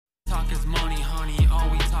talk is money, honey. All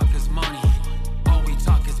we talk is money. All we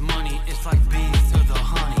talk is money. It's like bees to the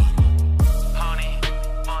honey. Honey,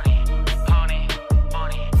 money, honey,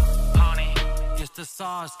 money, honey. It's the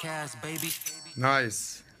SOSCAST, baby.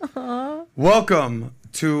 Nice. Welcome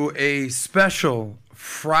to a special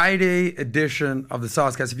Friday edition of the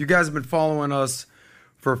SOSCAST. If you guys have been following us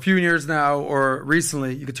for a few years now or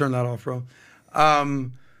recently, you can turn that off, bro.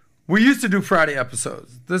 We used to do Friday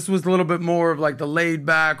episodes. This was a little bit more of like the laid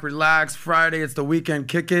back, relaxed Friday. It's the weekend,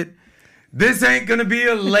 kick it. This ain't going to be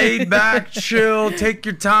a laid back, chill, take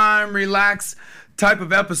your time, relax type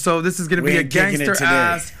of episode. This is going to be a gangster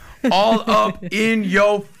ass, all up in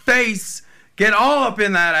your face, get all up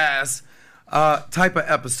in that ass type of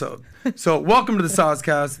episode. So welcome to the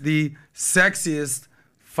SOSCAST, the sexiest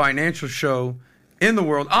financial show in the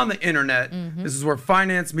world, on the internet. This is where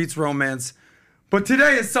finance meets romance. But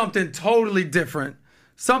today is something totally different,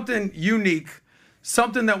 something unique,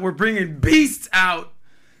 something that we're bringing beasts out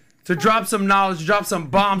to drop some knowledge, to drop some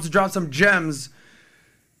bombs, to drop some gems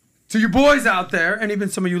to you boys out there, and even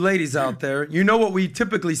some of you ladies out there. You know what we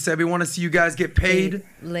typically say. We want to see you guys get paid,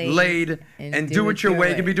 laid, and do it your way.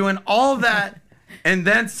 You can be doing all that and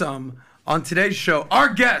then some on today's show.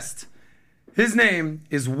 Our guest, his name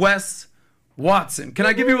is Wes Watson. Can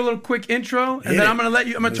I give you a little quick intro? And then I'm going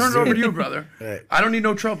to turn it over to you, brother. Right. I don't need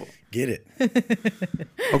no trouble. Get it.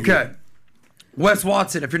 Okay. Wes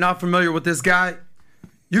Watson, if you're not familiar with this guy,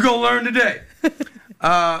 you're going to learn today.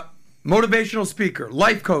 Motivational speaker,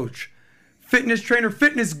 life coach, fitness trainer,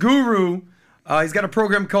 fitness guru. He's got a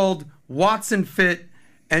program called Watson Fit,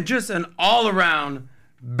 and just an all-around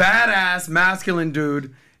badass masculine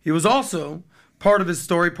dude. He was also part of his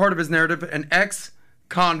story, part of his narrative, an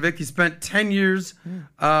ex-convict. He spent 10 years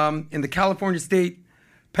in the California State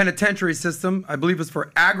Penitentiary system. I believe it's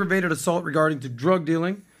for aggravated assault regarding to drug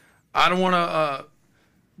dealing. I don't want to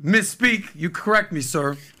misspeak. You correct me,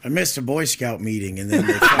 sir. I missed a Boy Scout meeting, and then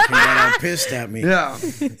they fucking got all pissed at me. Yeah.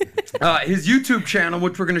 His YouTube channel,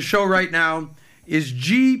 which we're going to show right now, is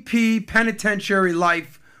GP Penitentiary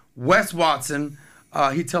Life Wes Watson.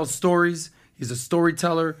 He tells stories. He's a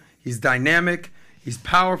storyteller. He's dynamic. He's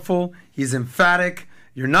powerful. He's emphatic.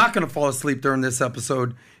 You're not going to fall asleep during this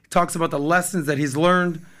episode. He talks about the lessons that he's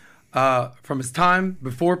learned from his time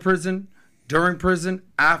before prison, during prison,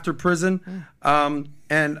 after prison.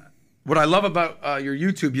 And what I love about your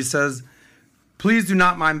YouTube, he says, please do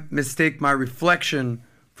not mistake my reflection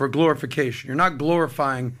for glorification. You're not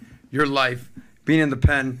glorifying your life, being in the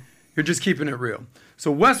pen. You're just keeping it real.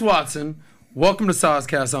 So Wes Watson, welcome to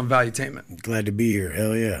SOSCAST on Valuetainment. Glad to be here.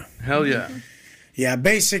 Hell yeah. Hell yeah. Yeah,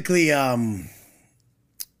 basically,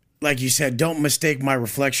 like you said, don't mistake my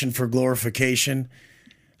reflection for glorification.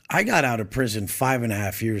 I got out of prison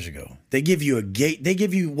 5.5 years ago. They give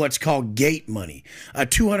you what's called gate money, a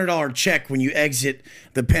 $200 check when you exit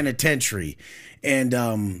the penitentiary. And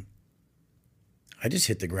I just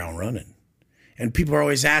hit the ground running. And people are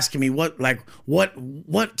always asking me what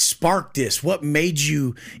sparked this? What made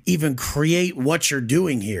you even create what you're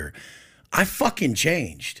doing here? I fucking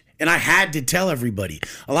changed. And I had to tell everybody.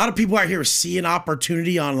 A lot of people out here see an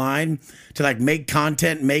opportunity online to like make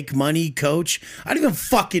content, make money, coach. I didn't even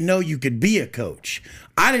fucking know you could be a coach.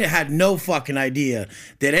 I had no fucking idea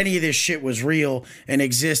that any of this shit was real and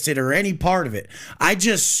existed or any part of it. I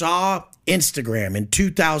just saw Instagram in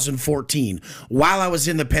 2014 while I was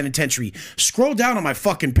in the penitentiary. Scroll down on my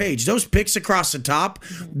fucking page. Those pics across the top,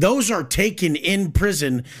 those are taken in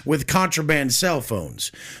prison with contraband cell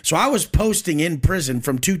phones. So I was posting in prison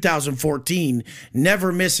from 2014,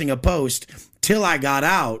 never missing a post till I got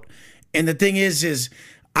out. And the thing is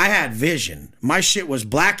I had vision. My shit was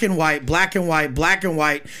black and white, black and white, black and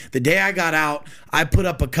white. The day I got out, I put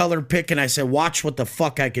up a color pic and I said, watch what the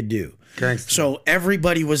fuck I could do. Gangster. So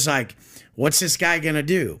everybody was like, what's this guy going to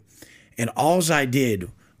do? And all I did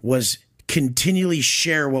was continually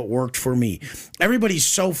share what worked for me. Everybody's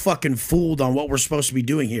so fucking fooled on what we're supposed to be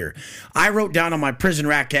doing here. I wrote down on my prison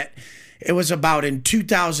rack it was about in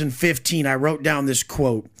 2015, I wrote down this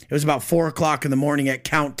quote. It was about 4 o'clock in the morning at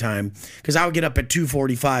count time because I would get up at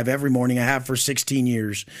 2:45 every morning. I have for 16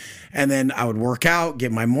 years. And then I would work out,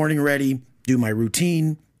 get my morning ready, do my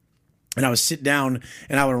routine. And I would sit down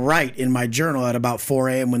and I would write in my journal at about 4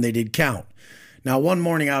 a.m. when they did count. Now, one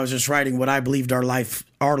morning I was just writing what I believed our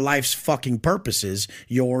life's fucking purpose is,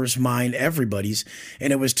 yours, mine, everybody's,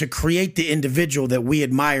 and it was to create the individual that we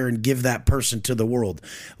admire and give that person to the world.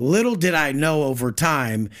 Little did I know over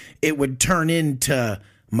time it would turn into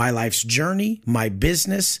my life's journey, my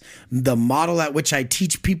business, the model at which I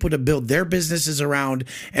teach people to build their businesses around,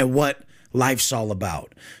 and what life's all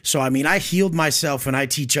about. So, I mean, I healed myself and I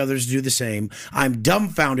teach others to do the same. I'm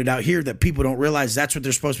dumbfounded out here that people don't realize that's what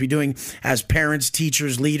they're supposed to be doing as parents,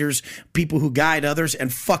 teachers, leaders, people who guide others,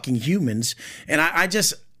 and fucking humans. And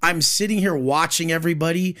I'm sitting here watching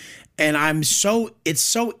everybody, and it's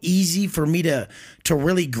so easy for me to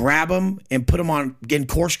really grab them and put them on and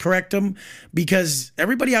course correct them, because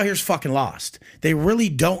everybody out here is fucking lost. They really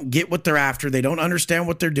don't get what they're after. They don't understand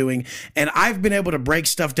what they're doing. And I've been able to break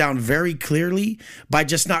stuff down very clearly by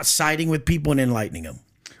just not siding with people and enlightening them.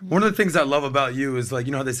 One of the things I love about you is, like,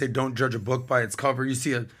 you know how they say don't judge a book by its cover? You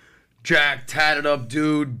see a jacked, tatted up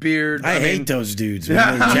dude, beard. I hate those dudes,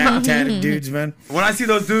 man. Jacked, tatted dudes, man. When I see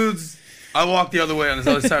those dudes, I walk the other way on this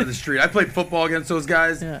other side of the street. I played football against those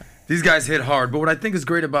guys. Yeah. These guys hit hard. But what I think is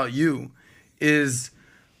great about you is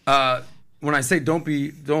when I say don't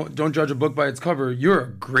judge a book by its cover, you're a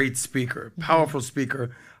great speaker, powerful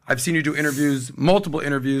speaker. I've seen you do interviews, multiple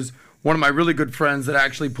interviews. One of my really good friends that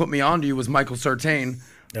actually put me onto you was Michael Sartain.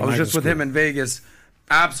 I was just with him in Vegas.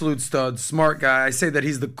 Absolute stud, smart guy. I say that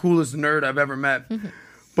he's the coolest nerd I've ever met.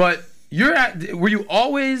 But were you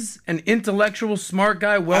always an intellectual, smart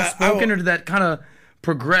guy, well-spoken, or did that kind of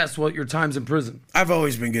progress while your times in prison? I've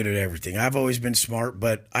always been good at everything. I've always been smart,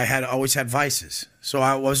 but I always had vices. So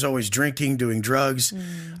I was always drinking, doing drugs.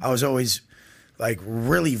 I was always like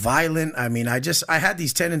really violent. I mean, I had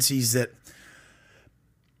these tendencies that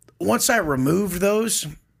once I removed those,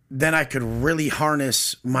 then I could really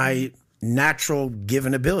harness my natural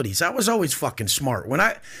given abilities. I was always fucking smart. When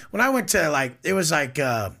I went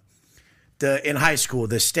to in high school,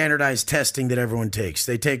 the standardized testing that everyone takes.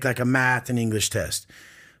 They take like a math and English test.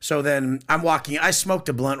 So then I smoked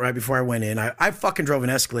a blunt right before I went in. I fucking drove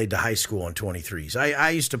an Escalade to high school on 23s. I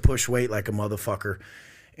used to push weight like a motherfucker.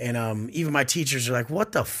 And even my teachers are like,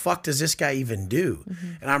 what the fuck does this guy even do?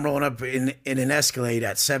 And I'm rolling up in an Escalade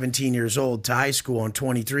at 17 years old to high school on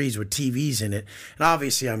 23s with TVs in it. And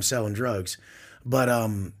obviously I'm selling drugs. But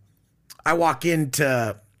I walk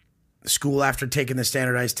into school after taking the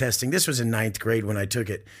standardized testing. This was in 9th grade when I took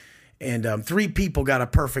it. And 3 people got a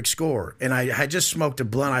perfect score. And I had just smoked a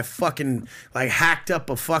blunt. I fucking hacked up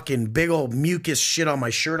a fucking big old mucus shit on my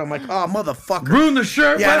shirt. I'm like, oh, motherfucker. Ruin the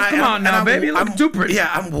shirt? Yeah, come on now, baby. You look too pretty. Yeah,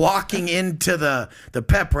 I'm walking into the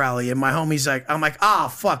pep rally, and my homie's like, I'm like, oh,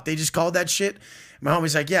 fuck, they just called that shit? My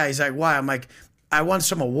homie's like, yeah. He's like, why? I'm like, I won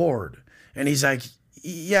some award. And he's like,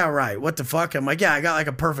 yeah, right. What the fuck? I'm like, yeah, I got like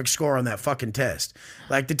a perfect score on that fucking test.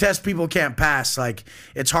 Like the test people can't pass. Like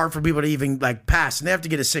it's hard for people to even like pass, and they have to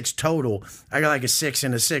get a 6 total. I got like a 6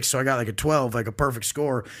 and a 6, so I got like a 12, like a perfect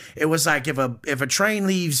score. It was like if a train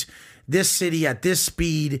leaves this city at this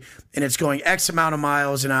speed and it's going X amount of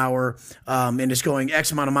miles an hour, and it's going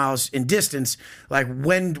X amount of miles in distance, like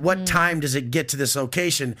what time does it get to this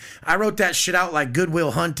location? I wrote that shit out like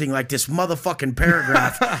Goodwill Hunting, like this motherfucking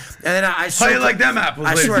paragraph. And then I how you like them apples,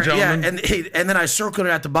 ladies and gentlemen? Yeah, and then I circled it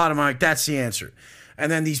at the bottom. I'm like, that's the answer.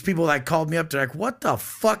 And then these people like called me up. They're like, what the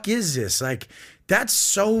fuck is this? Like, that's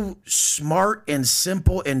so smart and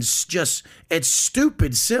simple, and it's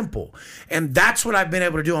stupid simple. And that's what I've been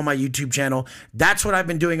able to do on my YouTube channel. That's what I've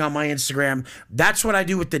been doing on my Instagram. That's what I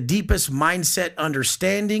do with the deepest mindset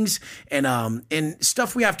understandings and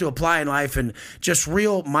stuff we have to apply in life, and just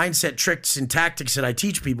real mindset tricks and tactics that I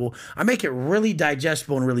teach people. I make it really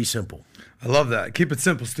digestible and really simple. I love that. Keep it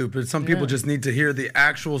simple, stupid. Some people just need to hear the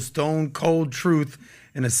actual stone cold truth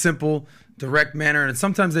in a simple, direct manner. And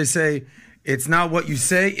sometimes they say, it's not what you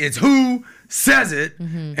say, it's who says it.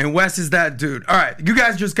 And Wes is that dude. All right, you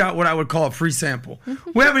guys just got what I would call a free sample.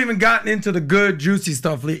 We haven't even gotten into the good, juicy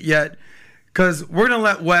stuff yet, because we're going to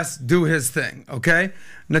let Wes do his thing, okay?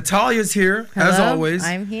 Natalia's here, as always.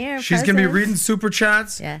 I'm here. She's going to be reading super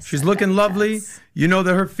chats. Yes, she's looking lovely. Chats. You know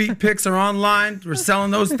that her feet pics are online. We're selling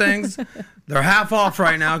those things. They're half off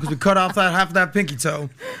right now because we cut off that half of that pinky toe.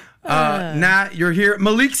 Nat, you're here.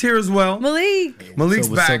 Malik's here as well. Malik's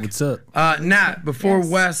back. What's up? Nat, before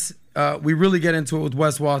Wes, we really get into it with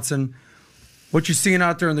Wes Watson. What you seeing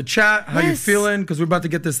out there in the chat? How you feeling? Because we're about to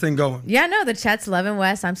get this thing going. Yeah, no, the chat's loving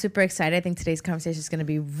Wes. I'm super excited. I think today's conversation is going to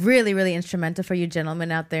be really, really instrumental for you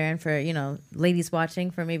gentlemen out there, and for, you know, ladies watching,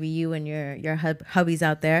 for maybe you and your hubbies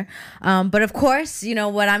out there. But of course, you know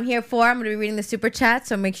what I'm here for. I'm going to be reading the super chat,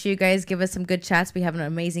 so make sure you guys give us some good chats. We have an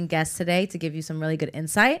amazing guest today to give you some really good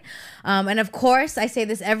insight. And of course, I say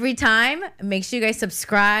this every time. Make sure you guys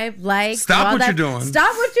subscribe, like. Stop what you're doing.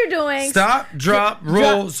 Stop what you're doing. Stop, drop,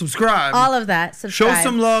 roll, subscribe. All of that. Subscribe. Show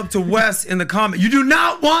some love to Wes in the comment. You do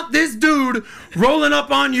not want this dude rolling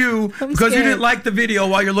up on you because you didn't like the video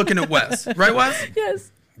while you're looking at Wes. Right, Wes?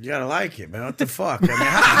 Yes. You gotta like it, man. What the fuck? I mean,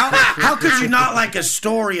 how could you not like a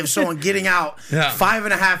story of someone getting out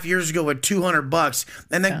 5.5 years ago with $200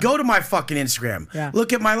 and then go to my fucking Instagram? Yeah.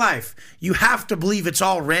 Look at my life. You have to believe it's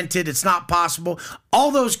all rented. It's not possible. All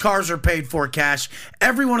those cars are paid for cash.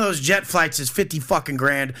 Every one of those jet flights is 50 fucking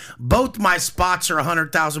grand. Both my spots are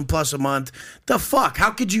 100,000 plus a month. The fuck? How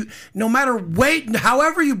could you? No matter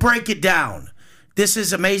however you break it down. This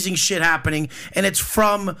is amazing shit happening, and it's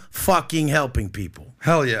from fucking helping people.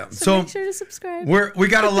 Hell yeah. So make sure to subscribe. We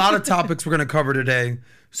got a lot of topics we're going to cover today.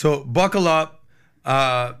 So buckle up.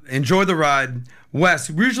 Enjoy the ride. Wes,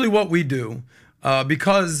 usually what we do,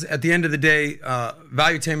 because at the end of the day,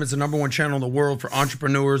 Valuetainment is the #1 channel in the world for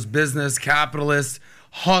entrepreneurs, business, capitalists,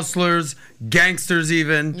 hustlers, gangsters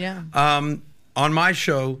even. Yeah. On my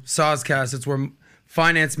show, SOSCAST, it's where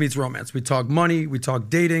finance meets romance. We talk money, we talk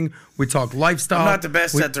dating, we talk lifestyle. I'm not the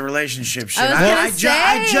best at the relationship shit. I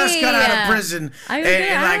just got out of prison, and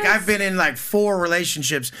like ask. I've been in like 4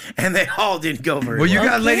 relationships, and they all didn't go very well. Well, you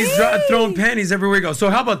got ladies throwing panties everywhere we go. So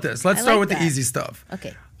how about this? Let's start with the easy stuff.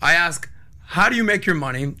 Okay. I ask, how do you make your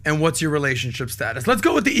money, and what's your relationship status? Let's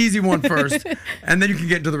go with the easy one first, and then you can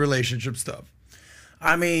get into the relationship stuff.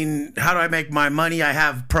 I mean, how do I make my money? I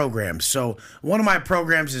have programs. So one of my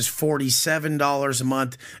programs is $47 a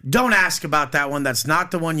month. Don't ask about that one. That's not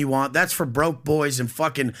the one you want. That's for broke boys and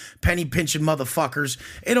fucking penny pinching motherfuckers.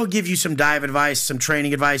 It'll give you some dive advice, some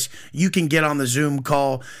training advice. You can get on the Zoom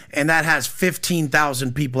call, and that has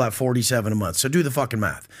 15,000 people at $47 a month. So do the fucking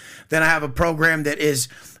math. Then I have a program that is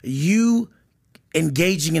you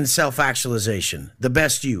engaging in self-actualization, the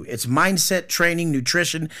best you. It's mindset training,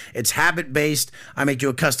 nutrition. It's habit-based. I make you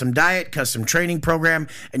a custom diet, custom training program,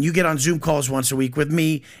 and you get on Zoom calls once a week with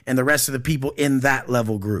me and the rest of the people in that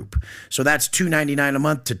level group. So that's $299 a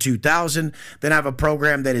month to $2,000. Then I have a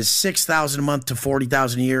program that is $6,000 a month to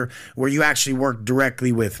 $40,000 a year, where you actually work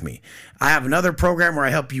directly with me. I have another program where I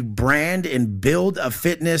help you brand and build a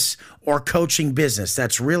fitness or coaching business.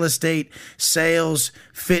 That's real estate, sales,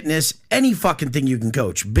 fitness, any fucking thing you can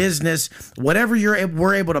coach. Business, whatever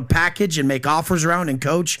we're able to package and make offers around and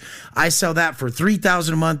coach. I sell that for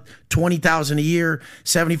 $3,000 a month, $20,000 a year,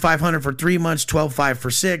 $7,500 for 3 months, $12,500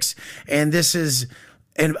 for 6. And this is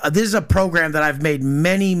a program that I've made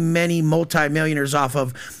many, many multi-millionaires off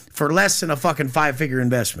of for less than a fucking 5-figure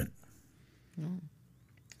investment.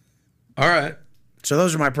 All right. So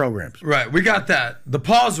those are my programs. Right. We got that. The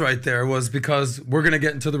pause right there was because we're going to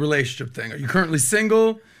get into the relationship thing. Are you currently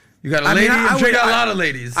single? You got a lady? I'm sure you got a lot of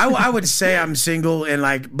ladies. I would say I'm single,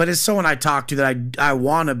 and but it's someone I talk to that I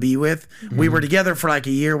want to be with. Mm-hmm. We were together for like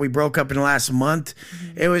a year. We broke up in the last month.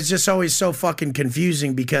 Mm-hmm. It was just always so fucking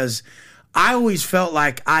confusing because I always felt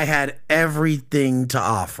like I had everything to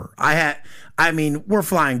offer. We're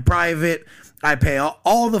flying private. I pay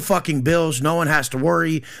all the fucking bills. No one has to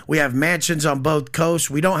worry. We have mansions on both coasts.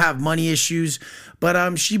 We don't have money issues.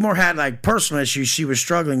 But she more had like personal issues she was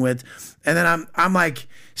struggling with. And then I'm like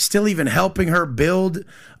still even helping her build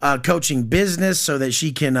a coaching business so that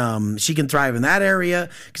she can thrive in that area,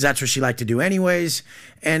 because that's what she liked to do anyways.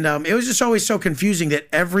 And it was just always so confusing that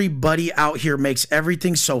everybody out here makes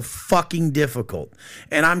everything so fucking difficult.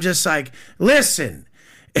 And I'm just like, listen,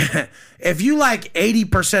 if you like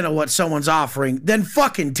 80% of what someone's offering, then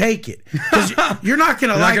fucking take it. Because you're not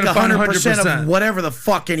going to like 100% of whatever the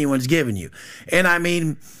fuck anyone's giving you. And I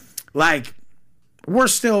mean, like, we're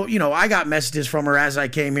still, I got messages from her as I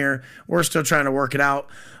came here. We're still trying to work it out.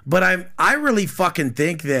 But I really fucking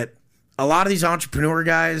think that a lot of these entrepreneur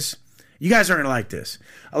guys, you guys aren't like this.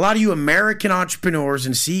 A lot of you American entrepreneurs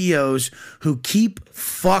and CEOs who keep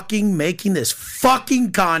fucking making this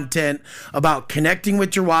fucking content about connecting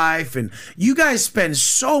with your wife, and you guys spend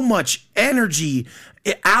so much energy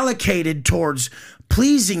allocated towards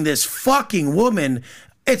pleasing this fucking woman.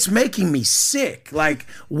 It's making me sick. Like,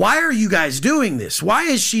 why are you guys doing this? Why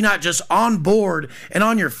is she not just on board and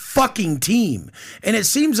on your fucking team? And it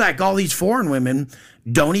seems like all these foreign women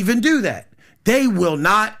don't even do that. They will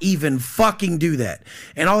not even fucking do that.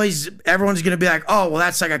 And everyone's going to be like, oh, well,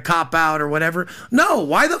 that's like a cop out or whatever. No,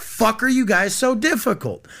 why the fuck are you guys so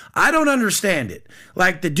difficult? I don't understand it.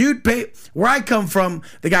 Like, the dude where I come from,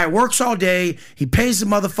 the guy works all day. He pays the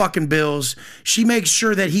motherfucking bills. She makes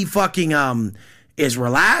sure that he fucking is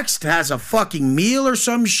relaxed, has a fucking meal or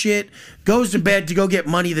some shit, goes to bed to go get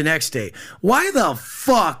money the next day. Why the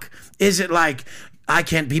fuck is it like, I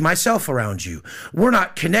can't be myself around you? We're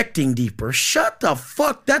not connecting deeper. Shut the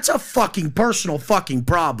fuck. That's a fucking personal fucking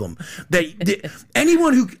problem. I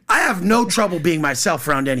have no trouble being myself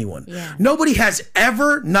around anyone. Yeah. Nobody has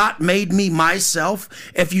ever not made me myself.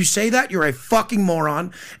 If you say that, you're a fucking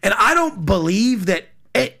moron. And I don't believe that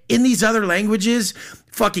in these other languages,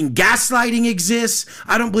 fucking gaslighting exists.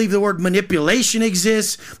 I don't believe the word manipulation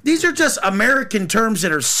exists. These are just American terms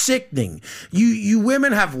that are sickening. You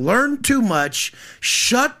women have learned too much.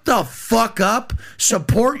 Shut the fuck up.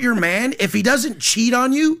 Support your man. If he doesn't cheat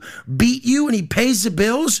on you, beat you, and he pays the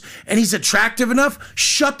bills, and he's attractive enough,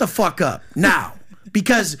 shut the fuck up now.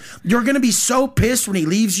 Because you're going to be so pissed when he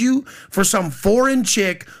leaves you for some foreign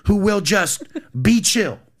chick who will just be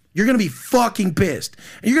chill. You're going to be fucking pissed.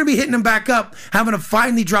 And you're going to be hitting him back up, having to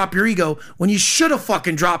finally drop your ego when you should have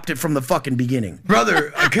fucking dropped it from the fucking beginning.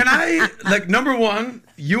 Brother, can I, number one,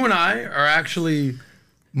 you and I are actually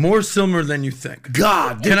more similar than you think.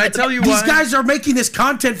 God. Can I tell you why? These guys are making this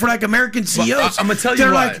content for American CEOs. Well, I'm going to tell you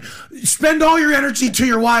They're why. like, spend all your energy to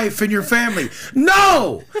your wife and your family.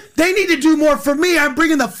 No! They need to do more for me. I'm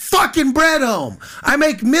bringing the fucking bread home. I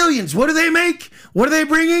make millions. What do they make? What are they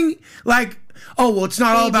bringing? Oh, well, it's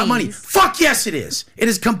not all about money. Fuck yes, it is. It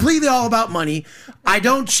is completely all about money. I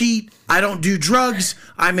don't cheat. I don't do drugs.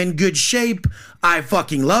 I'm in good shape. I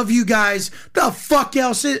fucking love you guys. The fuck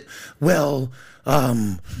else it? Well,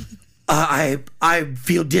 I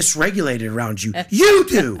feel dysregulated around you. You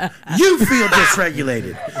do. You feel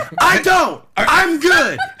dysregulated. I don't. I'm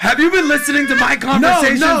good. Have you been listening to my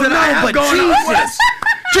conversations that I have but going on, Wes?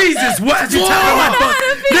 Jesus, Wes, you tell me what.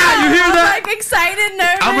 Now, you hear that? Excited,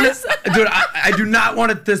 nervous. Dude, I do not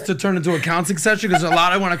want this to turn into a counseling session because there's a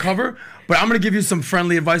lot I want to cover, but I'm going to give you some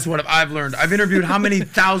friendly advice of what I've learned. I've interviewed how many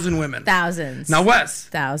thousand women? Thousands. Now, Wes.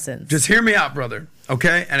 Thousands. Just hear me out, brother,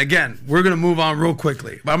 okay? And again, we're going to move on real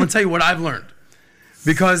quickly, but I'm going to tell you what I've learned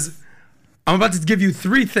because I'm about to give you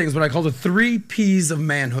 3 things, what I call the 3 P's of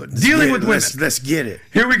manhood. Dealing with women. Let's get it.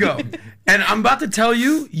 Here we go. And I'm about to tell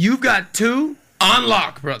you, you've got 2 on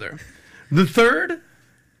lock, brother. The 3rd,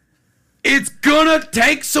 it's gonna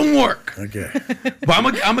take some work. Okay.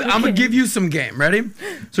 But I'm gonna give you some game. Ready?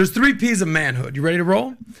 So there's 3 P's of manhood. You ready to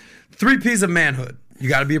roll? 3 P's of manhood. You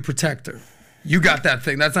gotta be a protector. You got that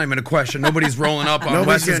thing. That's not even a question. Nobody's rolling up on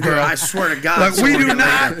Wes's girl. I swear to God. We do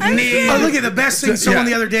not need. Oh, look at the best thing. Someone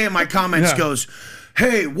the other day in my comments goes,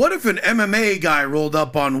 hey, what if an MMA guy rolled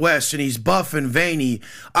up on Wes and he's buff and veiny?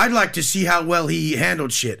 I'd like to see how well he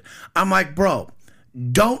handled shit. I'm like, bro,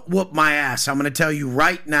 don't whoop my ass. I'm going to tell you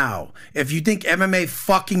right now. If you think MMA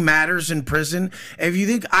fucking matters in prison, if you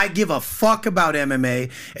think I give a fuck about MMA,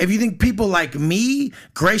 if you think people like me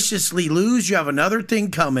graciously lose, you have another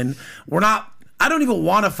thing coming. I don't even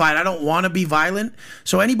want to fight. I don't want to be violent.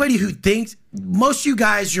 So anybody who thinks, most of you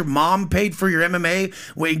guys, your mom paid for your MMA,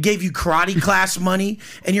 when it gave you karate class money,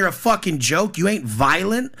 and you're a fucking joke, you ain't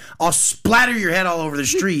violent, I'll splatter your head all over the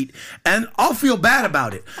street, and I'll feel bad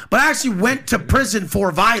about it. But I actually went to prison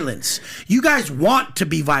for violence. You guys want to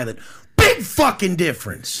be violent. Big fucking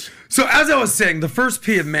difference. So as I was saying, the first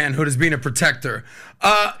P of manhood is being a protector.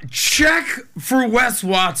 Check for Wes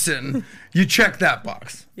Watson. You check that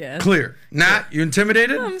box. Yeah. Clear. Nat, you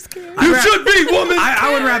intimidated? I'm scared. You should be, woman.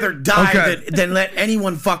 I would rather die than let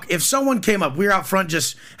anyone fuck. If someone came up, we were out front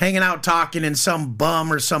just hanging out talking, and some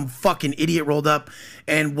bum or some fucking idiot rolled up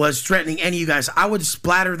and was threatening any of you guys, I would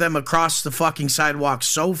splatter them across the fucking sidewalk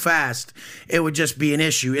so fast it would just be an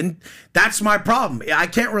issue. And that's my problem. I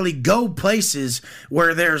can't really go places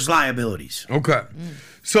where there's liabilities. Okay.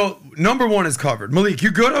 So number 1 is covered. Malik,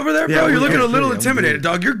 you good over there, bro? Yeah, You're looking a little I'm intimidated,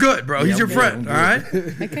 dog. You're good, bro. He's your friend, all right?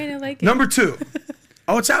 I kind of like it. Number 2.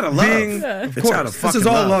 Oh, it's out of love. Of It's course. out of fucking This is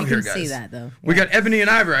all love. love You here, can guys. see that though. We got Ebony and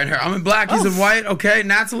Ivory right here. I'm in black. He's in white. Okay.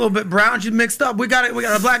 Nat's a little bit brown. She's mixed up. We got it. We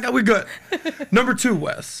got a black guy. We good. Number 2,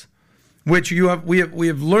 Wes, which we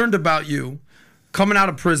have learned about you coming out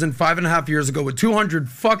of prison 5.5 years ago with 200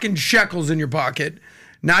 fucking shekels in your pocket.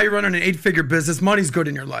 Now you're running an 8-figure business. Money's good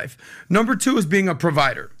in your life. Number 2 is being a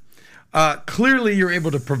provider. Clearly, you're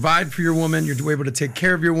able to provide for your woman. You're able to take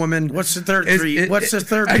care of your woman. What's the third three? What's the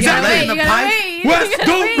third? Exactly. The pipe? Wes,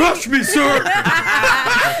 don't rush me, sir.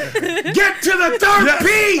 Get to the third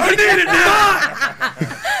P. I need it now.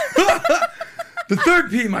 The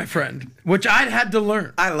 3rd P, my friend, which I had to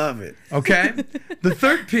learn. I love it. Okay? The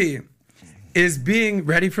 3rd P is being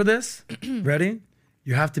ready for this. Ready?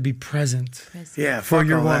 You have to be present. Yeah, for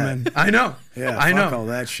your woman. I know. Yeah, I know. fuck all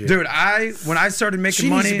that shit. Dude, when I started making She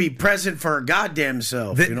money, needs to be present for her goddamn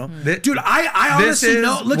self, you know? Dude, This I honestly is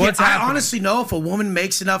know. Look, what's I happening. honestly know if a woman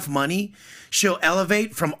makes enough money, she'll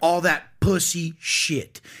elevate from all that pussy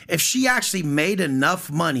shit. If she actually made enough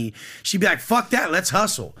money, she'd be like, fuck that, let's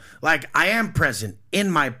hustle. Like, I am present in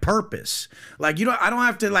my purpose. Like, I don't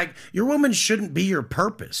have to, like, your woman shouldn't be your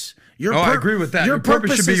purpose. I agree with that. Your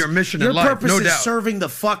purpose should be your mission in life, no doubt. Your purpose is serving the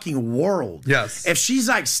fucking world. Yes. If she's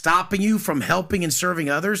like stopping you from helping and serving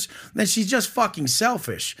others, then she's just fucking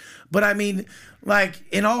selfish. But I mean, like,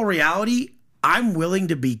 in all reality, I'm willing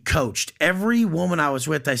to be coached. Every woman I was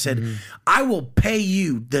with, I said, I will pay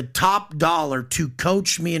you the top dollar to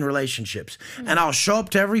coach me in relationships. And I'll show up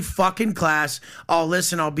to every fucking class. I'll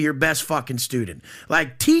listen. I'll be your best fucking student.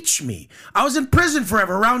 Like, teach me. I was in prison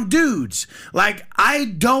forever around dudes. Like,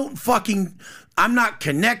 I'm not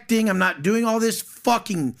connecting. I'm not doing all this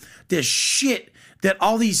shit that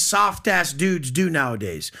all these soft ass dudes do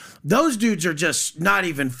nowadays. Those dudes are just not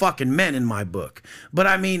even fucking men in my book. But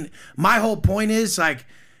I mean, my whole point is, like,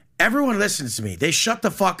 everyone listens to me. They shut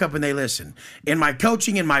the fuck up and they listen. In my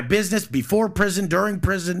coaching, in my business, before prison, during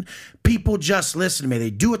prison, people just listen to me.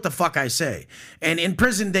 They do what the fuck I say. And in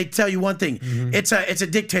prison, they tell you one thing. It's a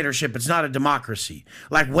dictatorship. It's not a democracy.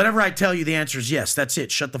 Like, whatever I tell you, the answer is yes. That's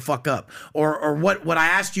it. Shut the fuck up. Or what I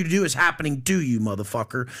asked you to do is happening to you,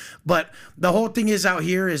 motherfucker. But the whole thing is out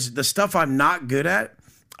here is the stuff I'm not good at.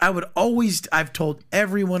 I've told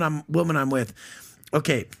every woman I'm with,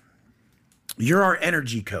 okay, you're our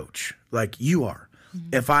energy coach. Like, you are.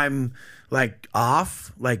 If I'm like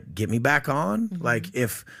off, like, get me back on. Like,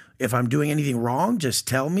 if I'm doing anything wrong, just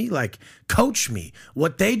tell me, like, coach me.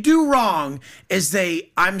 What they do wrong is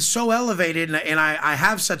I'm so elevated and I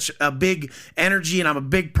have such a big energy and I'm a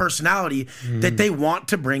big personality that they want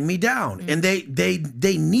to bring me down and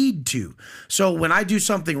they need to. So when I do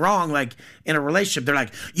something wrong, like in a relationship, they're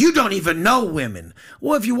like, you don't even know women.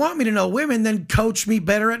 Well, if you want me to know women, then coach me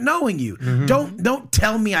better at knowing you. Don't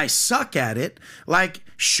tell me I suck at it. Like,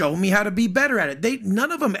 show me how to be better at it.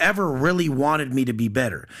 None of them ever really wanted me to be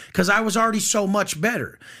better because I was already so much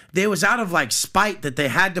better. It was out of like spite that they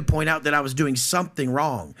had to point out that I was doing something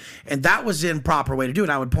wrong. And that was the improper way to do it.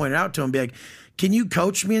 I would point it out to them and be like, can you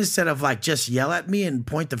coach me instead of like just yell at me and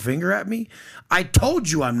point the finger at me? I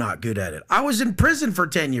told you I'm not good at it. I was in prison for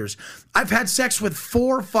 10 years. I've had sex with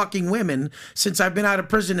 4 fucking women since I've been out of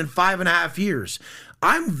prison in 5.5 years.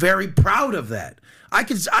 I'm very proud of that. I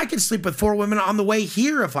could sleep with 4 women on the way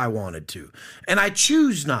here if I wanted to. And I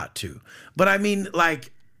choose not to. But I mean,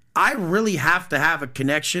 like, I really have to have a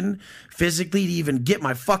connection physically to even get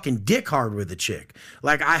my fucking dick hard with a chick.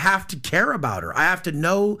 Like, I have to care about her. I have to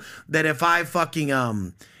know that if I fucking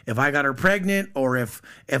if I got her pregnant or if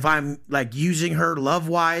I'm like using her love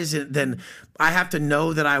wise, then I have to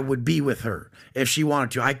know that I would be with her if she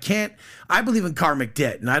wanted to. I believe in karmic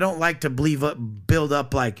debt, and I don't like to build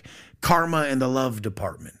up like karma in the love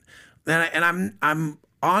department. And I'm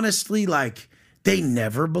honestly like, they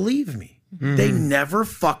never believe me. They never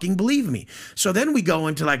fucking believe me. So then we go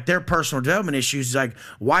into like their personal development issues, like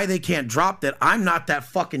why they can't drop that I'm not that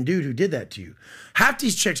fucking dude who did that to you. Half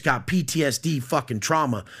these chicks got PTSD fucking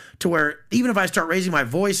trauma to where even if I start raising my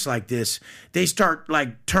voice like this, they start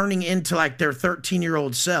like turning into like their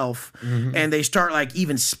 13-year-old self and they start like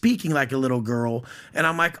even speaking like a little girl. And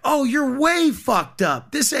I'm like, oh, you're way fucked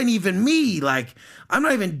up. This ain't even me. Like, I'm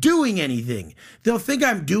not even doing anything. They'll think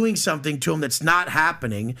I'm doing something to them that's not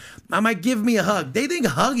happening. I might give me a hug. They think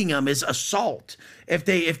hugging them is assault if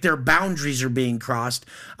their boundaries are being crossed.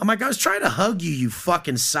 I'm like, I was trying to hug you, you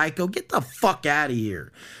fucking psycho. Get the fuck out of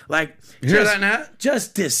here. Like, you hear that, Nat?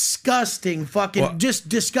 Just disgusting fucking, just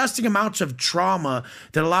disgusting amounts of trauma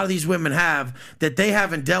that a lot of these women have that they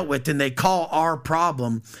haven't dealt with and they call our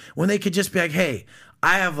problem when they could just be like, hey,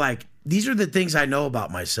 I have like, these are the things I know about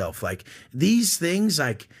myself. Like, these things,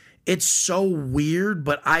 like, it's so weird,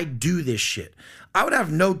 but I do this shit. I would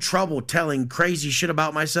have no trouble telling crazy shit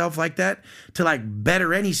about myself like that to like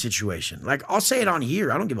better any situation. Like, I'll say it on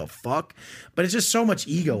here. I don't give a fuck, but it's just so much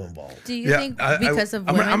ego involved. Do you think because of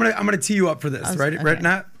women? I'm gonna tee you up for this, right? Okay. Right,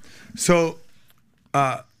 Nat? So,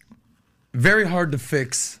 very hard to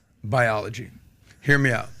fix biology. Hear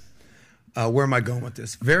me out. Where am I going with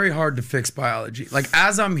this? Very hard to fix biology. Like,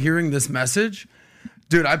 as I'm hearing this message,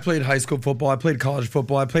 dude, I played high school football. I played college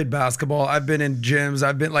football. I played basketball. I've been in gyms.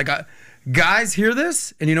 I've been like, guys hear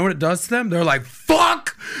this and you know what it does to them? They're like,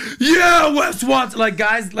 fuck yeah, Wes Watson. Like,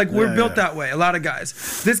 guys, like, we're built that way. A lot of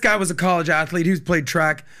guys. This guy was a college athlete. He's played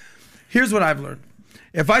track. Here's what I've learned.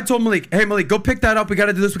 If I told Malik, hey, Malik, go pick that up. We got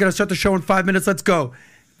to do this. We got to start the show in 5 minutes. Let's go.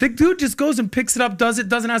 The dude just goes and picks it up, does it,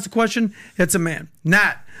 doesn't ask a question. It's a man.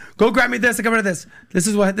 Nat, go grab me this. I got rid of this. This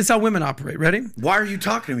is how women operate. Ready? Why are you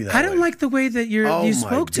talking to me that way? I don't like the way that you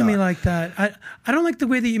spoke to me like that. I don't like the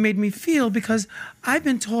way that you made me feel because I've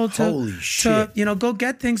been told to go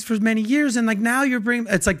get things for many years, and like now you're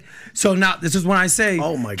bringing. It's like so now. This is when I say,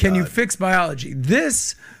 can you fix biology?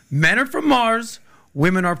 Men are from Mars,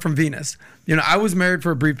 women are from Venus. I was married for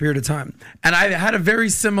a brief period of time, and I had a very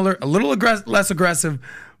similar, a little less aggressive,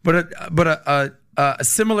 but a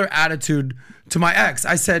similar attitude to my ex.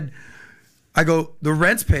 I go, the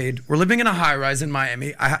rent's paid. We're living in a high rise in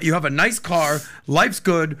Miami. You have a nice car. Life's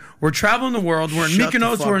good. We're traveling the world. We're in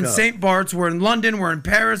Mykonos. We're in St. Bart's. We're in London. We're in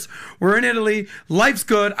Paris. We're in Italy. Life's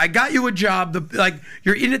good. I got you a job.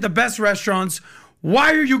 You're eating at the best restaurants.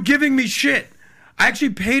 Why are you giving me shit? I actually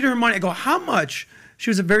paid her money. I go, how much? She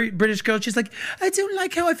was a very British girl. She's like, I don't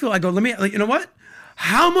like how I feel. I go, you know what?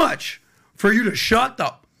 How much for you to shut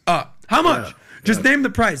up? How much? Yeah. Just name the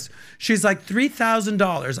price. She's like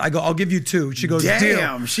 $3,000. I go, I'll give you $2,000. She goes,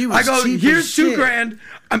 damn, deal. She was I go, cheap here's as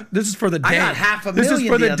 $2,000. This is for the day. I got $500,000. This is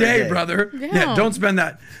for the day, day, brother. Yeah, don't spend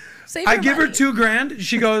that. I give her $2,000.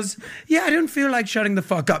 She goes, yeah, I didn't feel like shutting the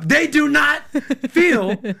fuck up. They do not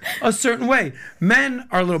feel a certain way. Men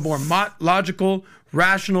are a little more logical,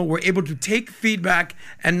 rational. We're able to take feedback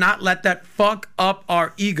and not let that fuck up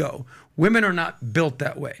our ego. Women are not built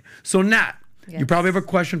that way. So Nat, you probably have a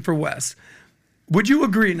question for Wes. Would you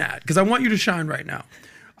agree, Nat? Because I want you to shine right now.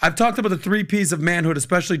 I've talked about the 3 Ps of manhood,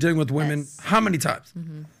 especially dealing with women. Yes. How many times?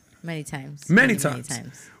 Mm-hmm. Many times. Many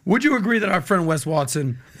times. Would you agree that our friend Wes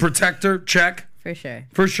Watson, protector, check? For sure.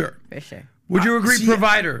 For sure. For sure. Would you agree,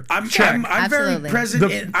 provider? Check. I'm very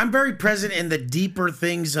present. I'm very present in the deeper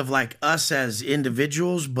things of like us as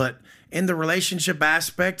individuals, but in the relationship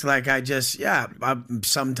aspect, like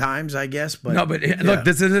sometimes I guess, but no, but look,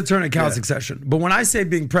 this is a turn of cow succession. But when I say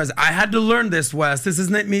being present, I had to learn this, Wes. This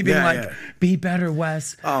isn't me being be better,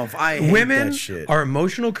 Wes. Oh, I hate women that shit. Are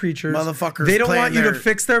emotional creatures. Motherfuckers. They don't want you to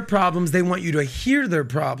fix their problems. They want you to hear their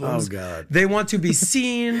problems. Oh God. They want to be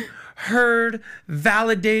seen, heard,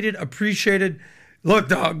 validated, appreciated. Look,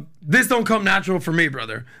 dog, this don't come natural for me,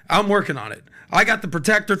 brother. I'm working on it. I got the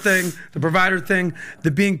protector thing, the provider thing,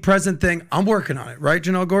 the being present thing. I'm working on it, right,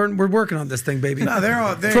 Janelle Gordon? We're working on this thing, baby.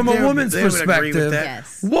 No, from a woman's perspective,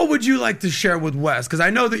 yes. What would you like to share with Wes? Because I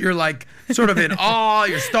know that you're like sort of in awe,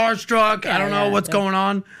 you're starstruck. I don't know what's going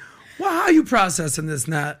on. Well, how are you processing this,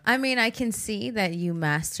 Nat? I mean, I can see that you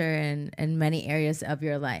master in many areas of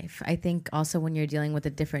your life. I think also when you're dealing with a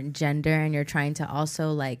different gender and you're trying to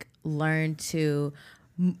also like learn to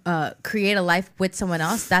create a life with someone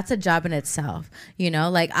else, that's a job in itself.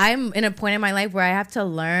 Like I'm in a point in my life where I have to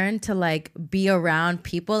learn to like be around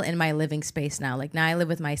people in my living space now. Like now I live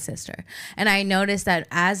with my sister, and I notice that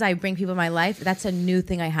as I bring people in my life, that's a new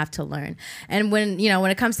thing I have to learn. And when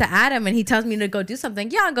it comes to Adam and he tells me to go do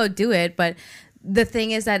something, I'll go do it. But the thing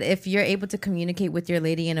is that if you're able to communicate with your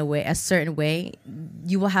lady in a certain way,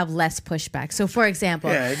 you will have less pushback. So, for example,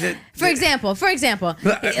 Wes is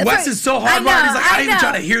so hard. He's like, I ain't even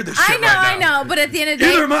trying to hear this shit I know. But at the end of the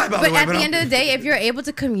day, end of the day, if you're able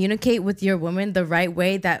to communicate with your woman the right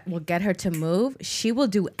way that will get her to move, she will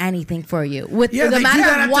do anything for you. With the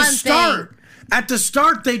matter of one thing. At the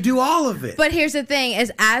start, they do all of it. But here's the thing, is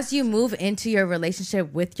as you move into your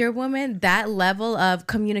relationship with your woman, that level of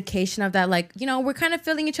communication of that, like, we're kind of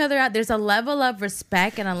filling each other out. There's a level of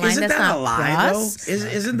respect and a line that's not a lie, crossed.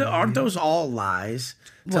 Aren't those all lies?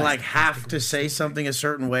 To like have to say something a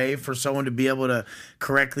certain way for someone to be able to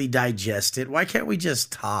correctly digest it. Why can't we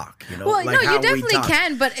just talk? Well, like no, you definitely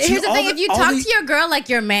can. But here's the thing: if you talk to your girl like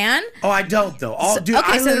your man, I don't though.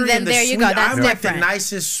 Okay, so then there you go. That's I'm different. like the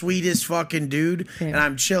nicest, sweetest fucking dude, and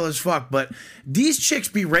I'm chill as fuck. But these chicks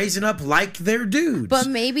be raising up like they're dudes. But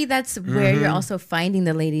maybe that's where you're also finding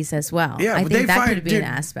the ladies as well. Yeah, I think that could be an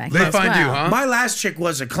aspect. They find you, huh? My last chick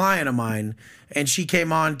was a client of mine. And she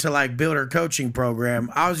came on to like build her coaching program.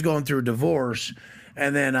 I was going through a divorce,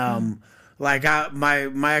 and then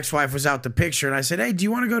my ex-wife was out the picture, and I said, "Hey, do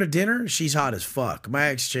you want to go to dinner?" She's hot as fuck. My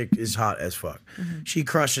ex-chick is hot as fuck. Mm-hmm. She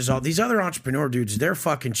crushes all these other entrepreneur dudes. Their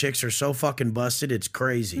fucking chicks are so fucking busted. It's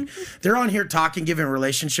crazy. Mm-hmm. They're on here talking, giving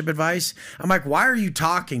relationship advice. I'm like, why are you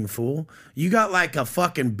talking, fool? You got like a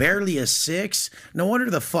fucking barely a 6. No wonder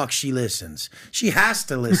the fuck she listens. She has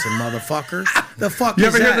to listen, motherfucker. The fuck you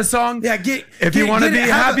is ever that? hear the song? Yeah, if you want to be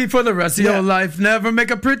happy for the rest of your life, never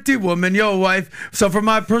make a pretty woman your wife. So from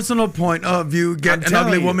my personal point of you get I'm an ugly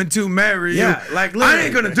telling you. woman to marry Yeah, you. like, I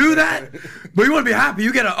ain't gonna do that. But you want to be happy.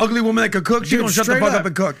 You get an ugly woman that can cook. She Dude, gonna shut the straight fuck up. up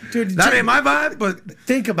and cook. Dude, that ain't my vibe. But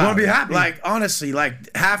think about wanna be it. happy. Like, honestly,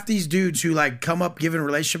 like half these dudes who like come up giving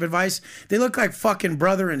relationship advice, they look like fucking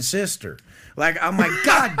brother and sister. Like, I'm like,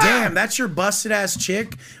 God damn, that's your busted ass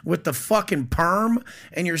chick with the fucking perm,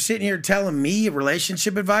 and you're sitting here telling me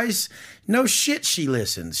relationship advice? No shit, she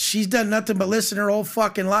listens. She's done nothing but listen her whole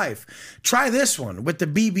fucking life. Try this one with the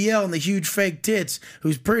BBL and the huge fake tits,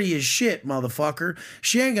 who's pretty as shit, motherfucker.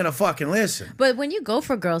 She ain't gonna fucking listen. But when you go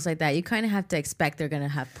for girls like that, you kind of have to expect they're gonna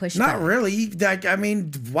have pushback. Not really. Like, I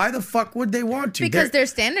mean, why the fuck would they want to? Because their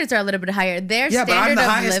standards are a little bit higher. Their Yeah, but I'm standard the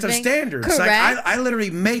of highest living, of standards. Correct. Like, I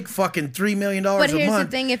literally make fucking $3 million But a here's the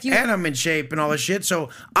month, thing, if you- and I'm in shape and all this shit. So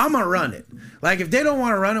I'm gonna run it. Like, if they don't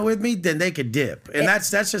want to run it with me, then they could dip. And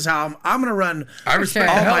that's just how I'm gonna run. I respect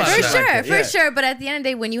sure. the hell my out of shit For that. like sure, that, for yeah. sure. But at the end of the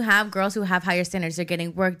day, when you have girls who have higher standards, they're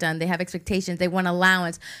getting work done, they have expectations, they want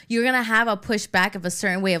allowance, you're gonna have a pushback of a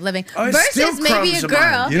certain way of living. Oh, it's still Versus maybe crumbs a of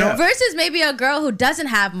mine, girl, you know? versus maybe a girl who doesn't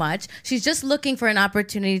have much. She's just looking for an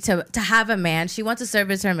opportunity to have a man. She wants to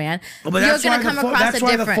service her man. Well, but you're that's why, gonna come across that's a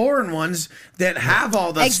why the different. foreign ones that have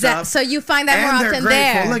all the stuff. So you find that and more they're often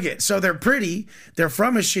grateful. there. Look at so they're pretty. They're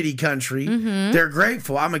from a shitty country. Mm-hmm. They're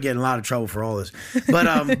grateful. I'm gonna get in a lot of trouble for all this.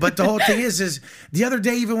 But the whole thing is the other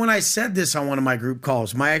day, even when I said this on one of my group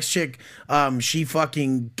calls, my ex chick, she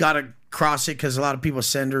fucking got across it because a lot of people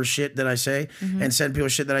send her shit that I say Mm-hmm. and send people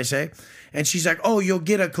shit that I say. And she's like, "Oh, you'll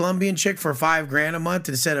get a Colombian chick for $5,000 a month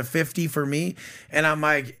instead of 50 for me." And I'm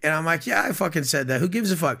like, "Yeah, I fucking said that. Who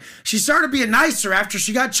gives a fuck?" She started being nicer after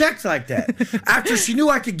she got checked like that. After she knew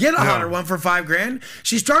I could get a hotter one for $5,000,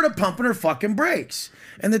 she started pumping her fucking brakes.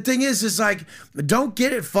 And the thing is like, don't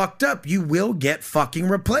get it fucked up. You will get fucking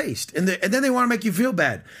replaced. And then they want to make you feel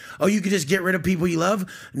bad. Oh, you could just get rid of people you love?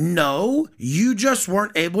 No, you just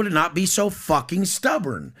weren't able to not be so fucking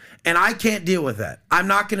stubborn. And I can't deal with that. I'm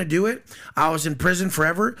not going to do it. I was in prison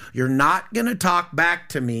forever. You're not going to talk back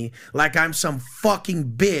to me like I'm some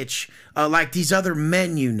fucking bitch. Like these other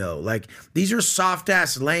men, you know, like these are soft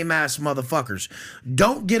ass, lame ass motherfuckers.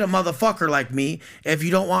 Don't get a motherfucker like me if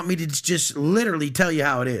you don't want me to just literally tell you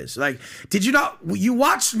how it is. Like, did you not? You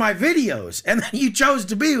watched my videos and then you chose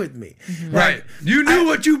to be with me, Right. You knew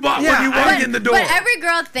what you bought when you walked in the door. But every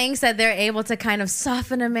girl thinks that they're able to kind of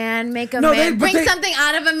soften a man, make a No, man, but bring they- something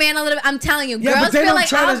out of a man a little bit. I'm telling you, Yeah, but girls they feel don't like,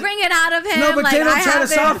 try I'll to- bring it out of him. No, but like, they don't I try to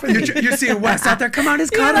have it. soften it. You're seeing Wes out there. Come on,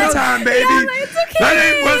 it's You're cuddle like- time, baby. Yeah, I'm like, it's okay. That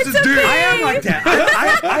ain't Wes's It's dude. okay. I am like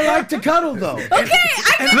that. I like to cuddle though. Okay,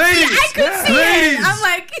 I could Ladies, see, I could see ladies. it. I'm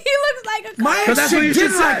like, he looks like a My But ex that's what you chick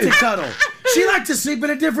should did like say. to cuddle. She liked to sleep in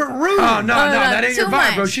a different room. Oh, no, that ain't too your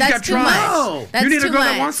vibe, bro. much. She's That's got too trauma. much. No. That's You need a too girl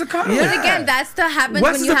that much. wants to cuddle. Yeah. But again, that's the happens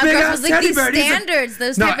Wes when is you the have big girls ass with like teddy these bear. He's a- standards.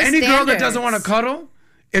 Those No, type of any girl that standards. doesn't want to cuddle,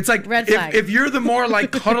 it's like Red flag. if you're the more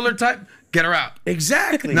like cuddler type, get her out.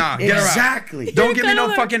 Exactly. Nah, get her out. Exactly. Don't give me no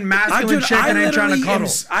cuddler. fucking masculine chick that ain't trying to cuddle.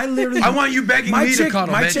 I want you begging my me chick, to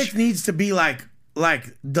cuddle, My bitch. chick needs to be like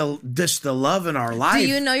the love in our life. Do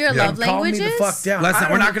you know your Yeah. love Calm me the languages? fuck down. Listen,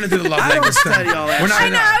 I we're don't- not gonna do the love I don't language thing. study all that We're not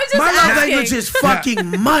shit. gonna- I know, I was just My love asking. language is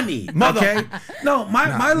fucking money. Mother- Okay. No, my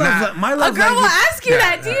love nah. A love girl will language. ask you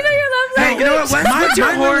that. Do you know your love Hey, language? you know what? Wes, what's your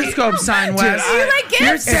my- horoscope sign, Wes? Do you like gifts?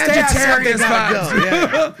 You're If they have Sagittarius something, gotta vibes. go.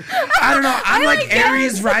 Yeah. I don't know. I'm I like like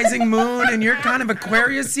Aries gifts. rising moon, and you're kind of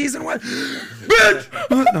Aquarius season. What? Bitch!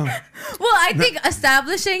 No. Well, I think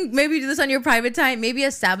establishing, maybe do this on your private time, maybe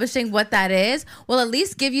establishing what that is will at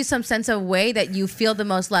least give you some sense of way that you feel the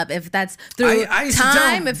most love. If that's through I used to tell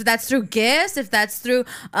time, him- if that's through gifts, if that's through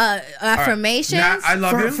affirmations. Nah, I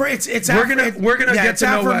love you. We're gonna get to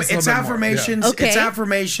know Wes a It's little bit more. affirmations. Yeah. Okay. It's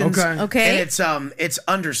affirmations. Okay. And it's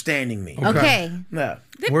understanding me. Okay. Yeah.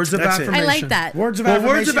 Words of That's it. affirmation. I like that. Words of Well,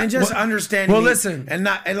 affirmation words of- and just well- understanding. well, me listen. and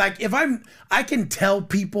not and like if I can tell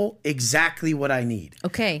people exactly what I need.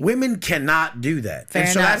 Okay. Women cannot do that, Fair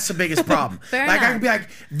and so enough. that's the biggest problem. Fair like I enough. can be like,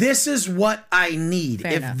 this is what I need.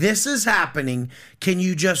 Fair if enough. this is happening, can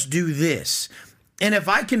you just do this? And if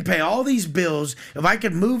I can pay all these bills, if I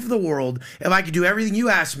could move the world, if I could do everything you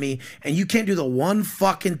ask me, and you can't do the one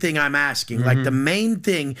fucking thing I'm asking, like the main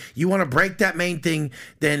thing, you want to break that main thing,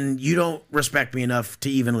 then you don't respect me enough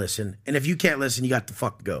to even listen. And if you can't listen, you got to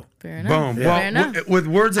fuck go. Fair enough. Boom. Fair Well, enough. with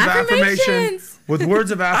words of affirmation, Affirmations. with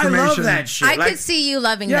words of I affirmation, love that shit. I Like, could see you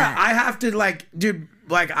loving yeah, that. I have to like, dude,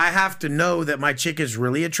 like I have to know that my chick is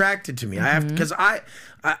really attracted to me. I have because I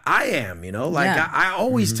am, you know, like Yeah. I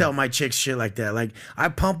always tell my chicks shit like that. Like I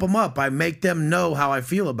pump them up. I make them know how I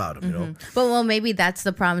feel about them. You know. But well, maybe that's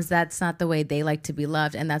the problem. Is that's not the way they like to be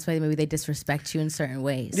loved, and that's why maybe they disrespect you in certain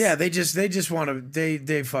ways. Yeah, they just want to.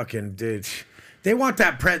 They fucking. They want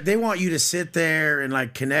they want you to sit there and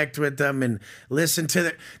like connect with them and listen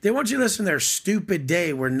to they want you to listen to their stupid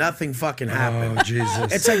day where nothing fucking happened. Oh,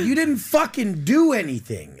 Jesus. It's like, you didn't fucking do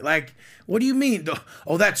anything. Like, what do you mean?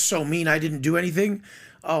 Oh, that's so mean. I didn't do anything.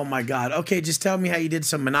 Oh my God. Okay, just tell me how you did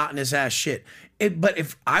some monotonous ass shit. But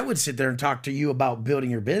if I would sit there and talk to you about building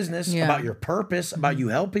your business, about your purpose, about you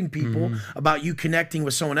helping people, about you connecting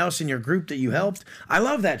with someone else in your group that you helped, I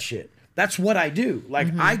love that shit. That's what I do.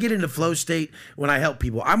 Like, I get into flow state when I help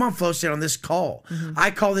people. I'm on flow state on this call.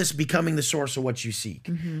 I call this becoming the source of what you seek.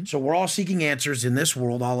 So we're all seeking answers in this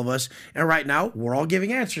world, all of us. And right now, we're all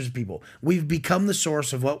giving answers to people. We've become the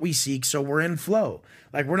source of what we seek, so we're in flow.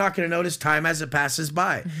 Like, we're not going to notice time as it passes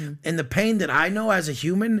by. And the pain that I know as a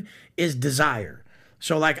human is desire.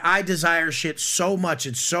 So, like, I desire shit so much,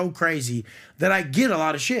 it's so crazy that I get a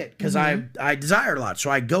lot of shit because I desire a lot.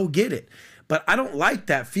 So I go get it. But I don't like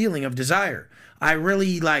that feeling of desire. I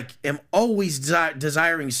really like am always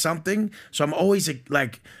desiring something. So I'm always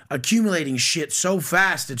like accumulating shit so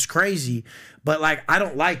fast. It's crazy. But like, I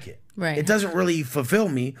don't like it. Right. It doesn't really fulfill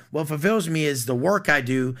me. What fulfills me is the work I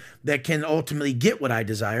do that can ultimately get what I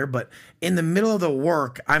desire. But in the middle of the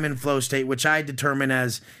work, I'm in flow state, which I determine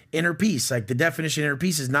as inner peace. Like, the definition of inner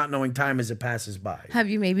peace is not knowing time as it passes by. Have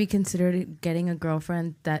you maybe considered getting a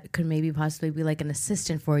girlfriend that could maybe possibly be like an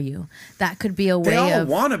assistant for you? That could be a way They all of...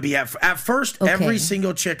 want to be. At first, every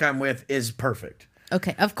single chick I'm with is perfect.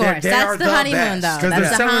 Okay, of course. They That's are the the honeymoon, best. though. Because they're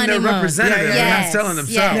That's the selling their honeymoon. representative. Yeah, They're not selling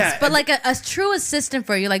themselves. Yeah. But like a true assistant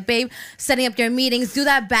for you, like, babe, setting up your meetings, do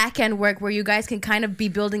that back end work where you guys can kind of be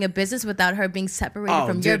building a business without her being separated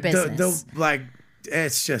from your business. Like,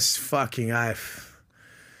 it's just fucking. I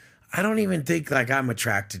don't even think like I'm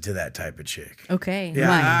attracted to that type of chick. Okay. Yeah,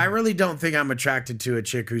 Why? I really don't think I'm attracted to a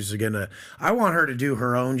chick who's gonna. I want her to do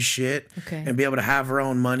her own shit and be able to have her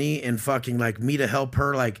own money and fucking like me to help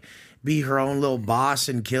her like be her own little boss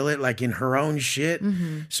and kill it like in her own shit.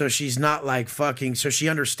 So she's not like fucking. So she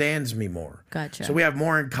understands me more. Gotcha. So we have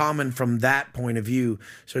more in common from that point of view.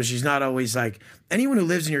 So she's not always like anyone who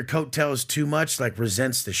lives in your coattails too much. Like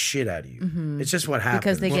resents the shit out of you. It's just what happens.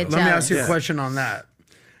 Because they get Let me jealous. ask you a question on that.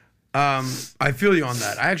 I feel you on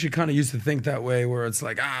that. I actually kind of used to think that way, where it's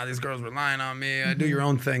like, these girls relying on me. I do your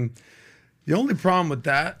own thing. The only problem with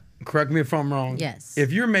that, correct me if I'm wrong. Yes.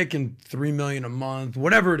 If you're making $3 million a month,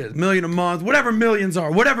 whatever it is, $1 million a month, whatever millions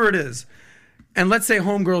are, whatever it is, and let's say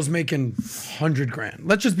homegirl's making $100,000.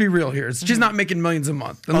 Let's just be real here. She's not making millions a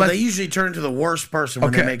month. They usually turn into the worst person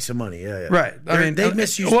when they make some money. Yeah. Right. I mean, they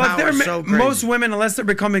misuse power so crazy. Most women, unless they're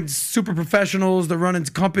becoming super professionals, they're running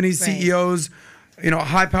companies, Right. CEOs,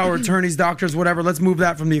 high power attorneys, doctors, whatever. Let's move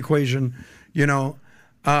that from the equation.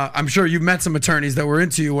 I'm sure you've met some attorneys that were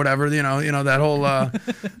into you, whatever. That whole,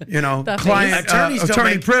 client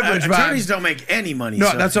attorney privilege. Attorneys don't make any money.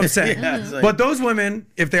 No, so. that's what I'm saying. Yeah, it's like- But those women,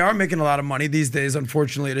 if they are making a lot of money these days,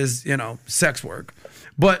 unfortunately, it is sex work.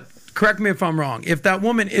 But correct me if I'm wrong. If that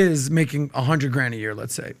woman is making $100,000 a year,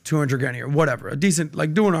 let's say $200,000 a year, whatever, a decent,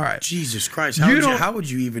 like doing all right. Jesus Christ, how would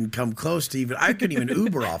you even come close to even? I couldn't even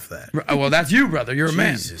Uber off that. Well, that's you, brother. You're a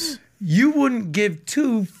man. Jesus. You wouldn't give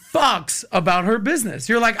two fucks about her business.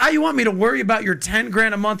 You're like, you want me to worry about your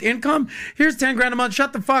 $10,000 a month income? Here's $10,000 a month.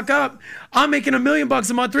 Shut the fuck up. I'm making $1 million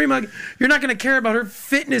a month, $3 million. You're not going to care about her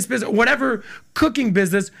fitness business, whatever cooking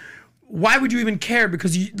business. Why would you even care?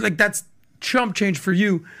 Because that's chump change for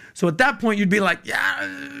you. So at that point, you'd be like,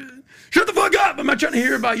 shut the fuck up. I'm not trying to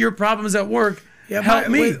hear about your problems at work. Yeah, help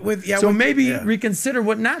me. maybe reconsider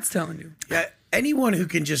what Nat's telling you. Yeah. Anyone who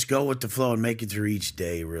can just go with the flow and make it through each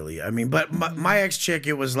day, really. I mean, but my ex-chick,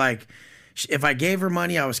 it was like, if I gave her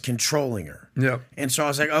money, I was controlling her. Yeah. And so I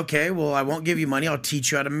was like, okay, well, I won't give you money. I'll teach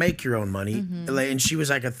you how to make your own money. And she was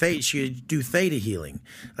like she would do theta healing.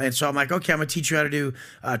 And so I'm like, okay, I'm going to teach you how to do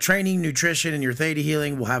training, nutrition, and your theta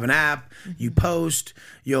healing. We'll have an app. You post.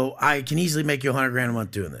 I can easily make you $100,000 a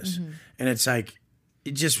month doing this. And it's like,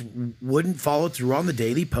 it just wouldn't follow through on the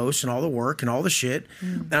daily posts and all the work and all the shit.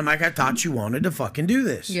 And I'm like, I thought you wanted to fucking do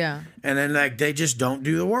this. Yeah. And then like they just don't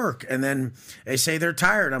do the work. And then they say they're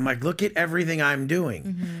tired. I'm like, look at everything I'm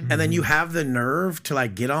doing. And then you have the nerve to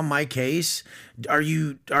like get on my case. Are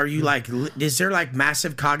you like, is there like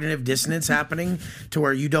massive cognitive dissonance happening to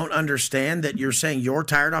where you don't understand that you're saying you're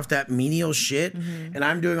tired off that menial shit and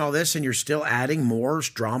I'm doing all this and you're still adding more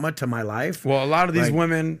drama to my life? Well, a lot of these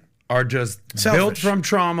women are just Selfish. built from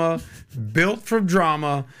trauma, built from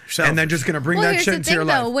drama, and then just going to bring that here's shit the into thing, your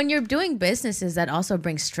though. life. When you're doing businesses, that also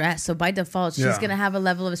brings stress. So by default, she's Yeah. going to have a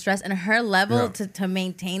level of stress, and her level Yeah. to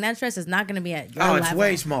maintain that stress is not going to be at your level. it's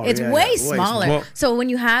way smaller. It's Yeah, way yeah, way smaller. Well- So when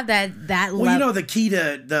you have that Well, level, you know the key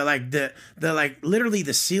to the literally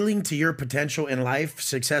the ceiling to your potential in life,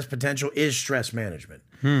 success potential, is stress management.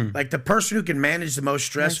 Like the person who can manage the most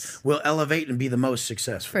stress Yes. will elevate and be the most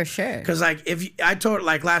successful. For sure. Because I told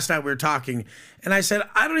like last night we were talking, and I said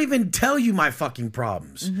I don't even tell you my fucking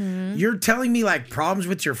problems. Mm-hmm. You're telling me like problems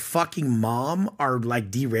with your fucking mom are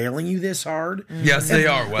like derailing you this hard. Yes, they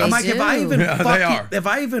are. Wes. I'm like, if I even Yeah, they fucking, are. if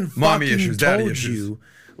I even Mommy fucking issues, daddy told issues. you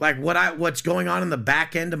like what's going on in the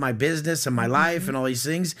back end of my business and my life and all these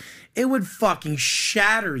things, it would fucking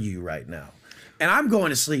shatter you right now. And I'm going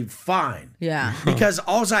to sleep fine. Yeah. Because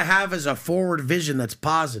all I have is a forward vision that's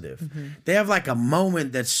positive. They have like a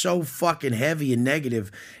moment that's so fucking heavy and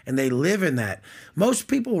negative, and they live in that. Most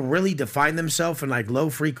people really define themselves in like low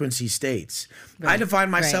frequency states. I define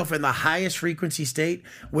myself in the highest frequency state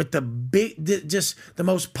with just the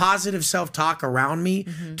most positive self-talk around me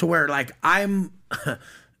to where like I'm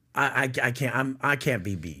I can't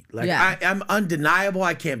be beat. Like Yeah. I'm undeniable.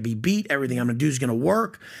 I can't be beat. Everything I'm gonna do is gonna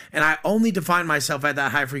work. And I only define myself at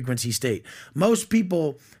that high frequency state. Most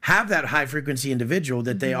people have that high frequency individual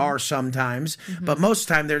that they are sometimes, but most of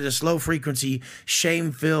the time they're this low frequency,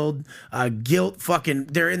 shame filled, guilt fucking.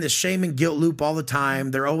 They're in this shame and guilt loop all the time.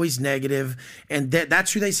 They're always negative, and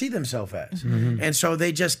that's who they see themselves as. And so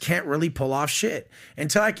they just can't really pull off shit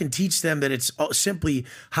until I can teach them that it's simply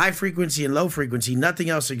high frequency and low frequency. Nothing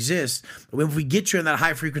else exists. If we get you in that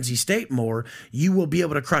high frequency state more, you will be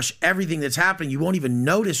able to crush everything that's happening. You won't even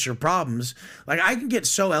notice your problems. Like I can get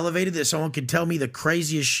so elevated that someone could tell me the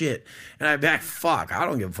craziest shit, and I'd be like, "Fuck, I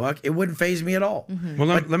don't give a fuck." It wouldn't faze me at all. Well,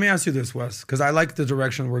 let me ask you this, Wes, because I like the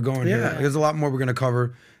direction we're going here. Yeah. There's a lot more we're going to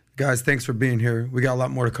cover. Guys, thanks for being here. We got a lot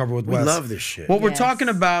more to cover with Wes. love this shit. What we're Yes. talking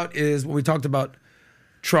about is what we talked about: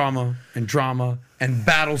 trauma and drama and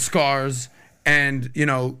battle scars and, you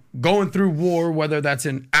know, going through war, whether that's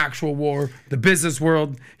in actual war, the business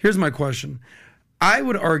world. Here's my question. I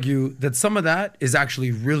would argue that some of that is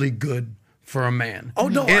actually really good for a man. Oh,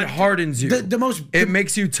 no, it hardens you. It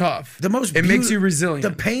makes you tough. It makes you resilient.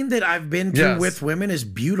 The pain that I've been through Yes. with women is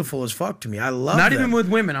beautiful as fuck to me. I love Not them. even with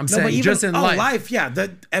women. I'm saying but even, just in life. Yeah.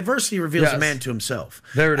 The adversity reveals a Yes. man to himself.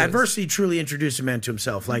 There it is. Adversity truly introduced a man to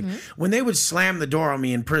himself. Like when they would slam the door on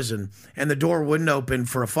me in prison and the door wouldn't open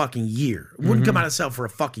for a fucking year, wouldn't come out of itself for a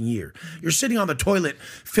fucking year. You're sitting on the toilet,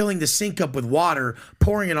 filling the sink up with water,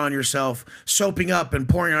 pouring it on yourself, soaping up and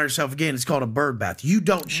pouring it on yourself again. It's called a bird bath. You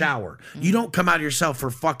don't shower. You don't come out of yourself for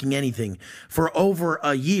fucking anything for over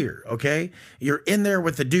a year, okay? You're in there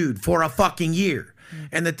with the dude for a fucking year.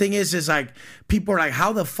 And the thing is like, people are like,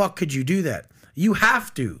 how the fuck could you do that? You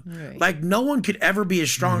have to. Right. Like, no one could ever be as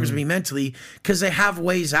strong as me mentally because they have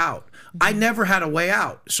ways out. I never had a way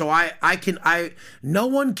out. So no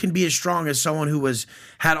one can be as strong as someone who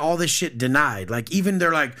had all this shit denied. Like, even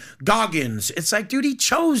they're like, Goggins. It's like, dude, he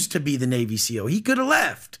chose to be the Navy SEAL. He could have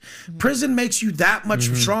left. Prison makes you that much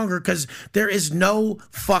stronger because there is no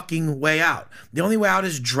fucking way out. The only way out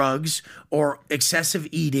is drugs or excessive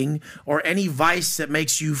eating or any vice that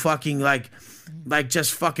makes you fucking like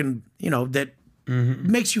just fucking, that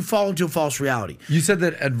makes you fall into a false reality. You said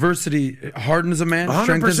that adversity hardens a man, 100%,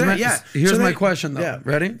 strengthens a man. yeah. Here's So my they- question, though. yeah.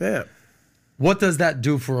 Ready? Yeah. What does that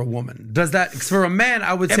do for a woman? Does that, for a man,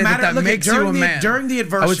 I would say matter- that look, makes you during a the- man. during the I would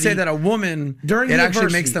say adversity- that a woman, During it the actually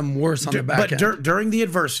adversity- makes them worse on the back end. During the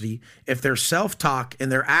adversity, if their self-talk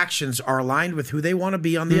and their actions are aligned with who they want to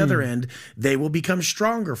be on the other end, they will become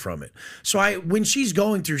stronger from it. So when she's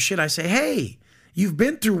going through shit, I say, hey, you've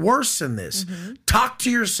been through worse than this. Talk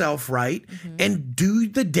to yourself right and do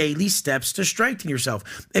the daily steps to strengthen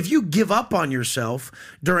yourself. If you give up on yourself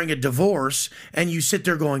during a divorce and you sit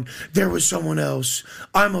there going, there was someone else,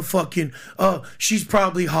 I'm a fucking, she's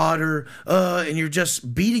probably hotter, and you're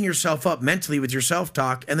just beating yourself up mentally with your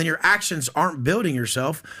self-talk, and then your actions aren't building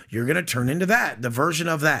yourself, you're going to turn into that, the version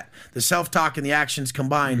of that. The self-talk and the actions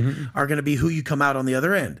combined are going to be who you come out on the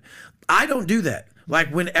other end. I don't do that.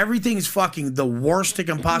 Like when everything's fucking the worst it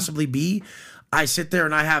can possibly be, I sit there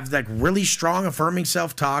and I have like really strong affirming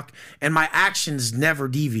self-talk and my actions never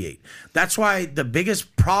deviate. That's why the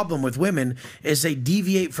biggest problem with women is they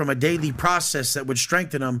deviate from a daily process that would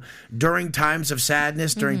strengthen them during times of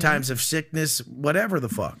sadness, during times of sickness, whatever the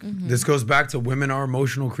fuck. This goes back to women are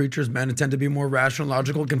emotional creatures. Men tend to be more rational,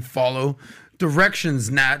 logical, can follow directions,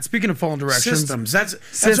 Nat. Speaking of following directions. Systems. That's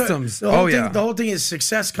systems. The whole thing is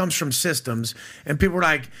success comes from systems. And people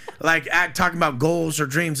are talking about goals or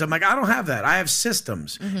dreams. I'm like, I don't have that. I have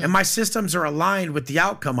systems. And my systems are aligned with the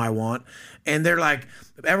outcome I want. And they're like,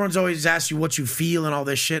 everyone's always asked you what you feel and all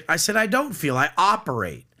this shit. I said, I don't feel. I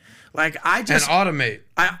operate. Like I just automate.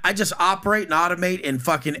 I just operate and automate, and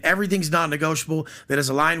fucking everything's non-negotiable that is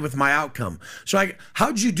aligned with my outcome. So like,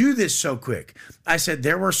 how'd you do this so quick? I said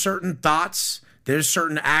there were certain thoughts, there's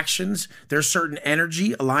certain actions, there's certain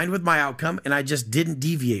energy aligned with my outcome, and I just didn't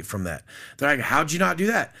deviate from that. They're like, how'd you not do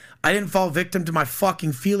that? I didn't fall victim to my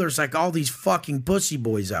fucking feelers like all these fucking pussy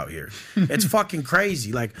boys out here. It's fucking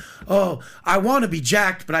crazy. Like, oh, I want to be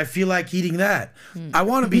jacked, but I feel like eating that. I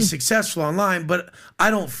want to be successful online, but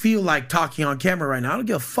I don't feel like talking on camera right now. I don't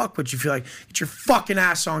give a fuck what you feel like. Get your fucking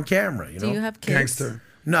ass on camera, you know? Do you have kids? Gangster.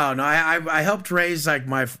 No, I helped raise like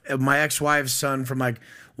my ex-wife's son from like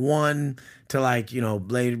 1 to like,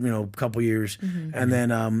 later, a couple years. And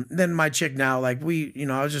then my chick now, like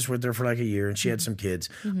I was just with her for like a year and she had some kids.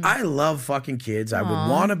 I love fucking kids. I would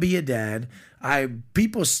want to be a dad.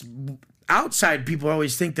 Outside people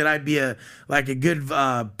always think that I'd be a good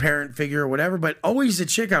parent figure or whatever, but always the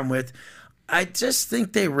chick I'm with, I just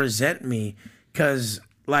think they resent me because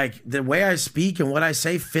like the way I speak and what I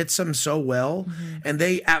say fits them so well. And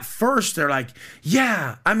at first they're like,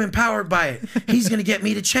 yeah, I'm empowered by it. He's going to get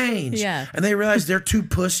me to change. Yeah. And they realize they're too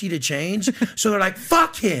pussy to change. So they're like,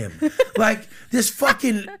 fuck him. Like this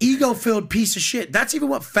fucking ego-filled piece of shit. That's even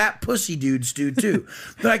what fat pussy dudes do too.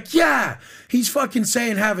 They're like, yeah, he's fucking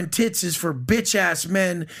saying having tits is for bitch-ass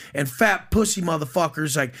men and fat pussy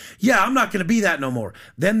motherfuckers. Like, yeah, I'm not going to be that no more.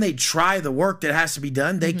 Then they try the work that has to be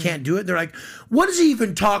done. They can't do it. They're like, what is he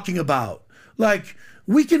even talking about? Like,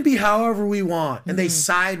 we can be however we want. And they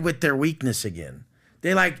side with their weakness again.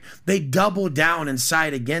 They double down and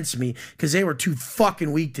side against me because they were too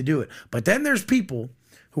fucking weak to do it. But then there's people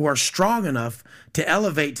who are strong enough to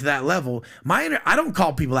elevate to that level. I don't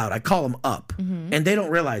call people out. I call them up. And they don't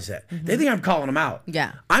realize that. They think I'm calling them out.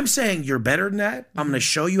 Yeah. I'm saying you're better than that. I'm going to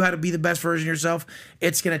show you how to be the best version of yourself.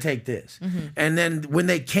 It's going to take this. And then when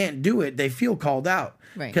they can't do it, they feel called out.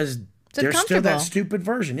 Right. Because they're still that stupid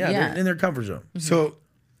version. Yeah. They're in their comfort zone. So,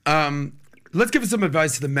 let's give some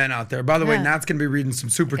advice to the men out there. By the way, Nat's going to be reading some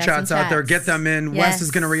super chats out there. Get them in. Yes. Wes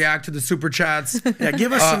is going to react to the super chats. Yeah,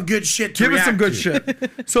 give us some good shit to Give us some good react to.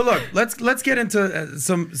 shit. So look, let's get into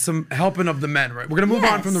some helping of the men, right? We're going to move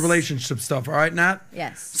on from the relationship stuff, all right, Nat?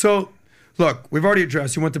 Yes. So, look, we've already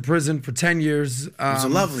addressed. You went to prison for 10 years. It was a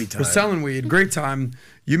lovely time. For selling weed. Great time.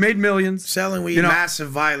 You made millions. Selling weed, massive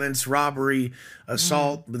violence, robbery,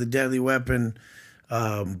 assault with a deadly weapon,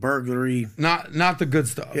 burglary. Not the good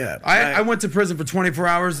stuff. Yeah. I went to prison for 24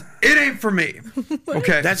 hours. It ain't for me.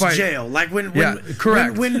 Okay. That's jail. Like when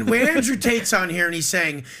correct. When Andrew Tate's on here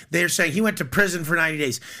and they're saying he went to prison for 90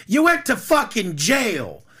 days. You went to fucking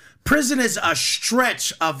jail. Prison is a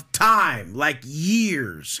stretch of time, like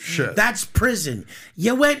years. Shit. That's prison.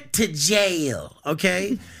 You went to jail,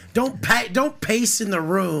 okay? Don't pace in the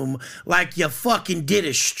room like you fucking did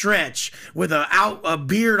a stretch with a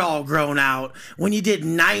beard all grown out when you did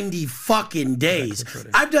 90 fucking days.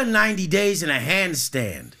 I've done 90 days in a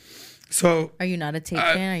handstand. So are you not a Tate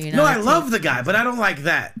fan? Are you not? No, I love the guy, but I don't like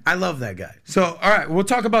that. I love that guy. So all right, we'll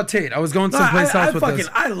talk about Tate. I was going someplace else with this.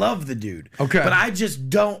 I love the dude. Okay, but I just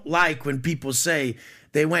don't like when people say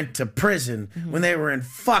they went to prison when they were in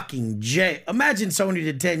fucking jail. Imagine someone who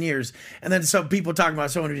did 10 years and then some people talking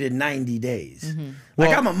about someone who did 90 days.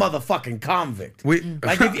 Like, I'm a motherfucking convict.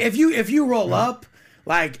 Like, if you roll up,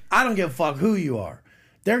 like, I don't give a fuck who you are.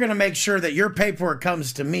 They're going to make sure that your paperwork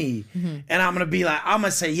comes to me and I'm going to be like, I'm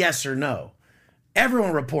going to say yes or no.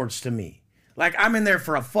 Everyone reports to me. Like, I'm in there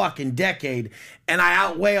for a fucking decade and I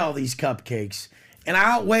outweigh all these cupcakes. And I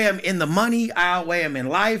outweigh them in the money. I outweigh them in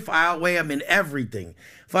life. I outweigh them in everything.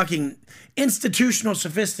 Fucking institutional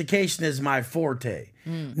sophistication is my forte.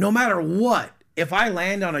 No matter what, if I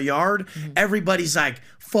land on a yard, everybody's like,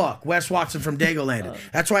 fuck, Wes Watson from Dago landed.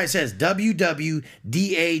 That's why it says WWDAGO.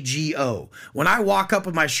 When I walk up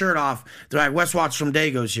with my shirt off, they're like, Wes Watson from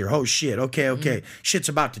Dago's here. Oh, shit. Okay. Shit's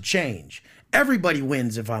about to change. Everybody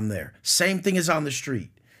wins if I'm there. Same thing as on the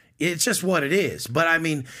street. It's just what it is. But I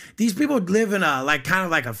mean, these people live in a kind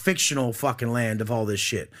of like a fictional fucking land of all this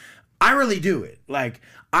shit. I really do it. Like,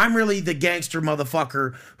 I'm really the gangster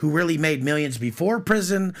motherfucker who really made millions before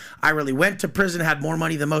prison. I really went to prison, had more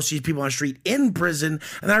money than most of these people on the street in prison.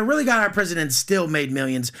 And I really got out of prison and still made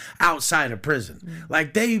millions outside of prison.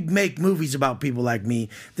 Like, they make movies about people like me.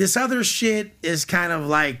 This other shit is kind of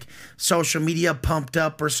like social media pumped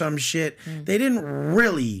up or some shit. They didn't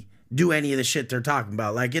really do any of the shit they're talking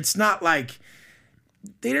about. Like, it's not like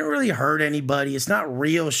they didn't really hurt anybody. It's not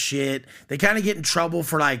real shit. They kind of get in trouble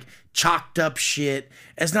for like chalked up shit.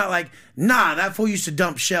 It's not like, nah, that fool used to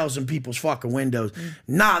dump shells in people's fucking windows.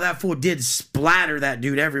 Nah, that fool did splatter that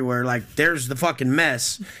dude everywhere. Like, there's the fucking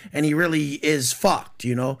mess, and he really is fucked,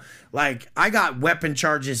 you know? Like, I got weapon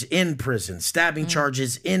charges in prison, stabbing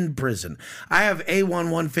charges in prison. I have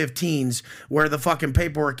A.115s where the fucking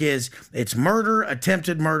paperwork is, it's murder,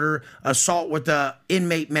 attempted murder, assault with a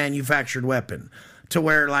inmate manufactured weapon, to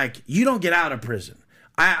where, like, you don't get out of prison.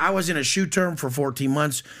 I was in a shoe term for 14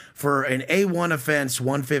 months for an A1 offense,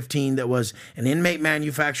 115, that was an inmate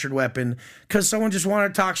manufactured weapon, because someone just wanted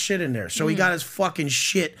to talk shit in there. So he got his fucking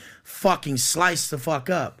shit fucking sliced the fuck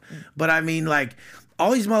up. But I mean, like,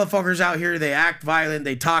 all these motherfuckers out here, they act violent,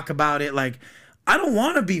 they talk about it. Like, I don't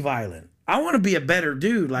want to be violent. I want to be a better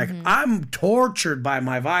dude. Like, I'm tortured by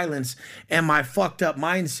my violence and my fucked up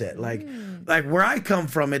mindset. Like where I come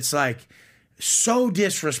from, it's like so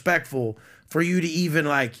disrespectful for you to even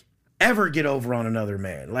like ever get over on another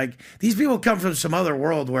man. Like, these people come from some other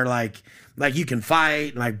world where like you can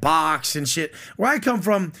fight and like box and shit. Where I come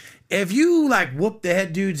from, if you like whoop the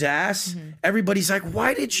head dude's ass, everybody's like,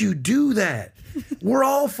 why did you do that? We're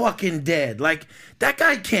all fucking dead. Like, that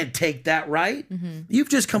guy can't take that, right? You've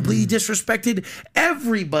just completely disrespected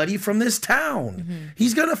everybody from this town.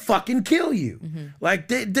 He's gonna fucking kill you. Like,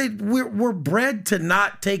 we're bred to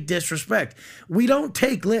not take disrespect. We don't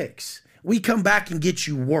take licks. We come back and get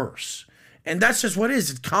you worse. And that's just what it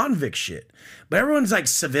is. It's convict shit. But everyone's like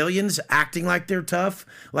civilians acting like they're tough.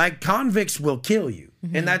 Like, convicts will kill you.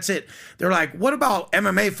 And that's it. They're like, what about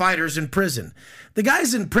MMA fighters in prison? The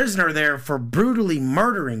guys in prison are there for brutally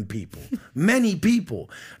murdering people. Many people.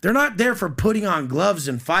 They're not there for putting on gloves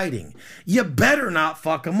and fighting. You better not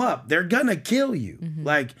fuck them up. They're gonna kill you.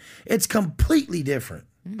 Like, it's completely different.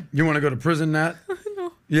 You want to go to prison, Nat?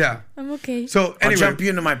 No. Yeah. I'm okay. So anyway, I'll jump you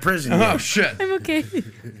into my prison. Oh shit. I'm okay.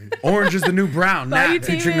 Orange is the new brown. Bye, Nat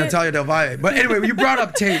featuring David. Natalia Del Valle. But anyway, you brought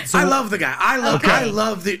up Tate. So I love the guy. I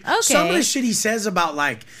love the some of the shit he says about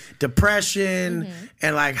like depression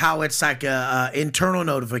and like how it's like a internal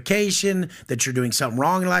notification that you're doing something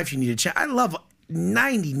wrong in life. You need to check. I love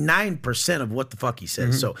 99% of what the fuck he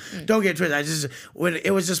says. So don't get twisted.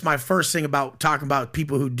 It was just my first thing about talking about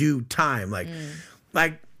people who do time. Like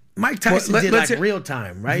Mike Tyson did like real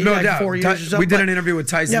time, right? No like doubt. 4 years or something. We did an interview with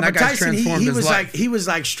Tyson. Yeah, that but guy Tyson, transformed his life. he was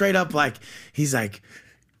like straight up like, he's like,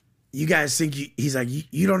 you guys think he's like,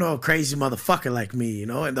 you don't know a crazy motherfucker like me, you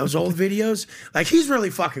know? And those old videos, like, he's really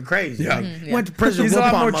fucking crazy. Yeah. Like, went to prison. He's a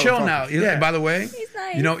lot more chill motherfuckers. now. Yeah. By the way, He's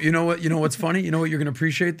nice. you know what's funny? You know what, you're gonna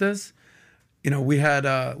appreciate this. You know, we had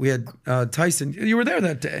Tyson. You were there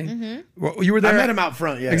that day. Well, you were there. I met him out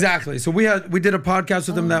front. Yeah, exactly. So we did a podcast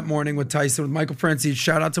with him that morning with Tyson, with Michael Francis.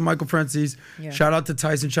 Shout out to Michael Francis. Shout out to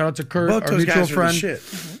Tyson. Shout out to Kurt, Both our those mutual guys are the friend.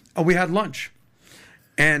 shit. Oh, we had lunch,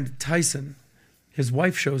 and Tyson, his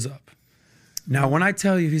wife shows up. Now, when I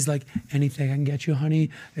tell you, he's like, anything I can get you,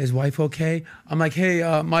 honey? Is wife okay? I'm like,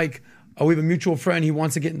 hey, Mike, we have a mutual friend. He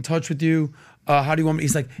wants to get in touch with you. How do you want me?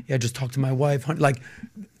 He's like, yeah, just talk to my wife, honey.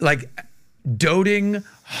 Like. Doting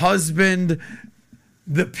husband,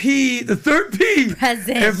 the third P.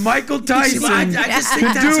 Present. If Michael Tyson I just think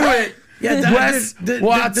could that's do how- it, Yeah, Wes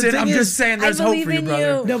Watson, thing I'm is, just saying there's I hope believe for you, in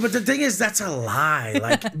brother. you. No, but the thing is, that's a lie.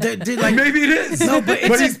 Like, like Maybe it is. No, but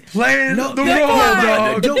it's he's playing the role, no,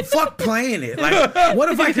 dog. Don't fuck playing it. Like, what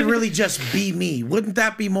if I could really just be me? Wouldn't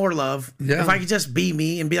that be more love? Yeah. If I could just be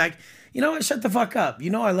me and be like, you know what, shut the fuck up. You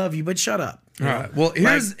know I love you, but shut up. All right. Well,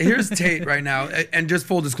 here's Tate right now, and just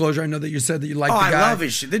full disclosure, I know that you said that you like the guy. I love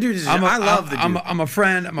his shit. The dude is. I love the dude. I'm a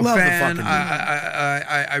friend. I'm a Love the fan. fucking dude.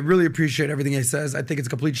 I really appreciate everything he says. I think it's a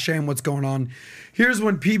complete shame what's going on. Here's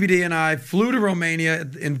when PBD and I flew to Romania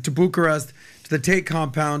to Bucharest to the Tate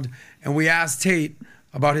compound, and we asked Tate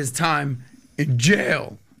about his time in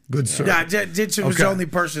jail. Good sir. Yeah, Ditch was the only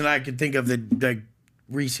person I could think of that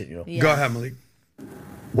recent. You know. Yeah. Go ahead, Malik.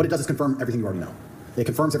 What it does is confirm everything you already know. It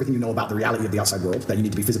confirms everything you know about the reality of the outside world, that you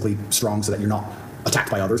need to be physically strong so that you're not attacked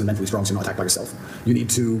by others, and mentally strong so you're not attacked by yourself. You need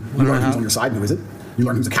to learn who's on your side and who isn't. You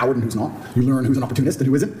learn who's a coward and who's not. You learn who's an opportunist and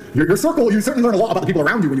who isn't. Your circle, you certainly learn a lot about the people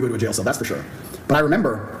around you when you go to a jail cell, that's for sure. But I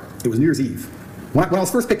remember it was New Year's Eve. When I was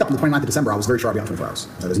first picked up on the 29th of December, I was very sure I'd be out 24 hours.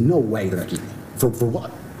 There's no way they're going to keep me. For what?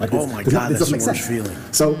 Like, Oh my God, this that's doesn't the make worst sense.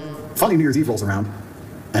 feeling. So finally New Year's Eve rolls around,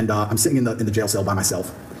 and I'm sitting in the jail cell by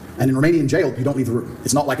myself. And in Romanian jail, you don't leave the room.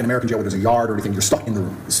 It's not like an American jail where there's a yard or anything. You're stuck in the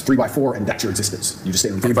room. It's 3x4, and that's your existence. You just stay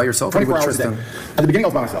in the room. Are you by yourself? 24 With hours a day. Tristan? At the beginning, I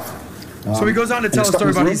was by myself. So he goes on to tell a stuck in story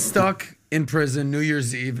his about room. he's stuck in prison New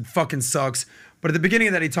Year's Eve. It fucking sucks. But at the beginning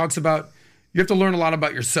of that, he talks about, you have to learn a lot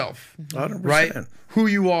about yourself, 100%. right? Who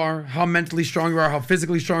you are, how mentally strong you are, how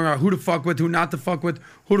physically strong you are, who to fuck with, who not to fuck with,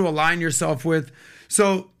 who to align yourself with.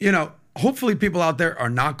 So, hopefully people out there are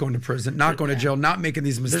not going to prison, not going to jail, not making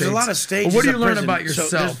these mistakes. There's a lot of stages. But what do you of learn prison. about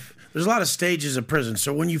yourself? There's a lot of stages of prison.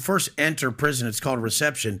 So when you first enter prison, it's called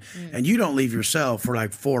reception, and you don't leave your cell for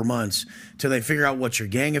like 4 months till they figure out what your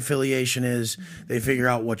gang affiliation is. They figure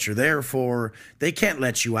out what you're there for. They can't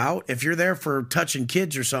let you out. If you're there for touching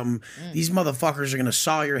kids or something, these motherfuckers are going to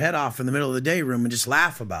saw your head off in the middle of the day room and just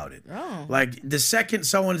laugh about it. Oh. Like the second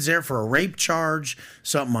someone's there for a rape charge,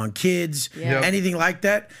 something on kids, Yeah. anything like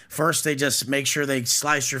that, first they just make sure they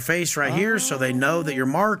slice your face right here so they know that you're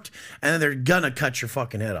marked, and then they're going to cut your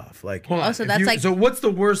fucking head off. Like Hold on. Also, that's like- So what's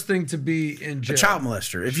the worst thing to be in jail? a child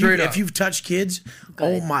molester. Straight up. If you've touched kids,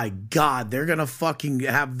 oh my God, they're gonna fucking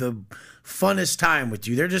have the funnest time with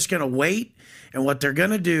you. They're just gonna wait, and what they're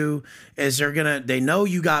gonna do is they know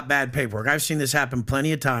you got bad paperwork. I've seen this happen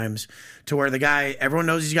plenty of times to where the guy, everyone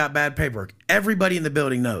knows he's got bad paperwork. Everybody in the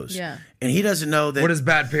building knows. Yeah. And he doesn't know that. What does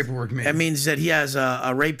bad paperwork mean? That means that he has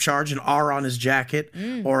a rape charge, an R on his jacket,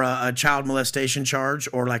 or a child molestation charge,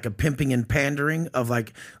 or like a pimping and pandering of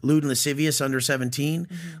like lewd and lascivious under 17,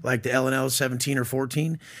 like the L&L 17 or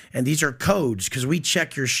 14. And these are codes because we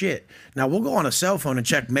check your shit. Now, we'll go on a cell phone and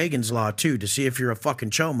check Megan's Law too to see if you're a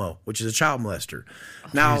fucking chomo, which is a child molester.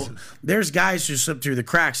 Now, there's guys who slip through the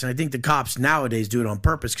cracks, and I think the cops nowadays do it on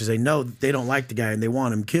purpose because they know they don't like the guy and they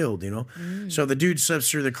want him killed, So the dude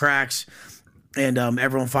slips through the cracks. And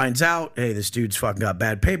everyone finds out, hey, this dude's fucking got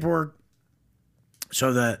bad paperwork.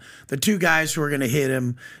 So the two guys who are gonna hit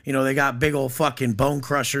him, they got big old fucking bone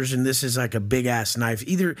crushers, and this is like a big ass knife.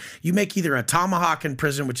 You make either a tomahawk in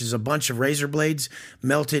prison, which is a bunch of razor blades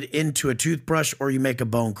melted into a toothbrush, or you make a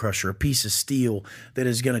bone crusher, a piece of steel that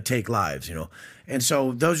is gonna take lives, And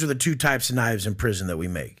so those are the two types of knives in prison that we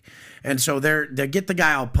make. And so they get the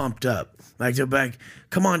guy all pumped up, like they'll be like,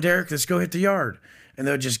 "Come on, Derek, let's go hit the yard." And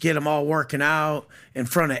they'll just get them all working out in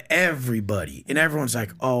front of everybody. And everyone's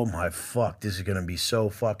like, oh my fuck, this is going to be so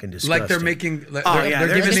fucking disgusting. Like they're making, they're they're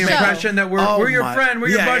giving the just- impression that we're your friend, we're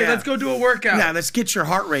your buddy, yeah. let's go do a workout. Yeah, let's get your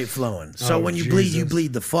heart rate flowing. So when you bleed, you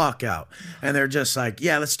bleed the fuck out. And they're just like,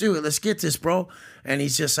 yeah, let's do it. Let's get this, bro. And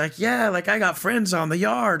he's just like, yeah, like I got friends on the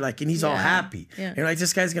yard. Like, and he's all happy. Yeah. And like,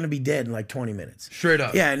 this guy's going to be dead in like 20 minutes. Straight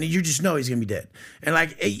up. Yeah, and you just know he's going to be dead. And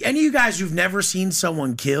like, any of you guys who've never seen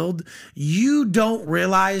someone killed, you don't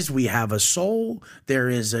realize we have a soul. There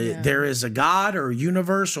is a God or a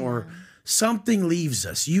universe or something leaves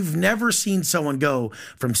us. You've never seen someone go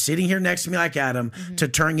from sitting here next to me like Adam to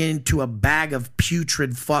turning into a bag of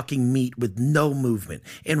putrid fucking meat with no movement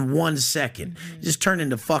in 1 second. Just turn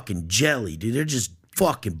into fucking jelly, dude. They're just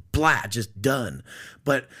fucking flat, just done.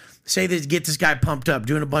 But say they get this guy pumped up,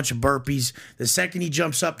 doing a bunch of burpees. The second he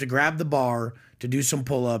jumps up to grab the bar to do some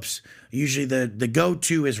pull-ups, usually the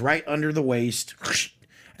go-to is right under the waist.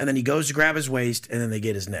 And then he goes to grab his waist, and then they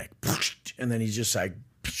get his neck. And then he's just like...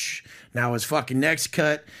 Now his fucking neck's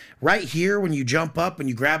cut right here when you jump up and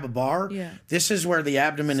you grab a bar. Yeah. This is where the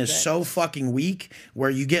abdomen is so fucking weak, where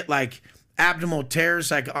you get like abdominal tears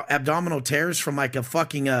from like a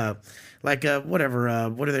fucking like a whatever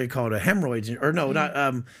what are they called, a hemorrhoids, or no, not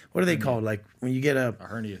what are they called, like when you get a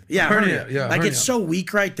hernia. Yeah, hernia. Yeah, like hernia. It's so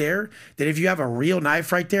weak right there that if you have a real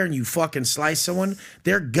knife right there and you fucking slice someone,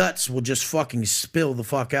 their guts will just fucking spill the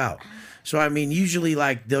fuck out. So, I mean, usually,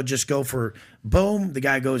 like, they'll just go for, boom, the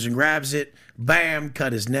guy goes and grabs it, bam,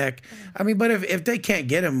 cut his neck. I mean, but if they can't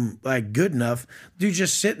get him, like, good enough, dude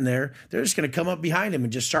just sitting there, they're just going to come up behind him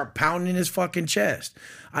and just start pounding his fucking chest.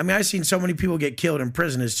 I mean, I've seen so many people get killed in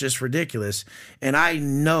prison, it's just ridiculous. And I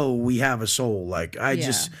know we have a soul. Like,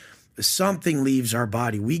 something leaves our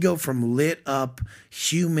body. We go from lit up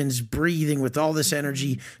humans breathing with all this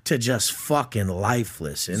energy to just fucking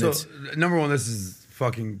lifeless. And So, number one, this is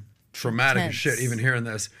fucking traumatic as shit, even hearing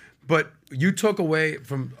this. But you took away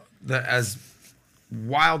from as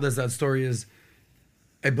wild as that story is,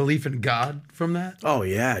 a belief in God from that? Oh,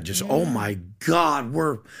 yeah. Just, oh, my God.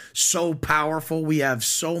 We're so powerful. We have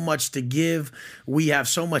so much to give. We have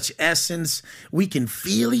so much essence. We can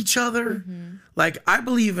feel each other. Like, I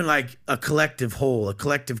believe in, like, a collective whole, a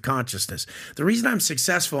collective consciousness. The reason I'm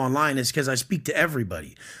successful online is because I speak to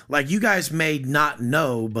everybody. Like, you guys may not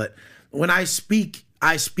know, but when I speak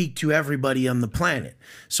to everybody on the planet.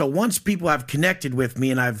 So once people have connected with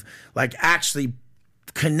me and I've, like, actually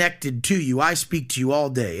connected to you. I speak to you all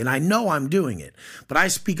day, and I know I'm doing it, but I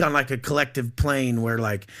speak on like a collective plane where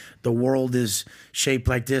like the world is shaped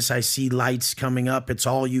like this. I see lights coming up. It's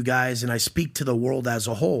all you guys, and I speak to the world as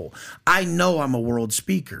a whole. I know I'm a world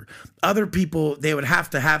speaker. Other people, they would have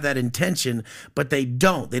to have that intention, but they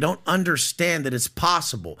don't. They don't understand that it's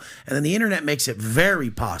possible. And then the internet makes it very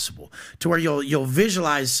possible to where you'll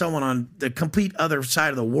visualize someone on the complete other side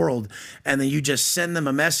of the world, and then you just send them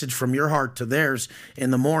a message from your heart to theirs in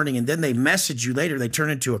the morning, and then they message you later. They turn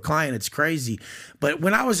into a client. It's crazy. But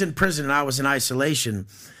when I was in prison and I was in isolation,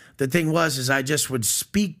 the thing was I just would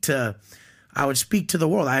speak to the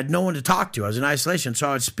world. I had no one to talk to. I was in isolation. So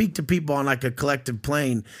I would speak to people on like a collective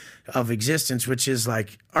plane of existence, which is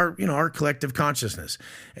like our collective consciousness.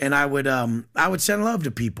 And I would send love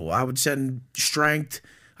to people. I would send strength.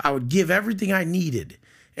 I would give everything I needed.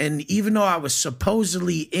 And even though I was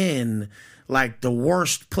supposedly in like the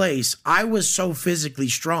worst place, I was so physically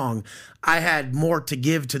strong. I had more to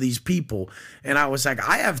give to these people. And I was like,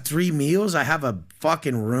 I have 3 meals. I have a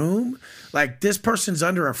fucking room. Like, this person's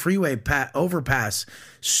under a freeway overpass,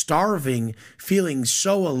 starving, feeling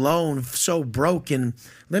so alone, so broken.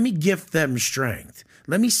 Let me gift them strength.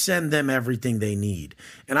 Let me send them everything they need.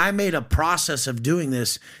 And I made a process of doing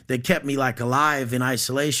this that kept me like alive in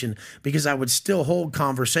isolation, because I would still hold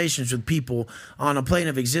conversations with people on a plane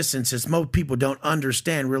of existence that most people don't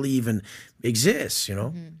understand really even exists, you know?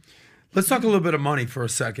 Mm-hmm. Let's talk a little bit of money for a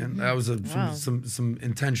second. That was some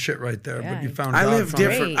intense shit right there. Yeah. But you found I God live from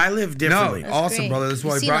different. it. I live differently. No, awesome, great. brother. That's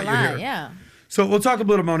why I You've brought seen you a lot, here. Yeah. So we'll talk a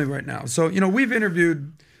little money right now. So we've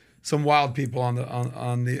interviewed some wild people on the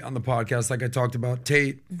podcast, like I talked about.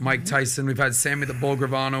 Tate, Mike Tyson. We've had Sammy the Bull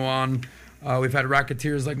Gravano on. We've had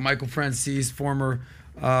racketeers like Michael Francis, former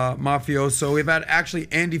mafioso. We've had actually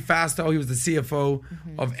Andy Fastow. He was the CFO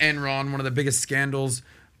of Enron, one of the biggest scandals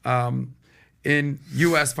in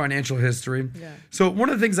U.S. financial history. Yeah. So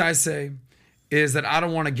one of the things I say is that I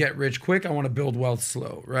don't want to get rich quick. I want to build wealth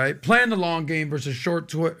slow, right? Playing the long game versus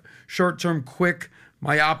short-term, quick,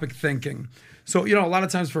 myopic thinking. So, a lot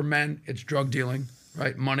of times for men, it's drug dealing,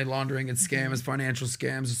 right? Money laundering, it's scams, financial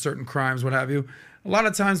scams, it's certain crimes, what have you. A lot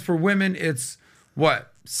of times for women, it's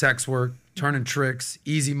what? Sex work, turning tricks,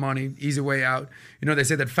 easy money, easy way out. They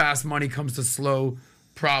say that fast money comes to slow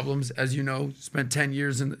problems, as you know, spent 10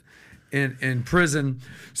 years in prison.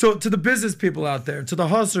 So to the business people out there, to the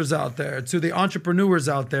hustlers out there, to the entrepreneurs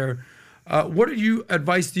out there, what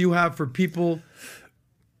advice do you have for people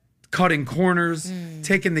cutting corners,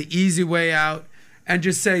 taking the easy way out, and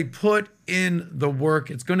just say, put in the work?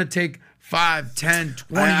 It's going to take 5, 10,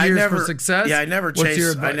 20 years for success. Yeah, I never What's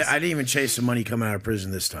your chased. advice? I didn't even chase the money coming out of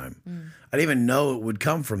prison this time. I didn't even know it would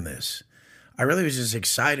come from this. I really was just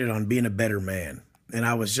excited on being a better man. And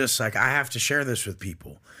I was just like, I have to share this with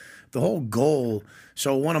people. The whole goal.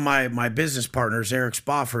 So one of my business partners, Eric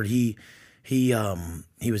Spofford, he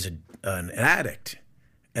was an addict.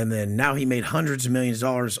 And then now he made hundreds of millions of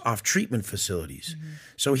dollars off treatment facilities.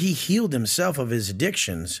 So he healed himself of his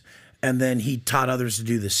addictions, and then he taught others to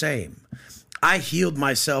do the same. I healed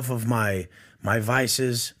myself of my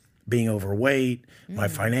vices, being overweight, my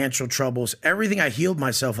financial troubles, everything I healed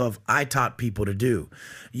myself of, I taught people to do.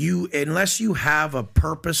 Unless you have a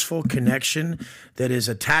purposeful connection that is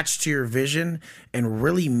attached to your vision and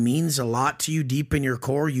really means a lot to you deep in your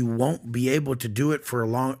core, you won't be able to do it for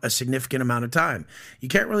a significant amount of time. You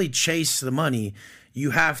can't really chase the money.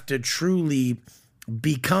 You have to truly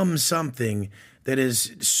become something that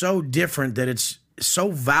is so different, that it's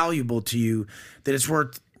so valuable to you, that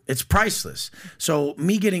it's priceless. So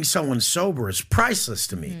me getting someone sober is priceless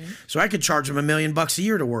to me. So I could charge them $1 million a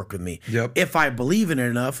year to work with me. Yep. If I believe in it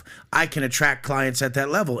enough, I can attract clients at that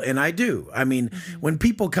level. And I do. I mean, when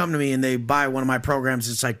people come to me and they buy one of my programs,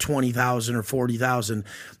 it's like $20,000 or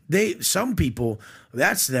 $40,000. Some people,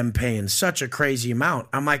 that's them paying such a crazy amount.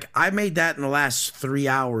 I'm like, I made that in the last 3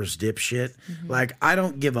 hours, dipshit. Like, I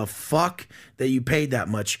don't give a fuck that you paid that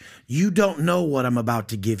much. You don't know what I'm about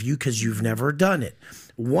to give you because you've never done it.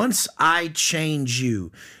 Once I change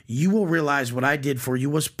you, you will realize what I did for you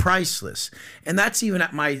was priceless. And that's even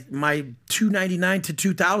at my $299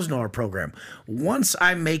 to $2,000 program. Once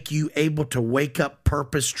I make you able to wake up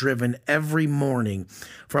purpose-driven every morning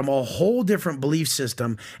from a whole different belief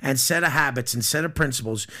system and set of habits and set of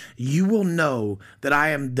principles, you will know that I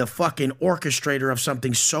am the fucking orchestrator of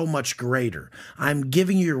something so much greater. I'm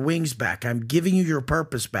giving you your wings back. I'm giving you your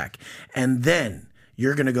purpose back. And then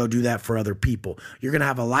you're going to go do that for other people. You're going to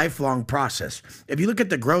have a lifelong process. If you look at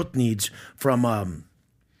the growth needs from,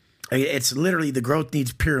 it's literally the growth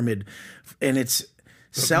needs pyramid, and it's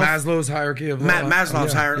Maslow's hierarchy of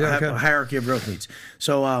Maslow's hierarchy of growth needs.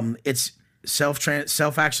 So it's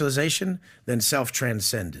self-actualization, then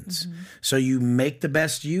self-transcendence. So you make the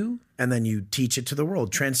best you, and then you teach it to the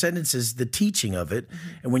world. Transcendence is the teaching of it.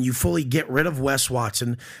 And when you fully get rid of Wes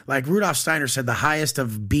Watson, like Rudolf Steiner said, the highest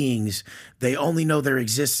of beings, they only know their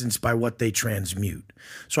existence by what they transmute.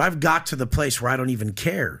 So I've got to the place where I don't even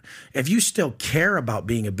care. If you still care about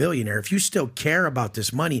being a billionaire, if you still care about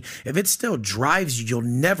this money, if it still drives you, you'll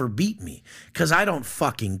never beat me, because I don't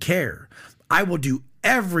fucking care. I will do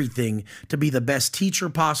everything to be the best teacher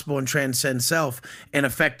possible and transcend self and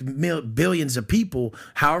affect billions of people,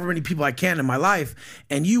 however many people I can in my life,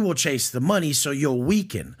 and you will chase the money so you'll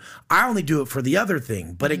weaken. I only do it for the other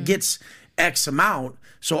thing, but it gets X amount,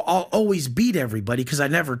 so I'll always beat everybody because I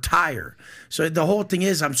never tire. So the whole thing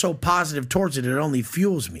is I'm so positive towards it, it only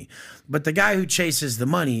fuels me. But the guy who chases the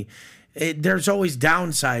money, there's always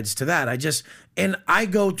downsides to that. I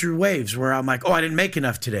go through waves where I'm like, oh, I didn't make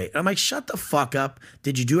enough today. And I'm like, shut the fuck up.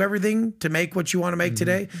 Did you do everything to make what you want to make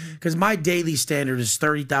today? Because my daily standard is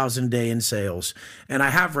 30,000 a day in sales. And I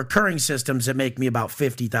have recurring systems that make me about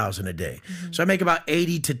 50,000 a day. So I make about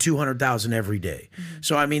 80 to 200,000 every day.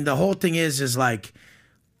 So, I mean, the whole thing is like,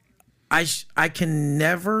 I can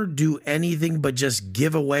never do anything but just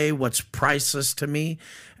give away what's priceless to me.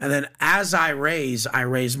 And then as I raise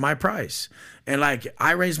my price. And like,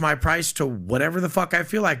 I raise my price to whatever the fuck I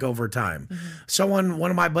feel like over time.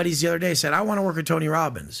 One of my buddies the other day said, I want to work with Tony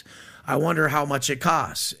Robbins. I wonder how much it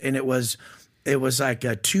costs. And it was like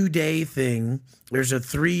a 2-day thing. There's a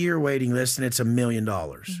 3-year waiting list and it's $1 million.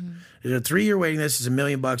 There's a 3-year waiting list, it's $1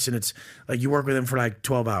 million, and it's like you work with them for like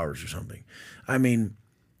 12 hours or something. I mean,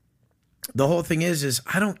 the whole thing is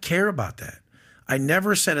I don't care about that. I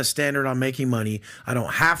never set a standard on making money. I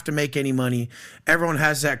don't have to make any money. Everyone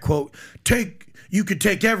has that quote, you could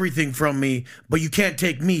take everything from me, but you can't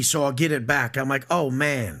take me, so I'll get it back. I'm like, oh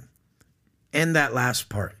man. And that last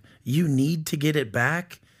part, you need to get it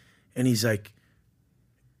back? And he's like,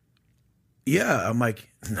 yeah. I'm like,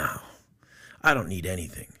 no, I don't need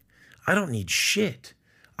anything. I don't need shit.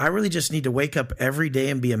 I really just need to wake up every day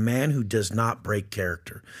and be a man who does not break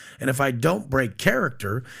character. And if I don't break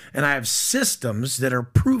character and I have systems that are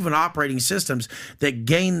proven operating systems that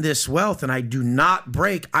gain this wealth and I do not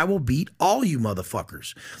break, I will beat all you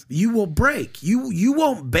motherfuckers. You will break. You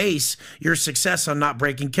won't base your success on not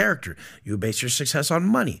breaking character. You base your success on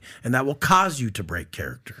money, and that will cause you to break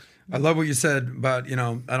character. I love what you said about,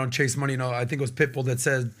 I don't chase money. I think it was Pitbull that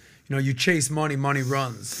said, you chase money, money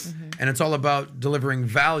runs. And it's all about delivering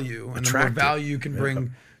value. And the more value you can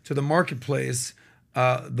bring to the marketplace,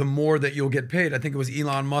 the more that you'll get paid. I think it was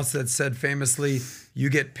Elon Musk that said famously, you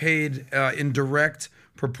get paid in direct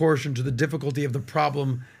proportion to the difficulty of the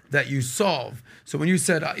problem that you solve. So when you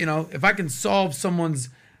said, if I can solve someone's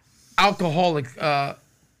alcoholic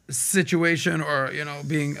situation or,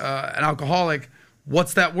 being an alcoholic,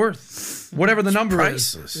 what's that worth? Whatever the number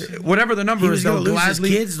is. Whatever the number is, they'll lose his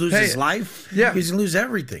kids, lose his life. Yeah. He's gonna lose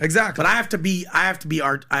everything. Exactly. But I have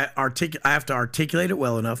to articulate it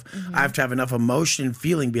well enough. I have to have enough emotion and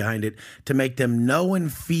feeling behind it to make them know and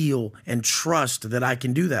feel and trust that I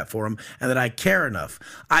can do that for them and that I care enough.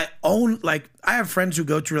 I have friends who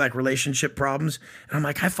go through like relationship problems, and I'm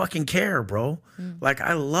like, I fucking care, bro. Like,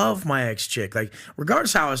 I love my ex-chick. Like,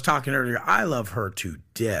 regardless how I was talking earlier, I love her to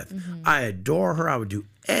death. I adore her. I would do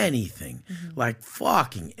anything, like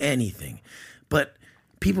fucking anything. But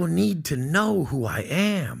people need to know who I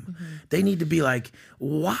am. They need to be like,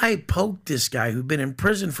 why poke this guy who's been in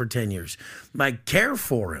prison for 10 years? Like, care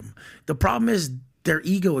for him. The problem is their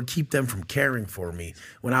ego would keep them from caring for me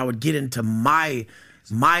when I would get into my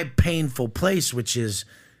painful place, which is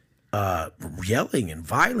yelling and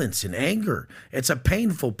violence and anger. It's a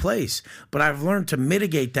painful place, but I've learned to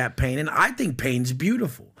mitigate that pain, and I think pain's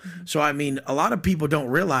beautiful. So, I mean, a lot of people don't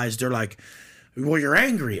realize, they're like, well, you're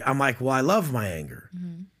angry. I'm like, well, I love my anger.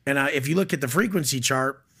 And if you look at the frequency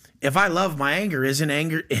chart, if I love my anger, isn't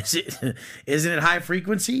it high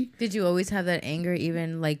frequency? Did you always have that anger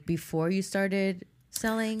even like before you started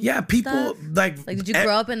selling? Yeah, people stuff? Like did you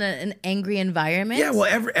grow up in an angry environment? Yeah, well,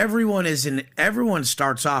 everyone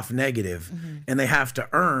starts off negative, and they have to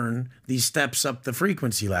earn these steps up the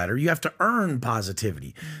frequency ladder. You have to earn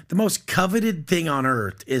positivity. The most coveted thing on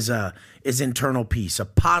earth is internal peace, a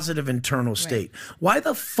positive internal state. Right. Why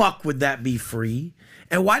the fuck would that be free?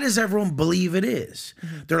 And why does everyone believe it is?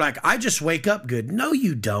 They're like, I just wake up good. No,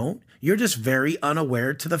 you don't. You're just very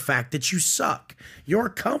unaware to the fact that you suck. You're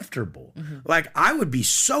comfortable. Like, I would be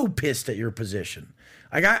so pissed at your position.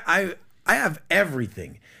 Like, I have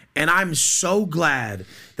everything. And I'm so glad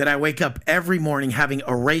that I wake up every morning having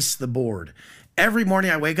erased the board. Every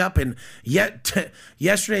morning I wake up and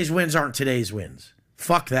yesterday's wins aren't today's wins.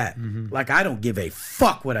 Fuck that. Like, I don't give a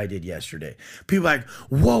fuck what I did yesterday. People are like,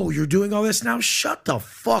 whoa, you're doing all this now? Shut the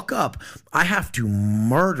fuck up. I have to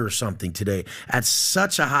murder something today at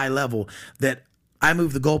such a high level that I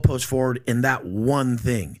move the goalpost forward in that one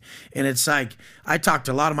thing. And it's like, I talk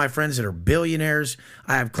to a lot of my friends that are billionaires.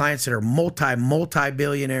 I have clients that are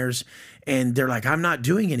multi-billionaires. And they're like, I'm not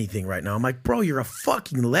doing anything right now. I'm like, bro, you're a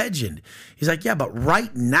fucking legend. He's like, yeah, but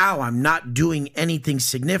right now I'm not doing anything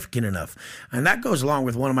significant enough. And that goes along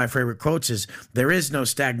with one of my favorite quotes is, there is no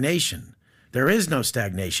stagnation. There is no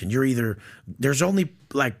stagnation. There's only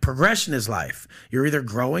like progression is life. You're either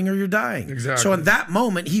growing or you're dying. Exactly. So in that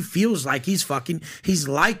moment, he feels like he's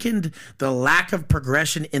likened the lack of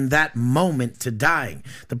progression in that moment to dying.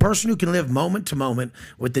 The person who can live moment to moment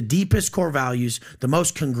with the deepest core values, the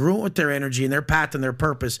most congruent with their energy and their path and their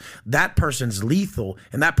purpose, that person's lethal,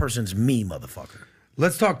 and that person's me, motherfucker.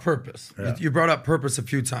 Let's talk purpose. Yeah. You brought up purpose a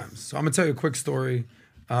few times. So I'm going to tell you a quick story.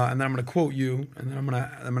 And then I'm going to quote you, and then I'm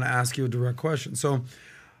going to ask you a direct question. So,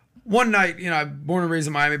 one night, I'm born and raised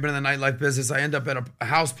in Miami, been in the nightlife business. I end up at a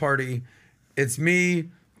house party. It's me,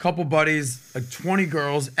 a couple buddies, like 20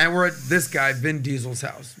 girls, and we're at this guy Vin Diesel's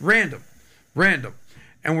house. Random,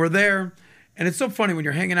 and we're there. And it's so funny when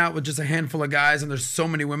you're hanging out with just a handful of guys, and there's so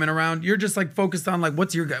many women around. You're just like focused on like,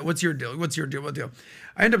 what's your guy? What's your deal? What deal?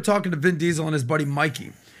 I end up talking to Vin Diesel and his buddy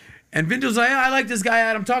Mikey, and Vin Diesel's like, I like this guy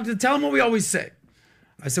Adam. Tell him what we always say.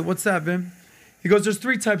 I said, what's that, Vin? He goes, there's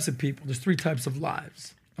 3 types of people. There's 3 types of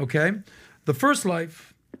lives, okay? The first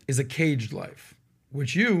life is a caged life,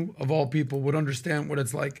 which you, of all people, would understand what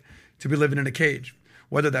it's like to be living in a cage.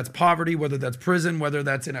 Whether that's poverty, whether that's prison, whether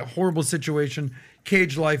that's in a horrible situation,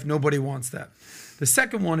 caged life, nobody wants that. The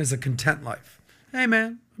second one is a content life. Hey,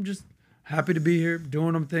 man, I'm just happy to be here, doing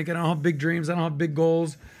what I'm thinking. I don't have big dreams. I don't have big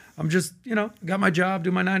goals. I'm just, got my job,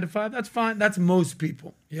 do my 9 to 5. That's fine. That's most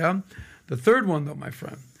people, yeah? The third one, though, my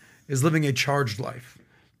friend, is living a charged life.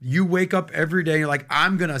 You wake up every day and you're like,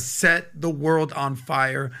 I'm going to set the world on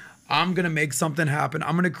fire. I'm going to make something happen.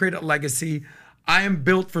 I'm going to create a legacy. I am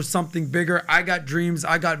built for something bigger. I got dreams.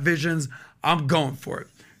 I got visions. I'm going for it.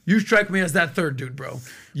 You strike me as that third dude, bro.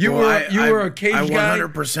 You were a cage guy.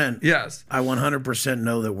 100%. Yes. I 100%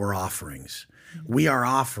 know that we're offerings. We are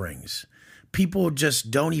offerings. People just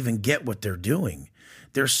don't even get what they're doing.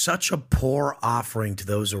 They're such a poor offering to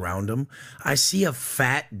those around them. I see a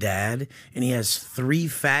fat dad and he has 3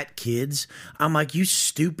 fat kids. I'm like, you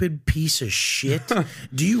stupid piece of shit.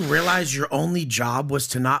 Do you realize your only job was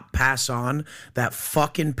to not pass on that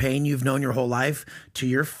fucking pain you've known your whole life to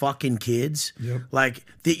your fucking kids? Yep. Like,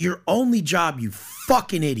 that your only job, you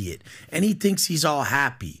fucking idiot. And he thinks he's all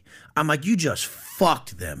happy. I'm like, you just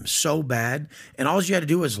fucked them so bad. And all you had to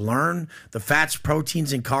do was learn the fats,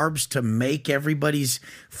 proteins, and carbs to make everybody's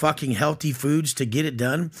fucking healthy foods to get it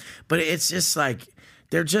done. But it's just like,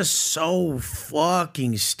 they're just so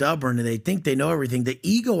fucking stubborn and they think they know everything. The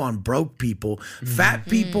ego on broke people, fat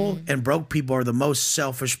people and broke people are the most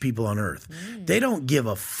selfish people on earth. They don't give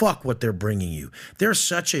a fuck what they're bringing you. They're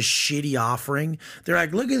such a shitty offering. They're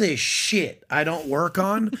like, look at this shit I don't work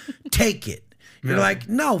on. Take it. You're like,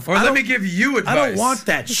 no. Or let me give you advice. I don't want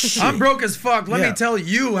that shit. I'm broke as fuck. Let me tell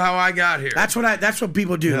you how I got here. That's what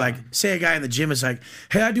people do. Yeah. Like, say a guy in the gym is like,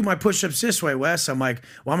 hey, I do my push-ups this way, Wes. I'm like,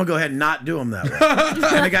 well, I'm going to go ahead and not do them that way.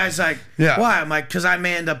 And the guy's like, why? I'm like, because I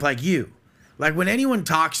may end up like you. Like, when anyone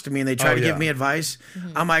talks to me and they try to give me advice,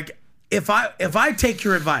 I'm like, if I take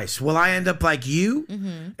your advice, will I end up like you?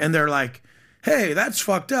 And they're like, hey, that's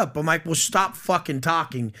fucked up. I'm like, well, stop fucking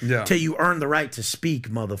talking till you earn the right to speak,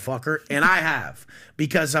 motherfucker. And I have.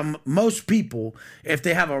 Because most people, if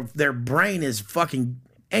they have their brain is fucking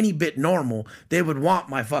any bit normal, they would want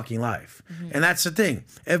my fucking life. And that's the thing.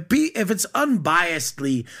 If it's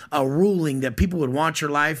unbiasedly a ruling that people would want your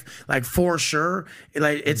life, like for sure,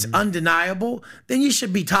 like it's undeniable, then you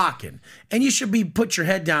should be talking. And you should be put your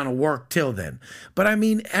head down and work till then. But I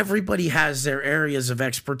mean, everybody has their areas of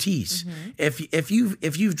expertise. If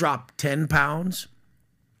you've dropped 10 pounds,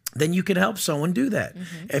 then you can help someone do that.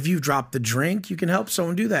 If you've dropped the drink, you can help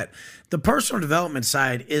someone do that. The personal development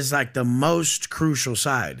side is like the most crucial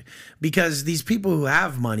side because these people who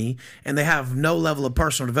have money and they have no level of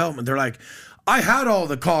personal development, they're like, I had all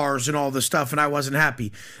the cars and all the stuff and I wasn't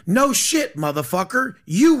happy. No shit, motherfucker.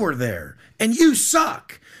 You were there and you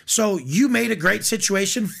suck. So you made a great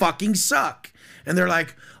situation fucking suck. And they're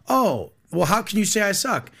like, oh, well, how can you say I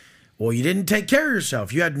suck? Well, you didn't take care of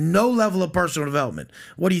yourself. You had no level of personal development.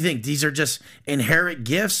 What do you think? These are just inherent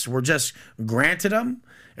gifts? We're just granted them?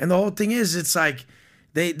 And the whole thing is, it's like,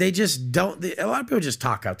 they just don't, a lot of people just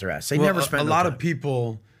talk out their ass. They never spend a lot of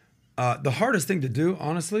people, the hardest thing to do,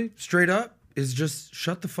 honestly, straight up, is just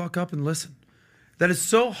shut the fuck up and listen. that is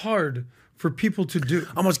so hard for people to do.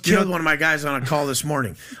 Almost killed one of my guys on a call this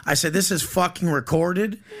morning. I said, this is fucking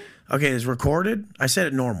recorded. Okay, it's recorded. I said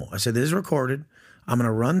it normal. I said, this is recorded. I'm going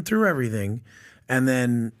to run through everything. And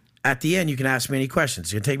then at the end, you can ask me any questions.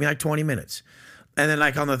 It's going to take me like 20 minutes. And then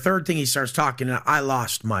like on the third thing, he starts talking, and I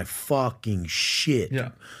lost my fucking shit. Yeah.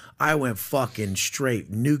 I went fucking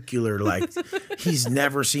straight nuclear. Like he's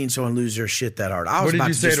never seen someone lose their shit that hard. I was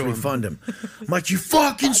about to just refund him. I'm like, you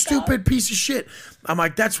fucking stupid piece of shit. I'm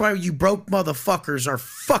like, that's why you broke motherfuckers are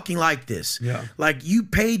fucking like this. Yeah. Like you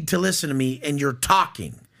paid to listen to me and you're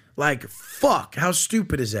talking. Like, fuck, how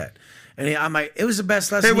stupid is that? And I'm like, it was the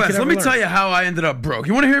best lesson. Hey, Wes, let me tell you how I ended up broke.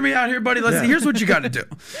 You want to hear me out here, buddy? Here's what you got to do.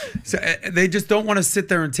 So, they just don't want to sit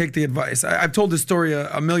there and take the advice. I've told this story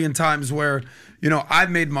a million times where,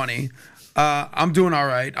 I've made money. I'm doing all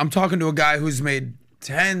right. I'm talking to a guy who's made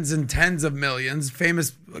tens and tens of millions,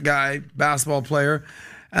 famous guy, basketball player.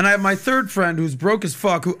 And I have my third friend who's broke as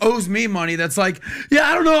fuck, who owes me money. That's like,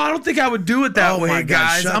 I don't know. I don't think I would do it that way,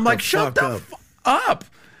 guys. I'm like, shut the fuck up.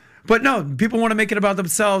 But no, people want to make it about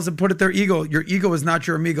themselves and put it their ego. Your ego is not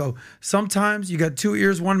your amigo. Sometimes you got 2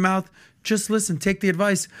 ears, 1 mouth. Just listen. Take the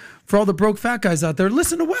advice. For all the broke fat guys out there,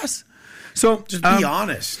 listen to Wes. So just be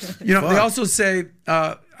honest. They also say,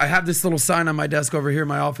 I have this little sign on my desk over here in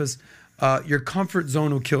my office. Your comfort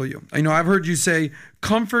zone will kill you. I've heard you say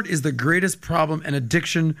comfort is the greatest problem and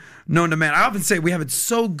addiction known to man. I often say we have it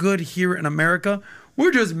so good here in America.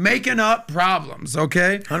 We're just making up problems,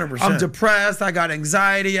 okay? 100%. I'm depressed. I got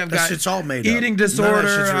anxiety. I've got shit's all made eating up. disorder.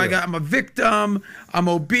 I'm a victim. I'm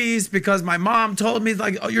obese because my mom told me,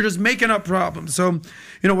 like, oh, you're just making up problems. So,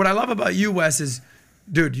 what I love about you, Wes, is,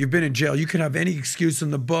 dude, you've been in jail. You can have any excuse in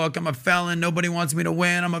the book. I'm a felon. Nobody wants me to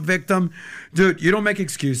win. I'm a victim. Dude, you don't make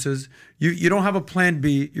excuses. You don't have a plan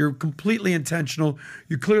B. You're completely intentional.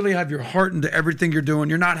 You clearly have your heart into everything you're doing.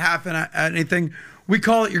 You're not half-in at anything. We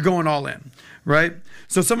call it you're going all in, right?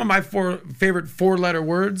 So some of my favorite four-letter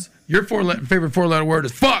words, your favorite four-letter word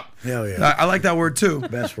is fuck. Hell yeah. I like that word too,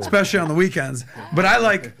 Best word. Especially on the weekends. But I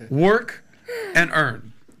like work and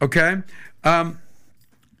earn, okay?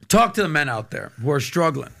 Talk to the men out there who are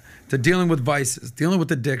struggling, to dealing with vices, dealing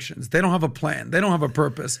with addictions. They don't have a plan. They don't have a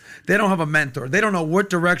purpose. They don't have a mentor. They don't know what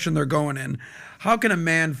direction they're going in. How can a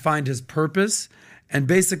man find his purpose and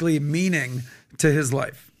basically meaning to his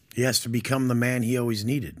life? He has to become the man he always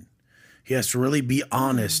needed. He has to really be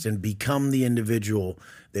honest and become the individual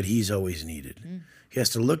that he's always needed. He has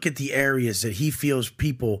to look at the areas that he feels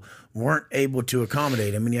people weren't able to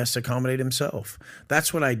accommodate him, and he has to accommodate himself.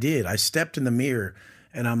 That's what I did. I stepped in the mirror,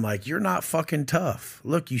 and I'm like, you're not fucking tough.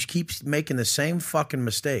 Look, you keep making the same fucking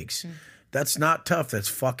mistakes. That's not tough. That's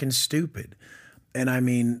fucking stupid. And I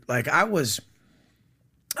mean, like I was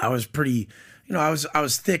pretty... I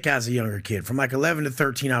was thick as a younger kid. From like 11 to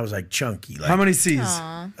 13, I was like chunky. Like, how many C's?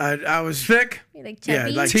 I was thick. Like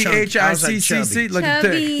chubby? Yeah, like THICCC, like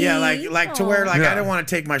thick. Yeah, like to where like I didn't want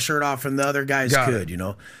to take my shirt off and the other guys could,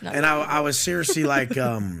 And I was seriously like,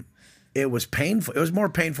 it was painful. It was more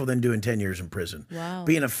painful than doing 10 years in prison. Wow.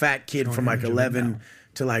 Being a fat kid from like 11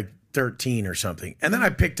 to like 13 or something. And then I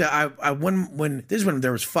picked up, when this is when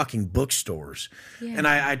there was fucking bookstores. Yeah. And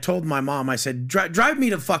I told my mom, I said, drive me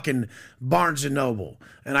to fucking Barnes and Noble.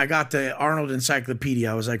 And I got the Arnold Encyclopedia.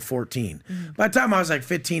 I was like 14. By the time I was like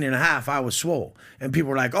 15 and a half, I was swole. And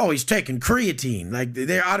people were like, oh, he's taking creatine. Like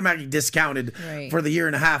they're automatically discounted for the year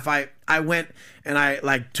and a half. I went and I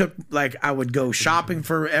I would go shopping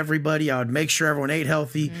for everybody. I would make sure everyone ate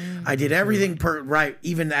healthy. I did everything right,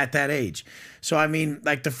 even at that age. So, I mean,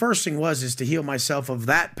 like the first thing is to heal myself of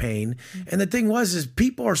that pain. And the thing is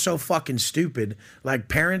people are so fucking stupid. Like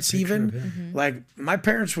parents even, like my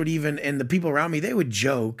parents would even, and the people around me, they would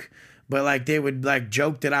joke, but like they would like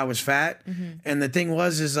joke that I was fat. And the thing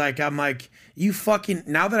is like, I'm like, you fucking,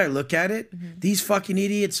 now that I look at it, these fucking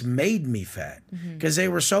idiots made me fat because they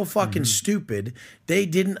were so fucking stupid. They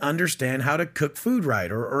didn't understand how to cook food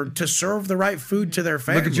right or to serve the right food to their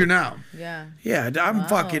family. Look at you now. Yeah. Yeah.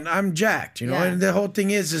 I'm jacked, And the whole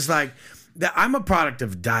thing is like, I'm a product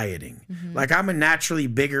of dieting. Like I'm a naturally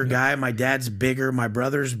bigger guy. My dad's bigger. My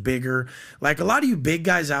brother's bigger. Like a lot of you big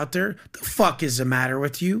guys out there, the fuck is the matter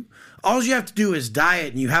with you? All you have to do is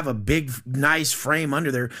diet and you have a big, nice frame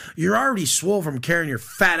under there. You're already swole from carrying your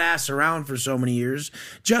fat ass around for so many years.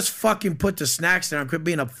 Just fucking put the snacks down. Quit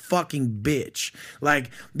being a fucking bitch. Like,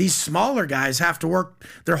 these smaller guys have to work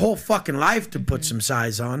their whole fucking life to put some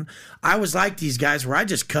size on. I was like these guys where I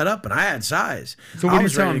just cut up and I had size. So what do you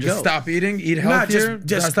tell them? Just stop eating, eat healthier?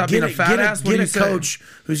 Just stop being a fat ass? Get a coach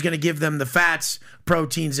who's going to give them the fats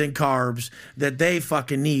proteins and carbs that they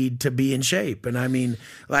fucking need to be in shape. And I mean,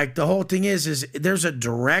 like, the whole thing is there's a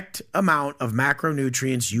direct amount of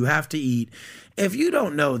macronutrients you have to eat. If you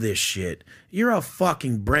don't know this shit, you're a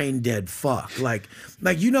fucking brain dead fuck. Like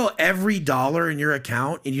you know every dollar in your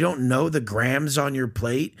account and you don't know the grams on your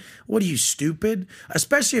plate. What are you, stupid?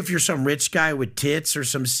 Especially if you're some rich guy with tits or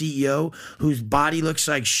some CEO whose body looks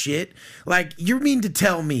like shit. Like, you mean to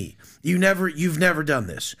tell me you've never done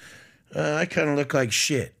this? I kind of look like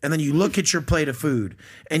shit. And then you look at your plate of food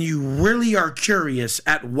and you really are curious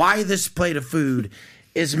at why this plate of food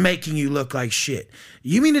is making you look like shit.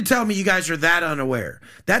 You mean to tell me you guys are that unaware?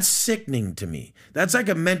 That's sickening to me. That's like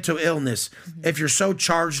a mental illness if you're so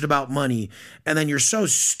charged about money and then you're so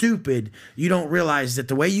stupid you don't realize that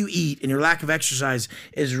the way you eat and your lack of exercise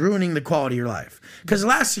is ruining the quality of your life. Because the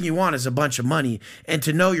last thing you want is a bunch of money and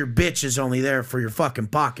to know your bitch is only there for your fucking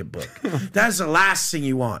pocketbook. That's the last thing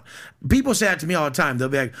you want. People say that to me all the time. They'll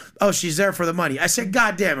be like, oh, she's there for the money. I said,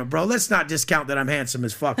 God damn it, bro. Let's not discount that I'm handsome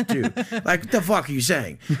as fuck, too. Like, what the fuck are you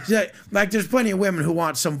saying? Like, there's plenty of women who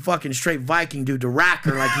want some fucking straight Viking dude to rack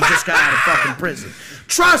her like he just got out of fucking prison.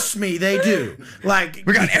 Trust me, they do. Like,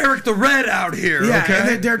 we got Eric the Red out here. Yeah,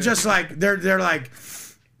 okay? and they're just like, they're like,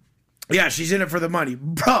 yeah, she's in it for the money.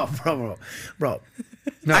 Bro.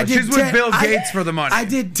 No, she's with Bill Gates for the money. I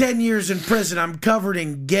did 10 years in prison. I'm covered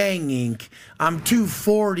in gang ink. I'm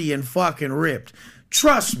 240 and fucking ripped.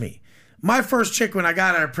 Trust me. My first chick when I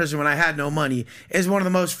got out of prison when I had no money is one of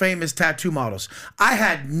the most famous tattoo models. I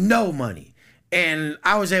had no money, and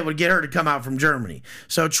I was able to get her to come out from Germany.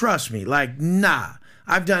 So trust me, like, nah,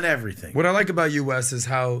 I've done everything. What I like about you, Wes, is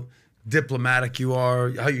how diplomatic you are,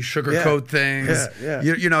 how you sugarcoat things. Yeah.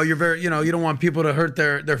 You know, you're very, you don't want people to hurt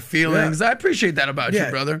their feelings. Yeah. I appreciate that about you,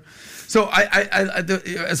 brother. So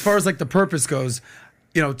as far as like the purpose goes,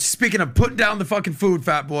 speaking of putting down the fucking food,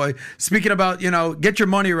 fat boy, speaking about, get your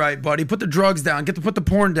money right, buddy, put the drugs down, put the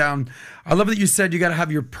porn down. I love that you said you got to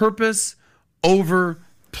have your purpose over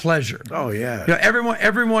pleasure. Oh yeah.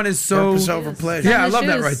 Everyone is so purpose over pleasure. Yeah, I love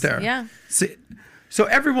that right there. Yeah. See, so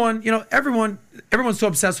everyone's so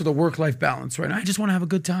obsessed with a work-life balance, right? I just want to have a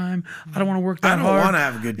good time. I don't want to work that hard. I don't want to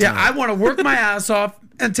have a good time. Yeah, I want to work my ass off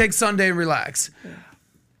and take Sunday and relax.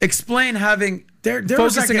 Explain having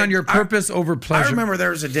focusing on your purpose over pleasure. I remember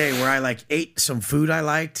there was a day where I ate some food I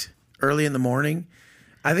liked early in the morning.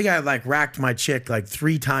 I think I racked my chick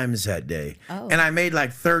 3 times that day. Oh. And I made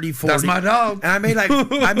 30, 40. That's my dog. And I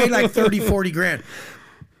made 30, 40 grand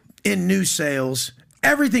in new sales.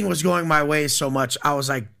 Everything was going my way so much. I was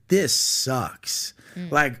like, this sucks.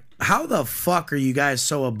 How the fuck are you guys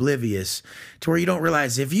so oblivious to where you don't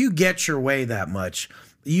realize if you get your way that much,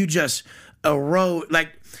 you just erode,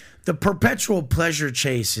 the perpetual pleasure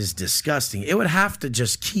chase is disgusting. It would have to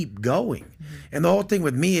just keep going. And the whole thing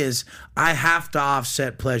with me is I have to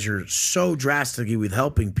offset pleasure so drastically with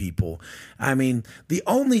helping people. I mean, the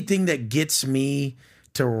only thing that gets me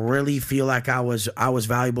to really feel like I was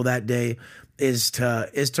valuable that day is to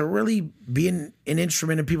really be an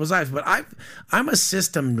instrument in people's lives. But I'm a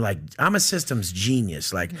systems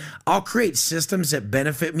genius. I'll create systems that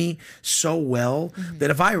benefit me so well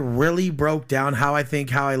that if I really broke down how I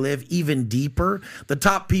think, how I live even deeper, the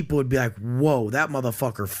top people would be like, whoa, that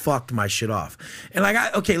motherfucker fucked my shit off. And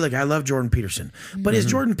I love Jordan Peterson, but is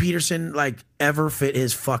Jordan Peterson ever fit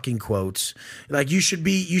his fucking quotes? You should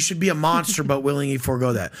be a monster but willingly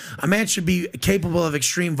forego that. A man should be capable of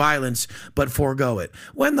extreme violence but forego it.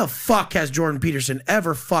 When the fuck has Jordan Peterson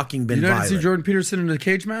ever fucking been violent? You didn't see Jordan Peterson in a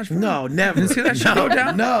cage match? Bro? No, never. You didn't see that shit go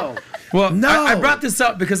down? No. Well, no. I brought this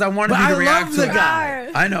up because I wanted you to react to it. I love the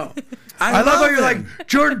guy. I know. I love how you're like,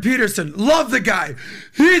 Jordan Peterson, love the guy.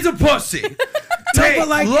 He's a pussy.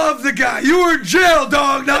 Love the guy. You were in jail,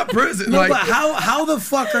 dog, not prison. No, but how the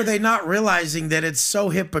fuck are they not realizing that it's so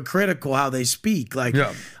hypocritical how they speak?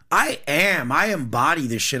 I embody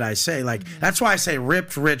the shit I say. That's why I say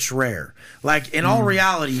ripped, rich, rare. In all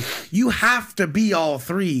reality, you have to be all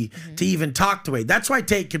three to even talk to it. That's why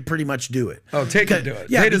Tate can pretty much do it. Oh, Tate can do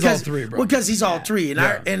it. Yeah, Tate is all three, bro. Because he's all three.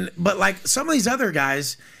 But some of these other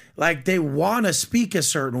guys, they want to speak a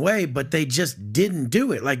certain way, but they just didn't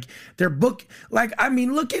do it. Their book,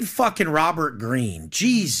 look at fucking Robert Greene.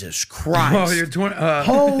 Jesus Christ. Oh,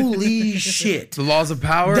 holy shit. The Laws of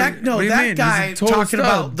Power? That guy talking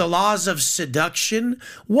about the laws of seduction.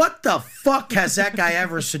 What the fuck has that guy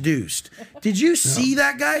ever seduced? Did you see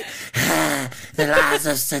that guy? The laws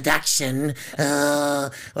of seduction.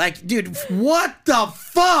 Dude, what the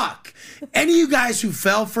fuck? Any of you guys who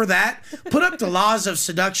fell for that, put up the laws of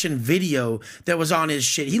seduction seduction video that was on his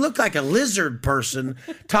shit. He looked like a lizard person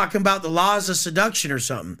talking about the laws of seduction or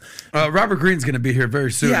something. Robert Greene's going to be here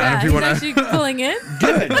very soon. Yeah, if he's you wanna... actually pulling in.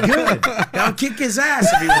 Good. I'll kick his ass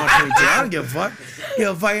if he wants me to. I don't give a fuck.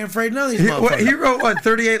 He'll fight afraid of none of these motherfuckers. He wrote,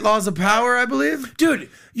 38 Laws of Power, I believe? Dude,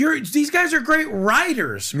 these guys are great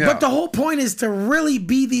writers, Yeah. but the whole point is to really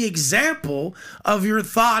be the example of your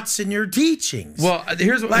thoughts and your teachings. Well,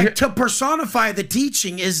 here's what... to personify the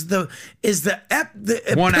teaching is the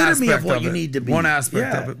one epitome aspect of what you need to be. One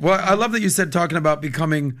aspect of it. Well, I love that you said talking about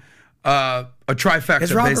becoming a trifecta,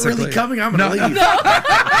 Is Robert basically. really coming? I'm going to leave.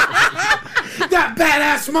 That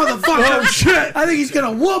badass motherfucker. Oh, shit. I think he's going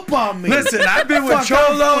to whoop on me. Listen, I've been with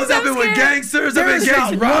cholos, I've been with gangsters, I've been There's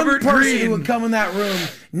against not Robert one person Green. who would come in that room.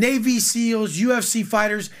 Navy SEALs, UFC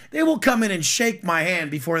fighters, they will come in and shake my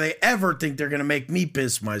hand before they ever think they're going to make me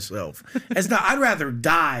piss myself. It's not. I'd rather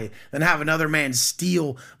die than have another man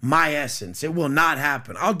steal my essence. It will not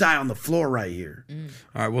happen. I'll die on the floor right here.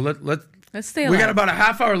 All right, well, Let's stay we alive. got about a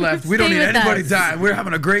half hour left. We don't Stay need with anybody us. dying. We're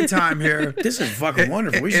having a great time here. This is fucking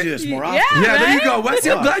wonderful. We should do this more often. Yeah, there you right? go.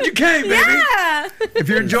 Wesley, I'm glad you came, baby. Yeah. If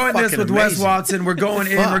you're enjoying this fucking with Wes amazing. Watson, we're going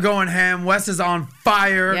in, Fuck. we're going ham. Wes is on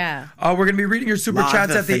fire. Yeah. We're going to be reading your super Love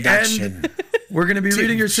chats the at the seduction. end. We're going to be Dude,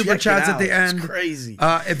 reading your super check it chats at out. the It's end. crazy.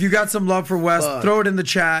 If you got some love for Wes, throw it in the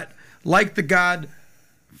chat. Like the God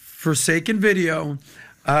Forsaken video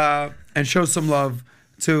and show some love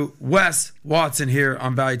to Wes Watson here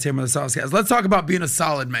on Value Tamer of the SOSCAST. Let's talk about being a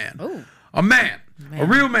solid man. Ooh. A man, a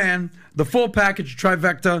real man, the full package,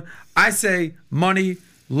 trifecta. I say money,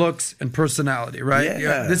 looks, and personality, right?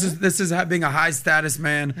 Yeah. This is being a high status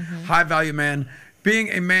man, high value man, being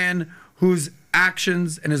a man whose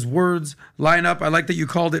actions and his words line up. I like that you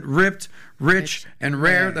called it ripped, rich, and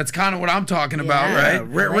rare. That's kind of what I'm talking about, Yeah, right?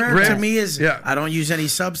 rare Ripped. to me is Yeah. I don't use any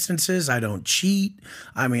substances. I don't cheat.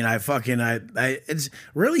 I mean, I it's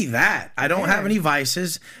really that. I don't have any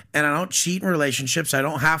vices, and I don't cheat in relationships. I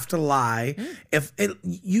don't have to lie.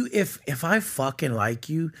 If I fucking like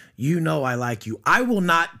you, you know I like you. I will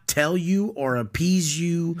not tell you or appease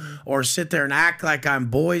you or sit there and act like I'm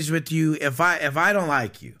boys with you if I don't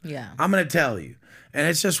like you. Yeah. I'm gonna tell you. And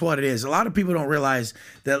it's just what it is. A lot of people don't realize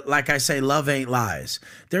that, like I say, love ain't lies.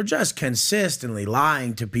 They're just consistently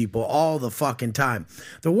lying to people all the fucking time.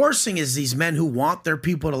 The worst thing is these men who want their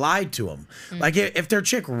people to lie to them. Like if their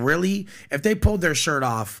chick really, if they pulled their shirt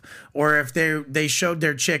off, or if they showed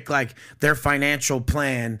their chick like their financial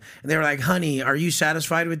plan, and they were like, honey, are you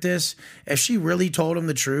satisfied with this? If she really told them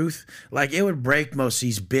the truth, like it would break most of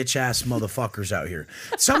these bitch ass motherfuckers out here.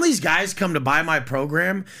 Some of these guys come to buy my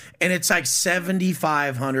program, and it's like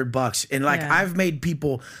 $7,500, and like Yeah. I've made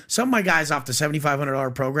people, some of my guys off the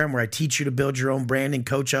 $7,500 program where I teach you to build your own brand and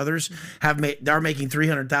coach others they're making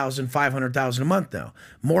 $300,000, $500,000 a month now,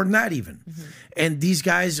 more than that even. And these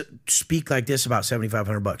guys speak like this about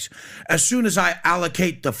 $7,500. As soon as I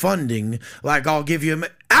allocate the funding, like I'll give you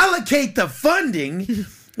allocate the funding.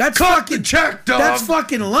 That's fucking check, dog. That's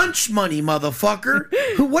fucking lunch money, motherfucker.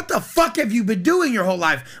 What the fuck have you been doing your whole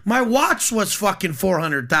life? My watch was fucking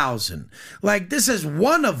 $400,000. Like this is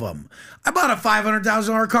one of them. I bought a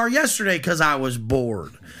 $500,000 car yesterday because I was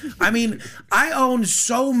bored. I mean, I own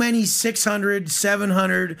so many $600,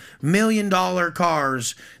 $700 million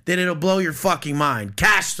cars that it'll blow your fucking mind.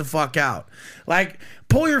 Cash the fuck out. Like,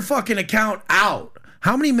 pull your fucking account out.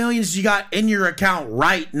 How many millions you got in your account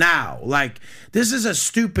right now? Like, this is a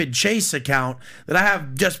stupid Chase account that I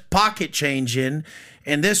have just pocket change in.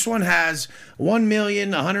 And this one has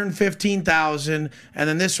 $1,115,000, and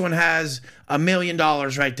then this one has $1 million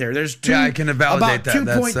right there. There's two, Yeah, I can validate about that.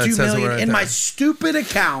 That 2.2 says it million right in there. my stupid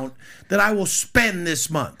account that I will spend this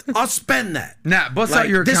month. I'll spend that. Nat, bust Like, out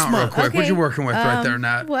your this account real month. quick. What Okay. you working with right there,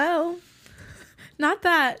 Nat? Well, not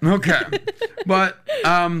that. Okay. But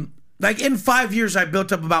Like in 5 years, I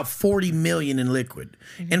built up about 40 million in liquid.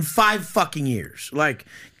 In 5 fucking years. Like,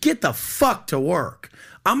 get the fuck to work.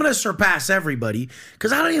 I'm gonna surpass everybody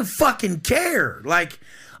because I don't even fucking care. Like,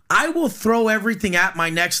 I will throw everything at my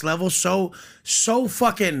next level with so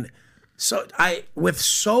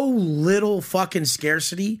little fucking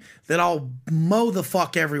scarcity that I'll mow the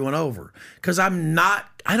fuck everyone over. Because I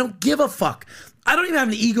don't give a fuck. I don't even have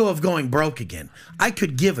an ego of going broke again. I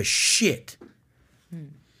could give a shit.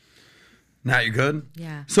 Nat, you good?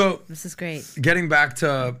 Yeah. So This is great. getting back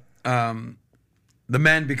to the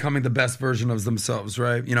men becoming the best version of themselves,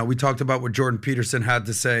 right? You know, we talked about what Jordan Peterson had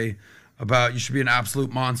to say about you should be an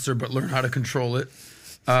absolute monster, but learn how to control it.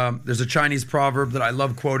 There's a Chinese proverb that I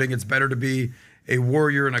love quoting. It's better to be a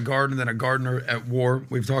warrior in a garden than a gardener at war.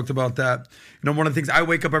 We've talked about that. You know, one of the things I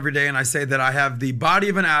wake up every day and I say that I have the body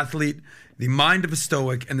of an athlete, the mind of a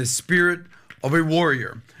stoic, and the spirit of a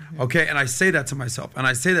warrior. Okay, and I say that to myself, and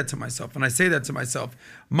I say that to myself, and I say that to myself,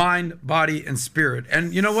 mind, body, and spirit.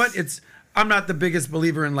 And you know what? I'm not the biggest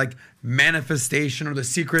believer in like manifestation or the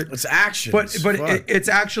secret. It's action. But it's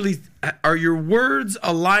actually, are your words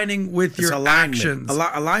aligning with your actions?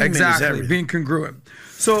 Alignment exactly, is everything. being congruent.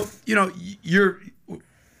 So, you know, you're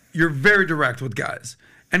very direct with guys.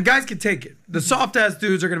 And guys can take it. The soft-ass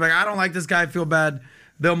dudes are going to be like, I don't like this guy, I feel bad.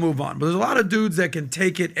 They'll move on. But there's a lot of dudes that can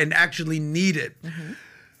take it and actually need it.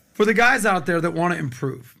 For the guys out there that want to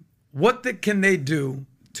improve, what can they do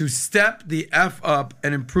to step the F up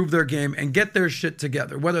and improve their game and get their shit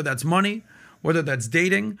together? Whether that's money, whether that's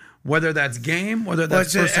dating, whether that's game, whether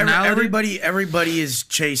that's personality. Everybody is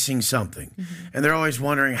chasing something. And they're always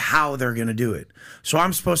wondering how they're going to do it. So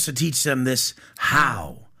I'm supposed to teach them this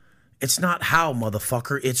how. It's not how,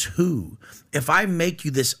 motherfucker. It's who. If I make you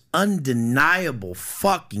this undeniable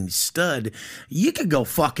fucking stud, you could go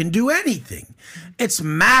fucking do anything. It's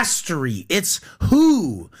mastery. It's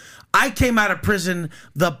who. I came out of prison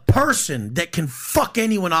the person that can fuck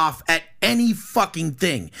anyone off at any fucking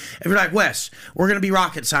thing. If you're like, Wes, we're going to be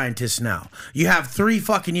rocket scientists now. You have 3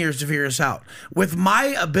 fucking years to figure this out. With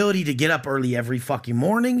my ability to get up early every fucking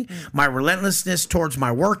morning, my relentlessness towards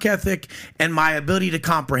my work ethic, and my ability to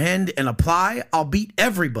comprehend and apply, I'll beat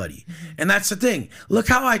everybody. And that's the thing. Look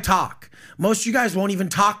how I talk. Most of you guys won't even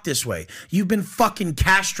talk this way. You've been fucking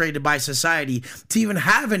castrated by society to even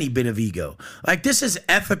have any bit of ego. Like, this is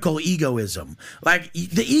ethical egoism. Like,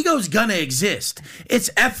 the ego's gonna exist. It's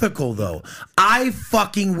ethical, though. I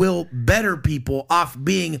fucking will better people off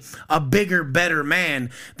being a bigger, better man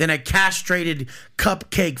than a castrated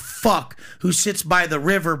cupcake fuck who sits by the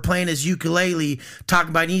river playing his ukulele, talking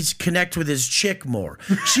about he needs to connect with his chick more.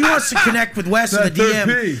 She wants to connect with Wes in the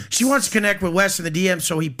DM. She wants to connect with Wes in the DM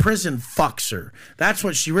so he prison fucks her. That's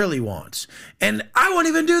what she really wants. And I won't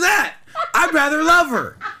even do that. I'd rather love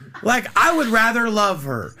her. Like, I would rather love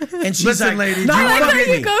her. And she's Listen, like, ladies, no, you I wanna like get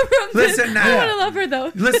how me. you Go from Listen now. I want to love her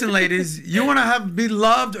though. Listen, ladies, you want to be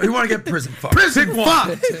loved or you want to get prison fucked? prison Pick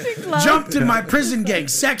one. fucked. Jumped in my prison gang,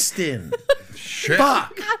 Sexton. Shit.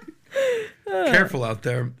 Fuck. Careful out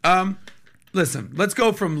there. Listen, let's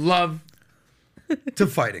go from love to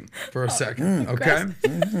fighting for a second, okay?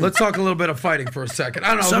 Let's talk a little bit of fighting for a second. I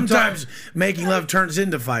don't know. Sometimes making love turns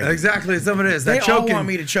into fighting. Exactly, some of it is. They That choking, all want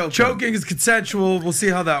me to choke 'em. Choking is consensual. We'll see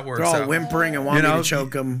how that works They're all out. whimpering and want me to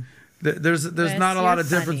choke them. There's not a lot of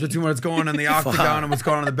difference between what's going on in the octagon Fuck. and what's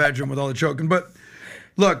going on in the bedroom with all the choking. But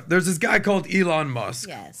look, there's this guy called Elon Musk.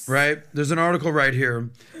 Yes. Right? There's an article right here.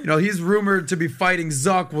 You know, he's rumored to be fighting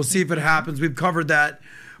Zuck. We'll see if it happens. We've covered that.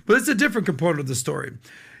 But it's a different component of the story.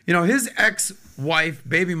 You know, his ex-wife,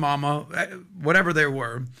 baby mama, whatever they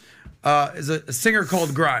were, is a singer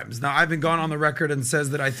called Grimes. Now, I've been gone on the record and says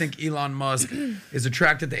that I think Elon Musk is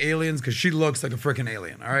attracted to aliens because she looks like a freaking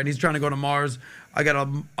alien. All right, he's trying to go to Mars. I got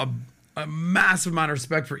a massive amount of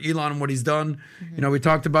respect for Elon and what he's done. You know, we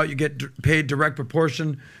talked about you get paid direct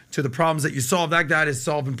proportion to the problems that you solve. That guy is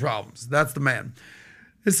solving problems. That's the man.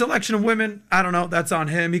 His selection of women, I don't know. That's on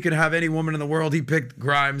him. He could have any woman in the world. He picked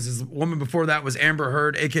Grimes. His woman before that was Amber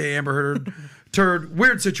Heard, a.k.a. Amber Heard. Turd.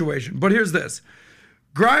 Weird situation. But here's this.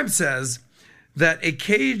 Grimes says that a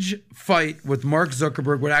cage fight with Mark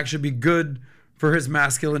Zuckerberg would actually be good for his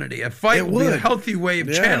masculinity. A fight would be a healthy way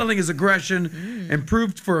of channeling his aggression,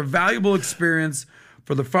 improved for a valuable experience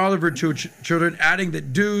for the father of her children, adding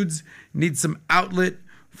that dudes need some outlet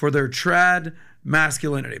for their trad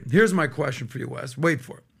masculinity. Here's my question for you, Wes. Wait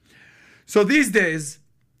for it. So these days,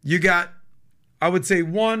 you got, I would say,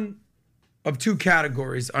 one of 2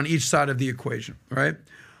 categories on each side of the equation, right?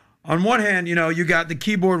 On one hand, you know, you got the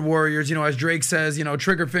keyboard warriors, you know, as Drake says, you know,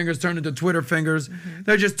 trigger fingers turn into Twitter fingers.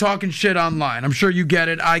 They're just talking shit online. I'm sure you get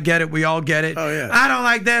it. I get it. We all get it. Oh, yeah. I don't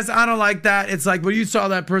like this. I don't like that. It's like, when you saw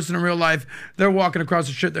that person in real life, they're walking across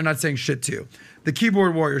the shit. They're not saying shit to you. The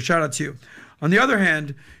keyboard warrior, shout out to you. On the other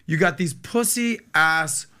hand, you got these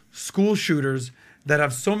pussy-ass school shooters that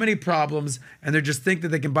have so many problems, and they just think that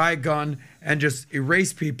they can buy a gun and just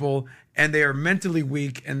erase people, and they are mentally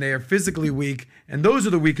weak, and they are physically weak, and those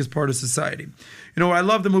are the weakest part of society. You know, I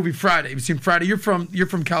love the movie Friday. You've seen Friday. You're from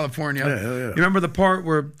California. Yeah. You remember the part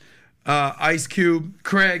where Ice Cube,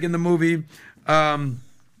 Craig in the movie,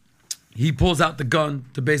 he pulls out the gun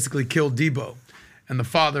to basically kill Debo, and the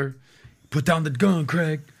father, put down the gun,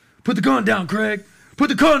 Craig. Put the gun down, Craig. Put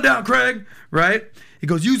the gun down, Craig. Right? He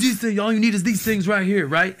goes, use these things. All you need is these things right here,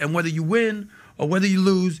 right? And whether you win or whether you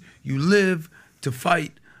lose, you live to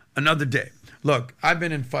fight another day. Look, I've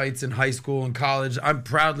been in fights in high school and college. I'm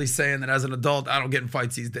proudly saying that as an adult, I don't get in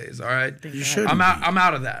fights these days. All right, You should. I'm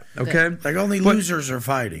out of that. Okay, Like only losers are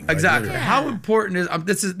fighting. Like, exactly. literally. How important is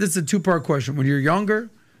this is a 2-part question. When you're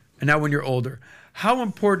younger, and now when you're older, how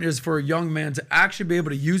important is for a young man to actually be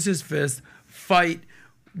able to use his fist, fight,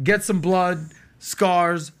 get some blood,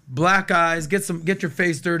 scars, black eyes, get your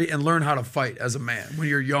face dirty, and learn how to fight as a man when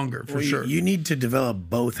you're younger, for sure. You need to develop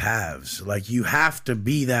both halves. Like you have to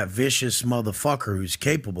be that vicious motherfucker who's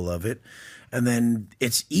capable of it, and then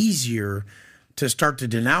it's easier to start to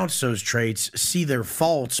denounce those traits, see their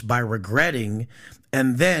faults by regretting,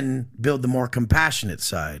 and then build the more compassionate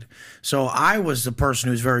side. So I was the person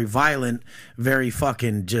who's very violent, very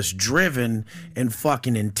fucking just driven and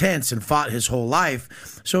fucking intense and fought his whole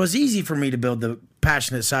life. So it's easy for me to build the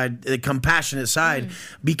passionate side, the compassionate side,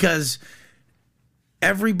 because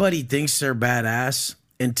everybody thinks they're badass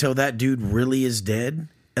until that dude really is dead.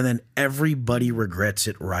 And then everybody regrets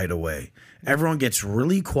it right away. Everyone gets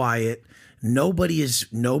really quiet. Nobody's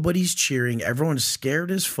cheering. Everyone's scared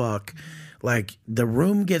as fuck. Like the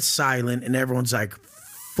room gets silent and everyone's like,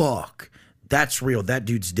 fuck, that's real. That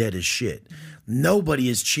dude's dead as shit. Nobody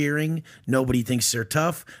is cheering. Nobody thinks they're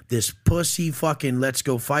tough. This pussy fucking let's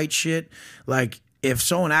go fight shit. Like if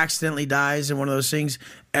someone accidentally dies in one of those things,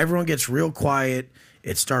 everyone gets real quiet.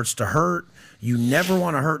 It starts to hurt. You never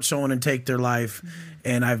want to hurt someone and take their life.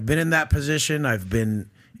 And I've been in that position. I've been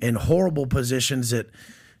in horrible positions that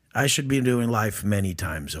I should be doing life many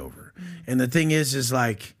times over. And the thing is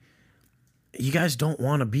like, you guys don't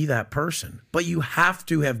want to be that person, but you have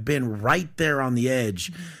to have been right there on the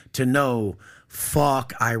edge to know,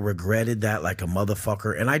 fuck, I regretted that like a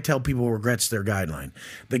motherfucker. And I tell people regrets their guideline.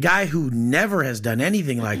 The guy who never has done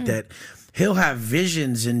anything like that, he'll have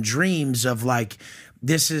visions and dreams of like,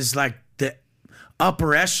 this is like the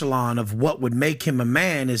upper echelon of what would make him a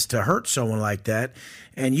man is to hurt someone like that.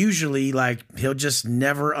 And usually like he'll just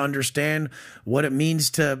never understand what it means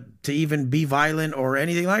to even be violent or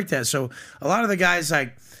anything like that. So a lot of the guys,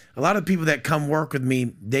 like a lot of people that come work with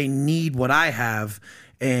me, they need what I have.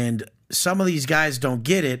 And some of these guys don't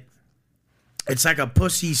get it. It's like a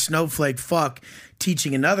pussy snowflake fuck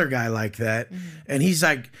teaching another guy like that. And he's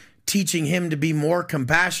like teaching him to be more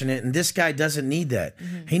compassionate. And this guy doesn't need that.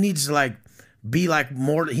 He needs to like be like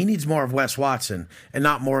more, he needs more of Wes Watson and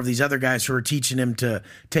not more of these other guys who are teaching him to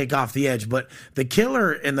take off the edge. But the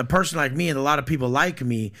killer and the person like me and a lot of people like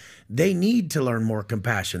me, they need to learn more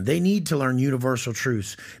compassion. They need to learn universal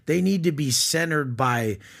truths. They need to be centered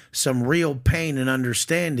by some real pain and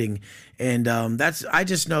understanding. And I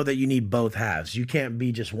just know that you need both halves. You can't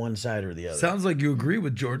be just one side or the other. Sounds like you agree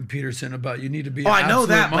with Jordan Peterson about you need to be. Oh, I know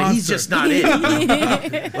that, monster. But he's just not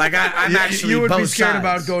it. Like I'm actually. You would both be scared sides.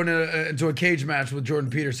 about going into a cage match with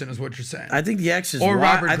Jordan Peterson, is what you're saying. I think the ex is. Or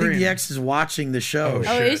Robert I think Green. the ex is watching the show.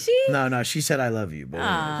 Oh, is she? No, she said I love you.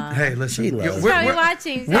 But Hey, listen. She loves we're- Probably we're-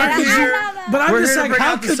 watching. But I'm We're just here to like, bring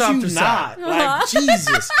how out the could softer you side. not? Like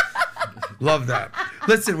Jesus. Love that.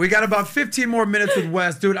 Listen, we got about 15 more minutes with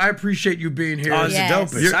Wes. Dude, I appreciate you being here. Oh, it's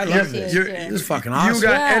Yes. the dopest. I love You're- this. you're- This is fucking awesome. You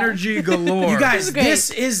got Yeah. energy galore. You guys, great. this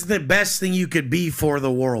is the best thing you could be for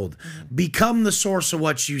the world. Become the source of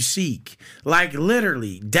what you seek. Like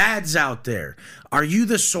literally, dads out there, are you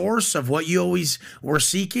the source of what you always were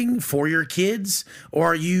seeking for your kids? Or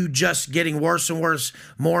are you just getting worse and worse,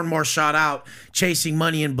 more and more shot out, chasing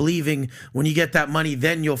money and believing when you get that money,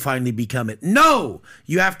 then you'll finally become it? No,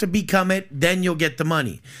 you have to become it, then you'll get the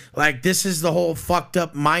money. Like this is the whole fucked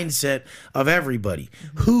up mindset of everybody.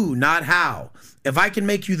 Who, not how. If I can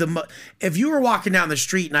make you if you were walking down the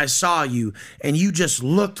street and I saw you and you just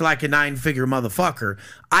looked like a 9-figure motherfucker,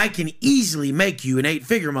 I can easily make you an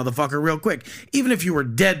 8-figure motherfucker real quick. Even if you were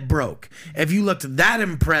dead broke. If you looked that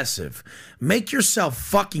impressive, make yourself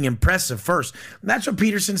fucking impressive first. That's what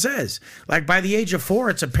Peterson says. Like by the age of 4,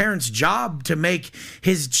 it's a parent's job to make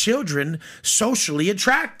his children socially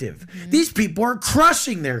attractive. These people are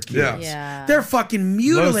crushing their kids. Yeah. They're fucking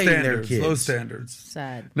mutilating their kids. Low standards.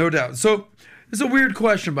 Sad. No doubt. So it's a weird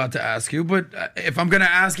question about to ask you, but if I'm going to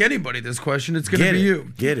ask anybody this question, it's going to be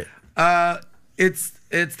you. Get it. It's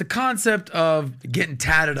the concept of getting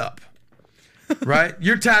tatted up, right?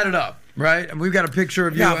 You're tatted up, right? And we've got a picture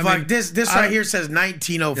of you. Yeah, I fuck, mean, this right here says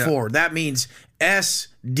 1904. That means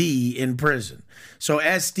SD in prison. So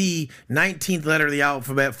SD, 19th letter of the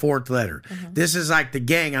alphabet, 4th letter. This is like the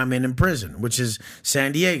gang I'm in prison, which is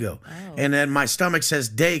San Diego. And then my stomach says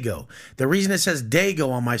Dago. The reason it says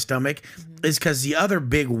Dago on my stomach is because the other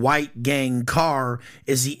big white gang car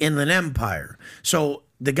is the Inland Empire. So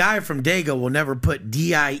the guy from Dago will never put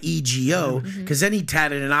D-I-E-G-O because then he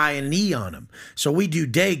tatted an I and an E on him. So we do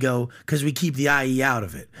Dago because we keep the I-E out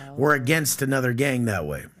of it. Oh. We're against another gang that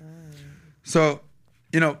way. So,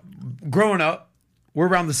 growing up, we're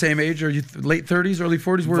around the same age. Are you late 30s, early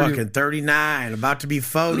 40s? Where Fucking 39, about to be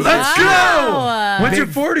 40. Let's go! When's your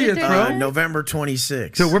 40th, bro? November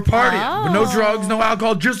 26th. So we're partying, but no drugs, no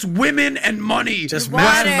alcohol, just women and money. Just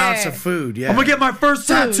massive amounts of food, yeah. I'm going to get my first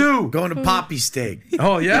tattoo. Going to Poppy Steak.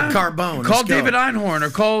 Oh, yeah? Carbone. Call David Einhorn or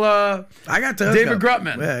call I got the David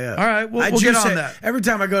Grutman. Yeah. All right, we'll get on that. Every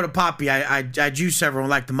time I go to Poppy, I juice everyone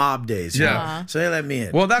like the mob days. Yeah. So they let me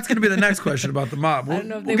in. Well, that's going to be the next question about the mob. I don't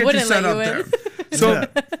know if they we'll get wouldn't you set let up you in. there. So,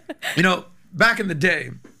 back in the day,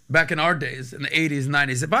 back in our days, in the 80s,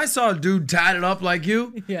 90s, if I saw a dude tatted up like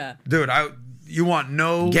you, dude, you want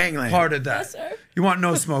no Gangland. part of that. Yes, sir. You want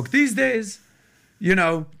no smoke. These days,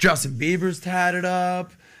 Justin Bieber's tatted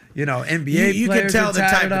up. NBA you players can tell are the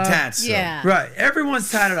type tatted of up. tats. Yeah. Right.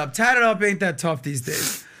 Everyone's tatted up. Tatted up ain't that tough these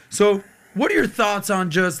days. So, what are your thoughts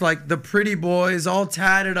on just like the pretty boys all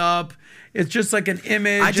tatted up? It's just like an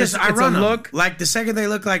image. It's run a them. look. Like the second they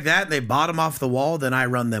look like that, they bottom off the wall, then I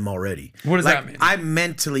run them already. What does that mean? I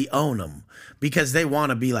mentally own them because they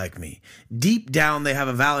want to be like me. Deep down, they have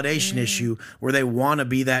a validation issue where they want to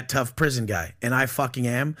be that tough prison guy, and I fucking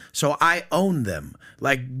am. So I own them.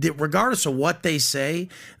 Like, regardless of what they say,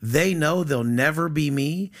 they know they'll never be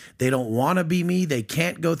me. They don't want to be me. They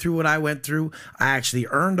can't go through what I went through. I actually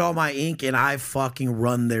earned all my ink, and I fucking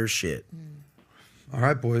run their shit. All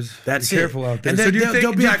right, boys. That's be careful out there. And so then do you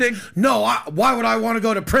they'll be like, think? no, why would I want to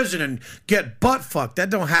go to prison and get butt fucked? That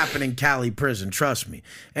don't happen in Cali prison, trust me.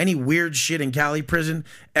 Any weird shit in Cali prison,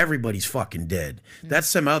 everybody's fucking dead. That's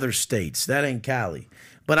some other states. That ain't Cali.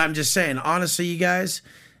 But I'm just saying, honestly, you guys,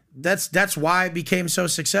 that's why I became so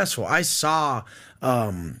successful. I saw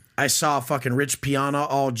fucking Rich Piana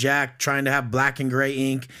all jacked, trying to have black and gray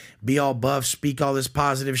ink, be all buff, speak all this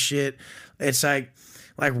positive shit. It's like,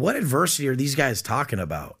 what adversity are these guys talking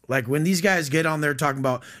about? Like, when these guys get on there talking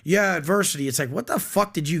about, adversity, it's like, what the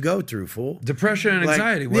fuck did you go through, fool? Depression and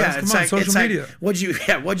anxiety. Come on, social media. What'd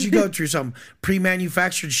you go through? Some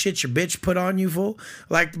pre-manufactured shit your bitch put on you, fool?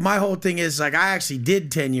 Like, my whole thing is, like, I actually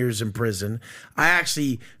did 10 years in prison. I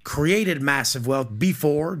actually created massive wealth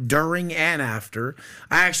before, during, and after.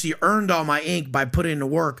 I actually earned all my ink by putting in the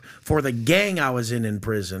work for the gang I was in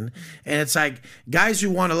prison. And it's like, guys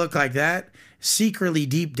who want to look like that, secretly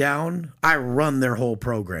deep down, I run their whole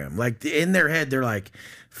program. Like, in their head, they're like,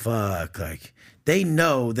 fuck, like, they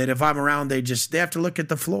know that if I'm around, they have to look at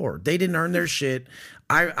the floor. They didn't earn their shit.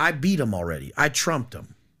 I beat them already. I trumped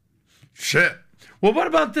them. Shit. Well, what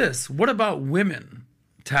about this? What about women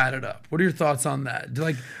tatted up? What are your thoughts on that?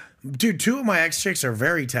 Like, dude, 2 of my ex-chicks are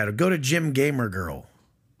very tatted. Go to Gym Gamer Girl.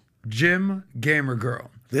 Gym Gamer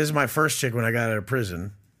Girl. This is my first chick when I got out of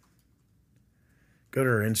prison. Go to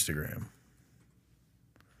her Instagram.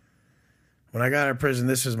 When I got out of prison,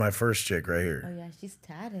 this is my first chick right here. Oh, yeah, she's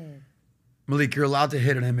tatted. Malik, you're allowed to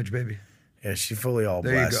hit an image, baby. Yeah, she fully all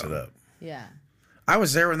There you blasted go. up. Yeah. I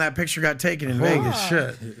was there when that picture got taken in Holy Vegas.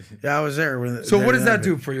 shit. Yeah, I was there. So what does that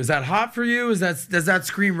do for you? Is that hot for you? Does that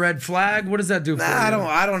scream red flag? What does that do for you?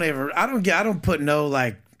 I don't put no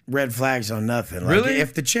like red flags on nothing. Like, Really?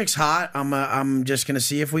 if the chick's hot, I'm just gonna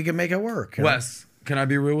see if we can make it work. you know? Wes, can I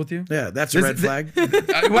be real with you? Yeah, that's a red flag.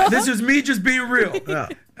 This is me just being real. Yeah.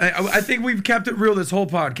 I think we've kept it real this whole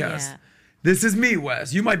podcast. Yeah. This is me,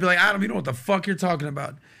 Wes. You might be like, Adam, you know what the fuck you're talking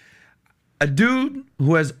about. A dude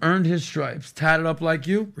who has earned his stripes, tatted up like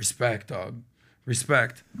you, respect, dog.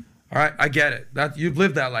 Respect. All right, I get it. You've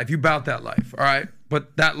lived that life. You bout that life, all right?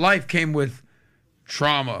 But that life came with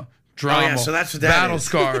trauma, drama, Oh, yeah, so that's what that battle is.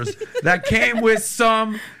 scars. That came with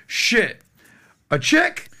some shit. A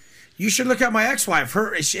chick, You should look at my ex-wife.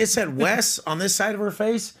 It said Wes on this side of her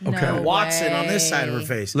face, Okay. and Watson on this side of her way.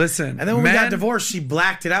 face. Listen, and then when we got men- divorced, she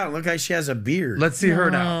blacked it out and looked like she has a beard. let's see her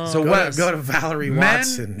now. So go, Wes, go to Valerie men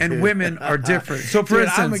Watson. and women are different. So for Dude,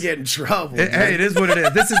 instance, I'm gonna get in trouble. hey, it is what it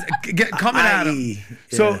is. This is coming at him. I.e.,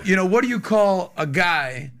 So, yeah. what do you call a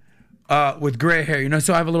guy with gray hair?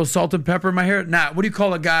 So I have a little salt and pepper in my hair? Nah, what do you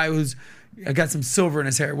call a guy who's got some silver in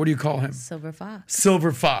his hair? What do you call him? Silver fox.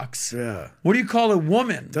 Silver fox. Yeah. What do you call a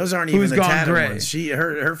woman Those aren't who's even the gone tatted gray? ones.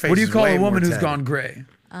 Her face. What do you is call way a woman more who's tatted. gone gray?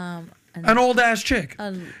 An An old ass chick.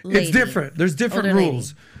 lady. It's different. There's different Older lady.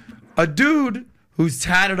 rules. A dude who's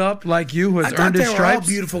tatted up like you, who has I thought earned they his were all stripes.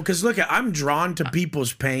 beautiful because look, I'm drawn to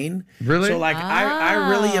people's pain. Really? So like, I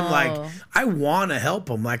really am like, Oh. I want to help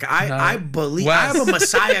them. Like I believe Wes. I have a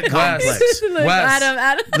messiah complex. Look, Wes,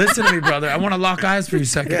 Adam. listen to me, brother. I want to lock eyes for you a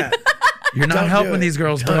second. Yeah. You're not Don't do helping it. these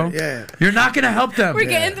girls, bro. Yeah. You're not going to help them. We're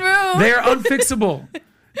getting through. They are unfixable.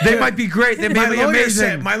 They might be great. They might be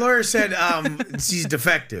amazing. My lawyer said she's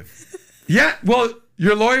defective. Yeah. Well,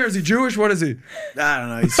 your lawyer, is he Jewish? What is he? I don't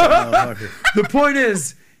know. He's some motherfucker. The point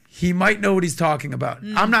is, he might know what he's talking about.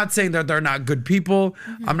 I'm not saying that they're not good people.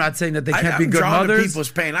 I'm not saying that they can't be good drawn mothers. to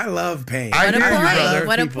people's pain. I love pain. I What a hear you, point. brother.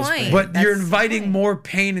 What a People's point. pain. But you're That's inviting fine. more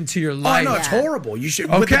pain into your Oh life. no, it's horrible. You should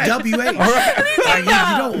with Okay. the WH. All right. Like,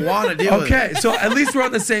 you don't want to deal with it. Okay, so at least we're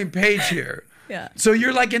on the same page here. Yeah. So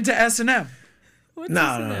you're like into S&M.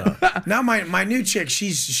 No. Now my new chick, she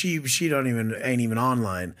ain't even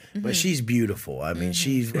online, but she's beautiful. I mean, Is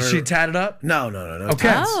she tatted up? No.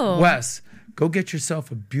 Okay, Oh. Wes, go get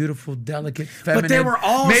yourself a beautiful, delicate, feminine. But they were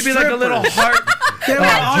all maybe like a little strippers. heart. They were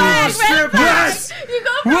all strippers. Wes, You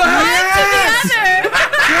go from Wes, one to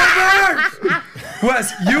the other.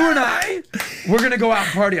 Wes, you and I, we're gonna go out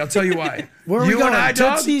and party. I'll tell you why. Where are we you going? and I,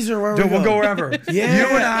 dog, Tootsie's or where are we dude, we'll go going? wherever. Yeah.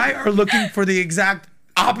 You and I are looking for the exact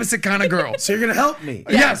opposite kind of girl. So you're gonna help me.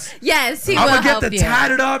 Yes. Yes, he I'm will gonna get help the you.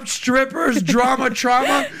 tatted up strippers, drama,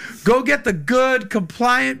 trauma. Go get the good,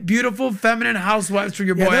 compliant, beautiful, feminine housewives for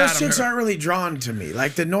your boy Yeah, those Adam. chicks here. aren't really drawn to me.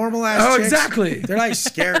 Like the normal ass Oh, chicks, exactly. They're like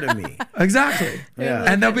scared of me. Exactly. Yeah.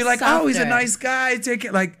 And they'll be like, "Oh, he's a Softer. nice guy. Take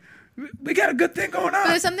it like we got a good thing going on."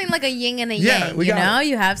 There's something like a yin and a Yeah, yang, we you got know? it.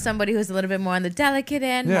 You have somebody who's a little bit more on the delicate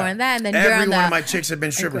end, Yeah. more on that, and then you're Every on one the... of my chicks have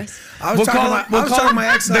been strippers. aggressive. I was talking to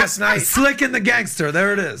my ex last night. Slick and the gangster.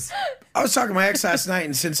 There it is. I was talking to my ex last night,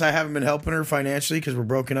 and since I haven't been helping her financially because we're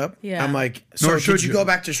broken up, Yeah. I'm like, so Nor should should you you. go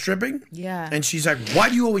back to stripping? Yeah. And she's like, why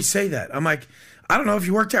do you always say that? I'm like, I don't know. If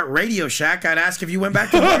you worked at Radio Shack, I'd ask if you went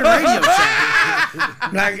back to work at Radio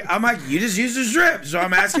Shack. I'm like, you just used to strip, so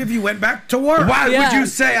I'm asking if you went back to work. Why would Yeah. you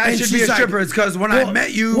say I And should be a she's like, stripper? It's because when I well,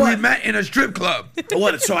 met you, we what? met in a strip club.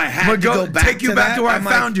 What? So I had But to go back take you to back that? to where I'm I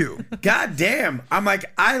like, found you. God damn. I'm like,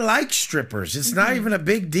 I like strippers. It's not even a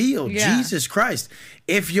big deal. Yeah. Jesus Christ.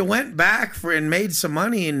 If you went back and made some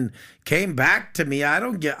money and came back to me,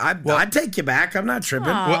 I'd take you back. I'm not tripping.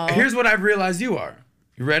 Well, here's what I've realized you are.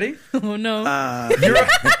 You ready? Oh, no.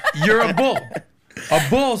 You're a bull. A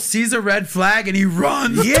bull sees a red flag and he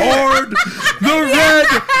runs Yeah. toward the red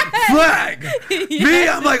flag. Me,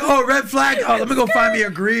 I'm like, oh, red flag. Oh, let me go find me a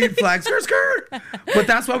green flag. Skirt, skirt. But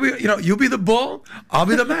that's why you'll be the bull. I'll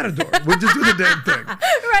be the matador. We'll just do the damn thing.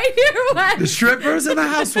 Right here, what? The strippers and the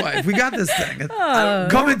housewife. We got this thing.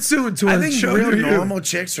 Coming soon to I a think show real near you. normal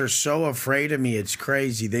chicks are so afraid of me. It's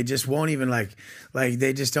crazy. They just won't even like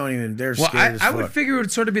they just don't even. They're Well, scared as I fuck. would figure it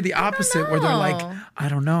would sort of be the opposite, where they're like, know. I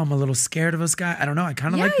don't know, I'm a little scared of this guy. I don't know, I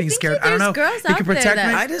kind of Yeah, like I being think scared. that I don't know. there's girls He out can there protect me.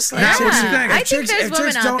 that- I just like Now, chicks. what do you think? I think there's if women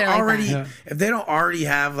chicks out don't there like already, that. if they don't already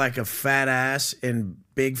have like a fat ass and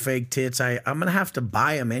big fake tits, I'm gonna have to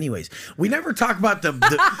buy them anyways. We never talk about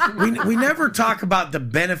we never talk about the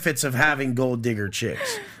benefits of having gold digger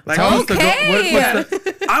chicks. Like, Tell us Okay. what's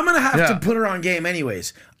the I'm gonna have Yeah. to put her on game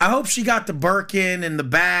anyways. I hope she got the Birkin and the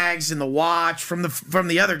bags and the watch from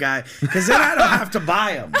the other guy, because then I don't have to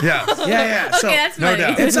buy them. yeah. Yeah. Okay, So that's no funny.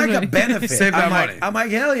 doubt. it's like a benefit. Save that I'm money.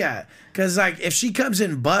 like, hell yeah. Because like if she comes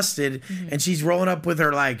in busted and she's rolling up with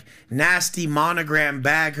her like nasty monogram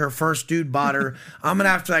bag her first dude bought her, I'm gonna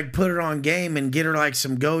have to like put her on game and get her like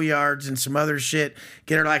some Goyards and some other shit.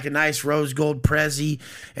 Get her like a nice rose gold Prezi,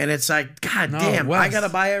 and it's like, God No, damn, Wes. I gotta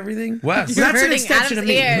buy everything. Wes. You're That's an hurting extension Adam's of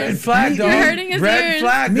me. ears. Red flag, You're dog. hurting his Red ears.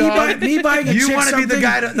 flag, Me dog. buying a You chick want to be the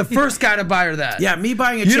something- the first guy to buy her that. Yeah, me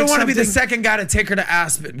buying a You chick don't want to be the something- second guy to take her to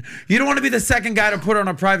Aspen. You don't want to be the second guy to put her on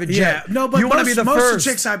a private jet. Yeah, no, but you want to be the most first. of the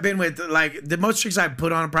chicks I've been with, like the most chicks I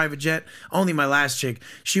put on a private jet, only my last chick,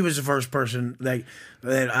 she was the first person that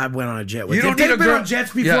I went on a jet with. You don't if need they've a been girl- on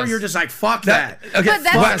jets before, Yes. you're just like, fuck that. Okay, But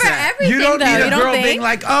that's Wes, for everything, You don't though. need You a don't girl think? being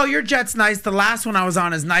like, "Oh, your jet's nice. The last one I was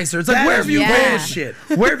on is nicer." It's like, That where is have you Yeah. bullshit.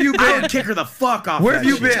 been? Where have you I been? would kick her the fuck off. Where that have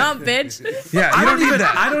you shit. been? Jump, bitch. Yeah, I you don't don't even. need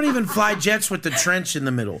that. I don't even fly jets with the trench in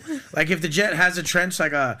the middle. Like if the jet has a trench,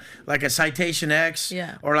 like a Citation X,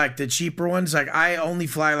 Yeah. or like the cheaper ones. Like I only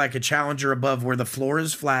fly like a Challenger above, where the floor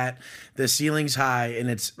is flat, the ceiling's high, and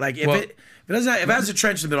it's like if Well- it doesn't, if it has a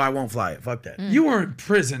trench in the middle, I won't fly it. Fuck that. You were in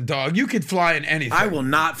prison, dog. You could fly in anything. I will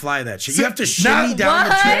not fly that shit. So- You have to shimmy Now- down the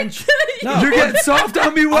What? trench. No, You're getting soft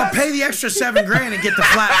on me, I'll Wes. pay the extra $7,000 and get the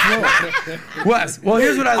flat floor. Wes. Well,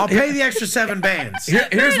 here's what I'll pay the extra 7 bands. Here's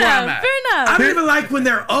Fair where I'm enough. at. Fair I enough. don't even like when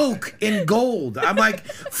they're oak in gold. I'm like,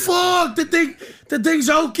 fuck, the thing's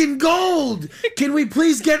oak in gold. Can we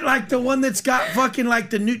please get like the one that's got fucking like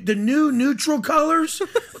the new neutral colors?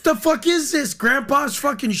 What the fuck is this? Grandpa's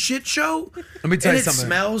fucking shit show? Let me tell and you it something.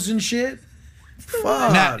 smells and shit.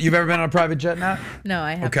 Fuck. Nat, you've ever been on a private jet, Nat? No,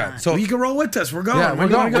 I have Okay, not. so Well, you can roll with us. We're going. yeah, we're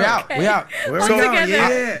going. We out. We out. Where we All going?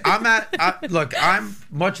 together. Yeah. Look, I'm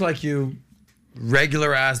much like you.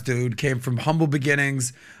 regular ass dude, came from humble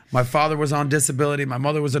beginnings. My father was on disability. My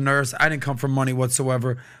mother was a nurse. I didn't come from money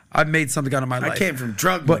whatsoever. I made something out of my life. I came from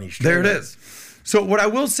drug but money. There it is. So what I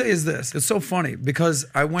will say is this. It's so funny because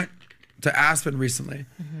I went to Aspen recently.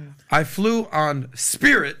 I flew on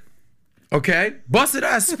Spirit, okay? Busted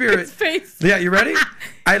ass Spirit. His face. Yeah, you ready?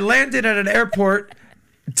 I landed at an airport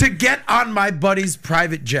to get on my buddy's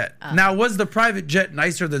private jet. Now, was the private jet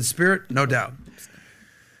nicer than Spirit? No doubt.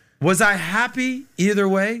 Was I happy either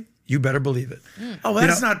way? You better believe it. Oh, well,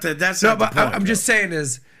 that's not the point. I'm just saying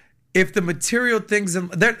is, if the material things,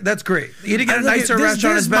 that's great. Eating at a nicer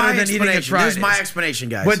restaurant is better than eating at Fridays. This is my explanation,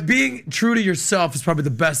 guys. But being true to yourself is probably the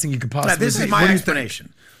best thing you could possibly do. This is my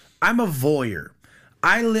explanation. I'm a voyeur.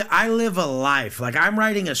 I live a life. Like, I'm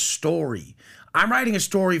writing a story. I'm writing a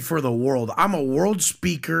story for the world. I'm a world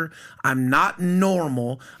speaker. I'm not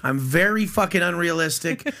normal. I'm very fucking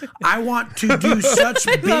unrealistic. I want to do such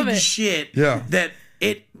big shit that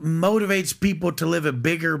it motivates people to live a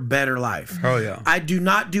bigger, better life. Oh, yeah. I do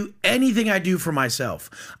not do anything I do for myself.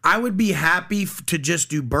 I would be happy to just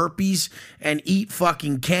do burpees and eat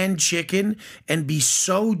fucking canned chicken and be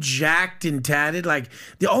so jacked and tatted. Like,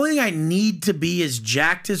 the only thing I need to be is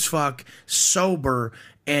jacked as fuck, sober,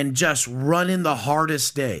 and just running the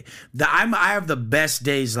hardest day. I have the best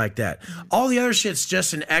days like that. All the other shit's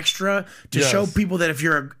just an extra to show people that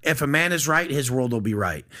if a man is right, his world will be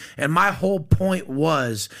right. And my whole point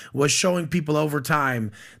was showing people over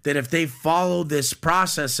time that if they follow this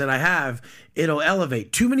process that I have, it'll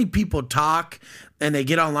elevate. Too many people talk and they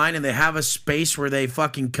get online and they have a space where they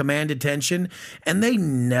fucking command attention and they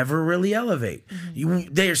never really elevate.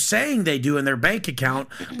 They're saying they do in their bank account,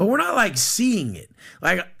 but we're not like seeing it.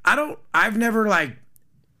 Like, I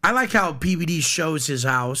like how PBD shows his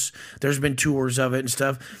house. There's been tours of it and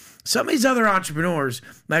stuff. Some of these other entrepreneurs,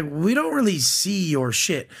 like, we don't really see your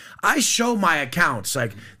shit. I show my accounts.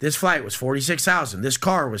 Like, this flight was $46,000. This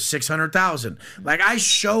car was $600,000. Like, I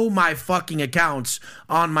show my fucking accounts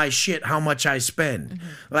on my shit how much I spend.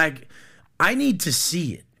 Like, I need to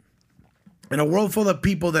see it. In a world full of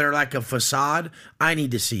people that are like a facade, I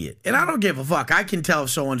need to see it. And I don't give a fuck. I can tell if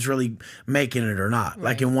someone's really making it or not,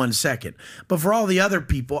 like in 1 second. But for all the other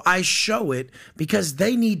people, I show it because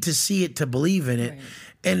they need to see it to believe in it.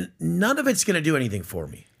 And none of it's going to do anything for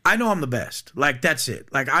me. I know I'm the best. Like, that's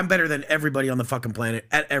it. Like, I'm better than everybody on the fucking planet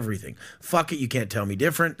at everything. Fuck it. You can't tell me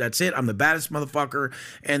different. That's it. I'm the baddest motherfucker.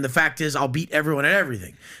 And the fact is, I'll beat everyone at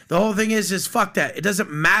everything. The whole thing is fuck that. It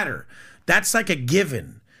doesn't matter. That's like a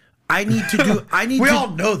given. We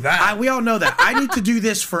all know that. We all know that. I need to do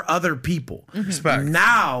this for other people. Respect.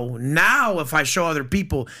 Now, if I show other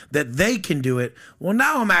people that they can do it, well,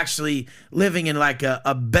 now I'm actually living in like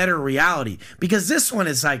a better reality. Because this one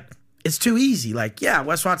is like, it's too easy. Like, yeah,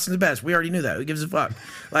 Wes Watson's the best. We already knew that. Who gives a fuck?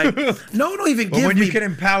 Like, no one will even give me. When you can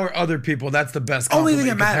empower other people, that's the best. Only thing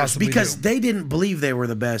that matters because they didn't believe they were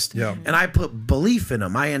the best, and I put belief in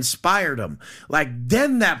them. I inspired them. Like,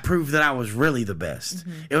 then that proved that I was really the best.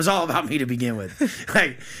 It was all about me to begin with.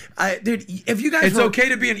 Like, dude, if you guys, it's okay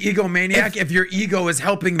to be an egomaniac if your ego is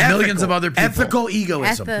helping millions of other people. Ethical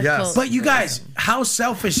egoism. Yes. But you guys, how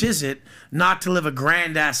selfish is it not to live a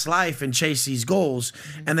grand ass life and chase these goals,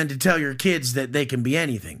 and then to tell your kids that they can be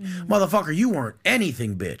anything? Motherfucker, you weren't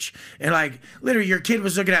anything, bitch. And like, literally, your kid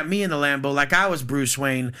was looking at me in the Lambo like I was Bruce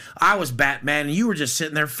Wayne, I was Batman, and you were just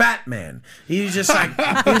sitting there, fat man. He was just like,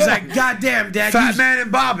 goddamn, Dad, fat man and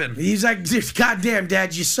bobbing. He's like, goddamn,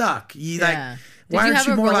 Dad, you suck. Like, why aren't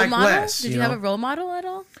you more like Wes? Did you have a role model at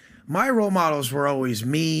all? My role models were always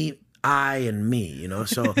me, I, and me, you know.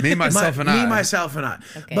 So me, myself, and I. Me, myself, and I.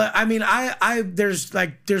 Okay. But I mean,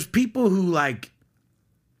 there's people who like.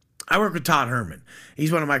 I work with Todd Herman.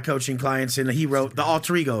 He's one of my coaching clients, and he wrote The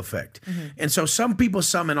Alter Ego Effect. And so some people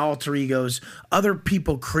summon alter egos. Other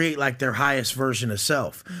people create like their highest version of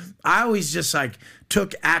self. I always just like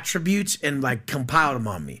took attributes and like compiled them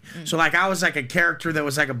on me. So like I was like a character that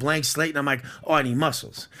was like a blank slate, and I'm like, oh, I need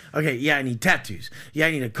muscles. Okay, yeah, I need tattoos. Yeah,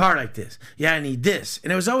 I need a car like this. Yeah, I need this.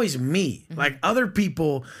 And it was always me. Like other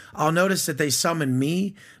people, I'll notice that they summon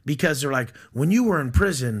me because they're like, when you were in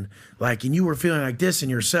prison, like, and you were feeling like this in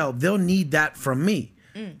your cell, they'll need that from me.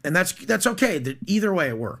 And that's okay. Either way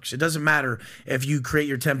it works. It doesn't matter if you create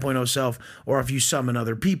your 10.0 self or if you summon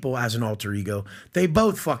other people as an alter ego. They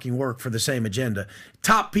both fucking work for the same agenda.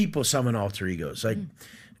 Top people summon alter egos. Like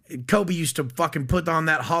Kobe used to fucking put on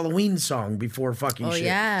that Halloween song before fucking shit.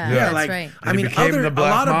 Yeah, that's like, right. I mean,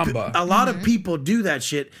 a lot of people do that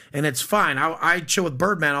shit, and it's fine. I chill with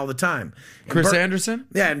Birdman all the time. Chris Anderson?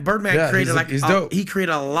 Yeah, and Birdman created he's dope. He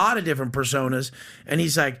created a lot of different personas, and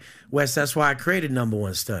he's like, Wes, that's why I created Number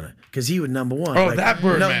One Stunner, because he was number one. Oh, that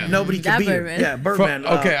Birdman. Nobody could That beat him. Birdman. Yeah, Birdman.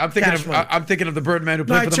 Okay, I'm thinking Cash of Money. I'm thinking of the Birdman who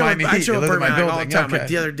No, played for the Miami I Heat. show He lived in my Birdman all the building. time. Okay. Like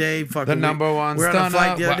the other day, fucking, The number one we were on a stunner.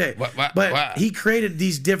 flight the other day. What? But he created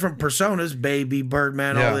these different personas, Baby,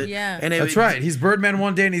 Birdman, Yeah. all that. Yeah. And That's right. He's Birdman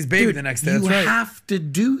one day and he's Baby Dude, the next day. you That's right. have to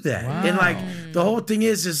do that. And like the whole thing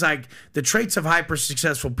is like the traits of hyper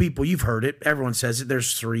successful people. You've heard it. Everyone says it.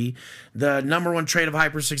 There's 3. The number one trait of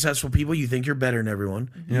hyper successful people, you think you're better than everyone.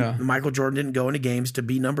 Yeah. Michael Jordan didn't go into games to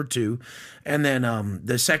be number 2. And then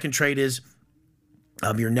the second trait is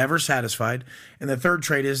you're never satisfied. And the third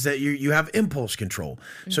trait is that you have impulse control.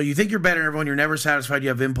 So you think you're better than everyone, you're never satisfied, you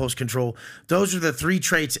have impulse control. Those are the 3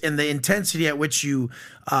 traits, and the intensity at which you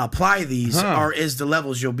apply these is the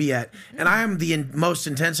levels you'll be at. And I am the most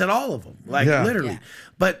intense at all of them, like literally. Yeah.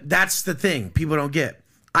 But that's the thing people don't get.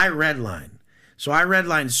 I redline. So I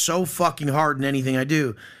redline so fucking hard in anything I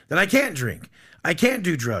do that I can't drink. I can't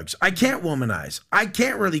do drugs. I can't womanize. I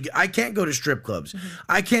can't go to strip clubs.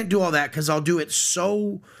 I can't do all that because I'll do it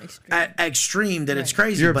so extreme that it's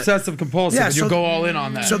crazy. You're But- obsessive compulsive. Yeah, and you so- go all in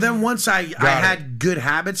on that. So then once I it. had good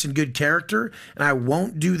habits and good character, and I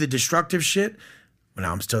won't do the destructive shit, well,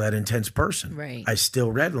 now I'm still that intense person. Right. I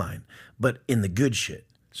still redline, but in the good shit.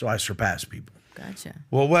 So I surpass people. Gotcha.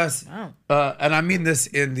 Well, Wes, Wow. and I mean this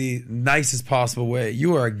in the nicest possible way.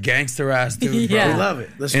 You are a gangster ass dude, bro. Yeah. We love it.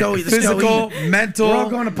 Let's And go. Let's physical, go eat. mental, We're all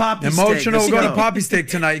going to Poppy Steak. emotional. Let's We're going to go. Poppy Steak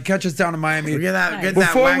tonight. Catch us down in Miami. Get that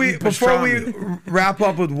Before Wagyu we wrap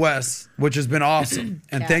up with Wes, which has been awesome,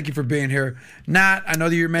 and thank you for being here. Nat, I know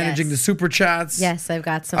that you're managing Yes. the super chats. Yes, I've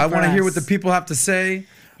got some. I for want to hear us. what the people have to say.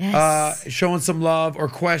 Yes. Showing some love or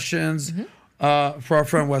questions for our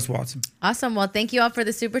friend Wes Watson. Awesome. Well, thank you all for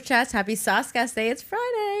the super chats. Happy SOSCAST Day. It's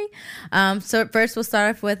Friday. So first we'll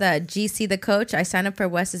start off with GC the coach. I signed up for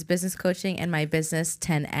Wes's business coaching and my business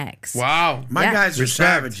 10X. Wow. My Yeah. guys are Respect.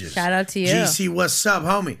 savages. Shout out to you. GC, what's up,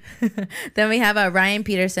 homie? Then we have Ryan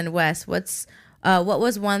Peterson. Wes, what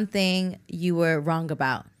was one thing you were wrong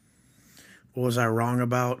about? What was I wrong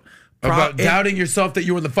about? About doubting yourself that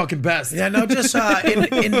you were the fucking best. Yeah, no, just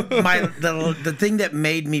in my the thing that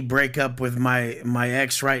made me break up with my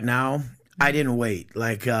ex right now, I didn't wait.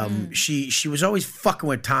 Like she was always fucking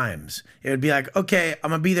with times. It would be like, okay, I'm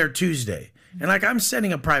gonna be there Tuesday. And like I'm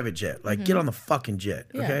sending a private jet. Like get on the fucking jet,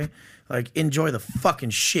 okay? Like enjoy the fucking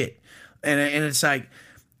shit. And it's like,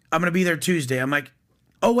 I'm gonna be there Tuesday. I'm like,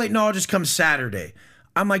 oh wait, no, I'll just come Saturday.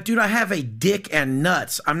 I'm like, dude, I have a dick and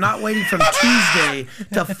nuts. I'm not waiting from Tuesday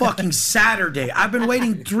to fucking Saturday. I've been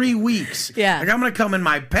waiting 3 weeks. Yeah. Like, I'm going to come in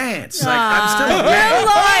my pants. Like, I'm still You're waiting.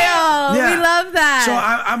 loyal. Yeah. We love that. So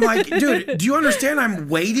I'm like, dude, do you understand I'm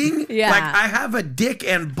waiting? Yeah. Like, I have a dick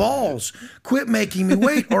and balls. Quit making me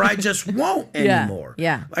wait or I just won't Yeah. anymore.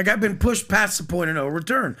 Yeah. Like, I've been pushed past the point of no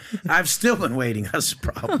return. I've still been waiting. That's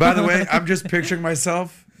the problem. By the way, I'm just picturing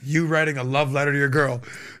myself, you writing a love letter to your girl.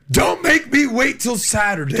 Don't make me wait till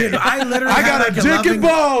Saturday. Dude, I literally I had got like a dick and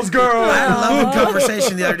balls, girl. I had a loving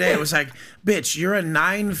conversation the other day. It was like, bitch, you're a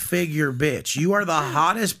 9-figure bitch. You are the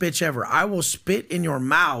hottest bitch ever. I will spit in your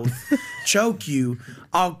mouth, choke you.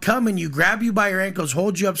 I'll come and you, grab you by your ankles,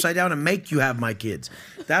 hold you upside down, and make you have my kids.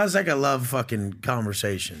 That was like a love fucking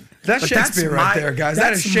conversation. That's But Shakespeare right there, guys.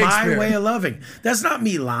 That is That's Shakespeare. my way of loving. That's not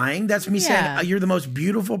me lying. That's me Yeah. saying, you're the most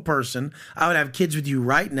beautiful person. I would have kids with you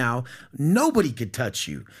right now. Nobody could touch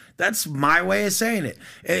you. That's my way of saying it.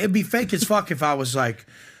 It'd be fake as fuck if I was like,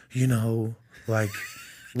 you know, like,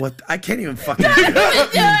 what? I can't even fucking do it.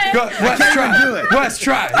 Wes, try. do it. Wes,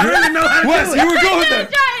 try. I don't even know how to Wes, do it. you were going there.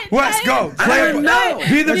 Wes, go. I don't even know.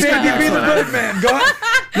 Be the Let's baby, go. be the Birdman. Go ahead.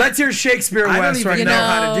 Let's hear Shakespeare, I don't Wes, even right know now.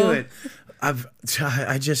 how to do it.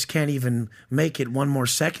 I just can't even make it one more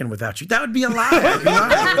second without you. That would be a lie. I'd be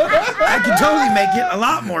lying. I could totally make it a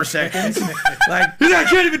lot more seconds. Like, I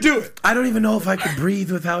can't even do it. I don't even know if I could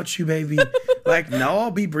breathe without you, baby. Like, no, I'll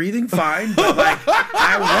be breathing fine, but like,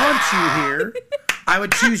 I want you here. I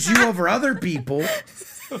would choose you over other people.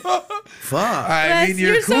 Fuck. I Wes, mean,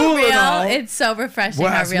 you're so cool real. and all. It's so refreshing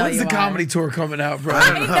Wes, how real when's you the are. comedy tour coming out, bro?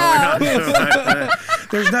 I don't know.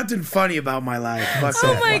 There's nothing funny about my life. Fuck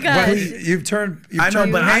Oh that. my gosh. Wes, you've turned. I know,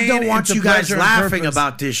 but I don't want into you guys pleasure and laughing purpose.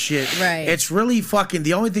 about this shit. Right. It's really fucking.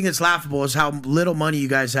 The only thing that's laughable is how little money you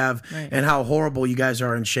guys have Right. and how horrible you guys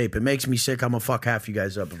are in shape. It makes me sick. I'm gonna fuck half you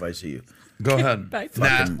guys up if I see you. Go ahead. Back to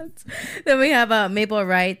Nah. Then we have Maple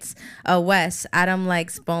writes, Wes, Adam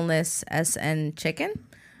likes boneless SN chicken.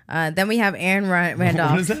 Then we have Aaron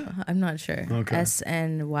Randolph. What is that? I'm not sure. Okay.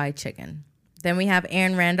 SNY chicken. Then we have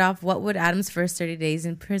Aaron Randolph. What would Adam's first 30 days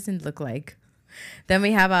in prison look like? Then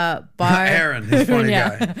we have a bar. Aaron, he's a funny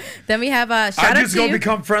guy. Then we have a shout I out just to go you.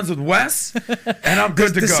 become friends with Wes, and I'm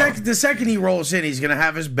good to go. The second he rolls in, he's going to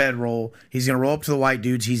have his bedroll. He's going to roll up to the white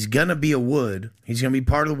dudes. He's going to be a wood. He's going to be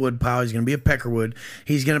part of the wood pile. He's going to be a peckerwood.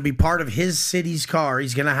 He's going to be part of his city's car.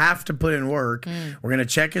 He's going to have to put in work. We're going to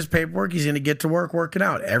check his paperwork. He's going to get to work working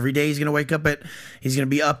out. Every day he's going to wake up he's going to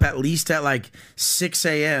be up at least at like 6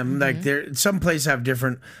 a.m. Like some places have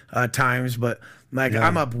different times, but like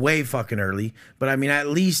I'm up way fucking early. But I mean, at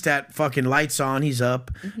least at fucking lights on, he's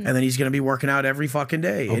up. And then he's going to be working out every fucking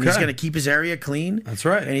day. And he's going to keep his area clean. That's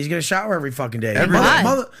right. And he's going to shower every fucking day.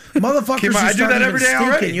 Motherfuckers, Motherfuckers I do that every day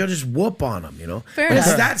already. You'll just whoop on them, you know? Fair But it's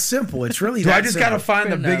enough. that simple. It's really Do that I just simple. gotta find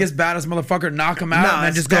Fair the enough. biggest, baddest motherfucker, knock him out, No, and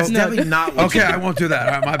then just go? that's definitely not what Okay, you do. I won't do that.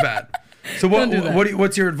 All right, my bad. So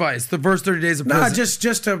what's your advice? The first 30 days of prison. No,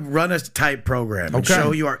 just to run a tight program and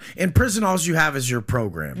show you are in prison. All you have is your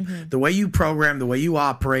program. The way you program, the way you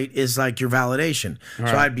operate is like your validation. So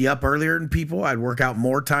I'd be up earlier than people. I'd work out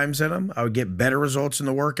more times than them. I would get better results in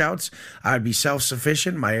the workouts. I'd be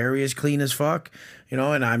self-sufficient. My area is clean as fuck. You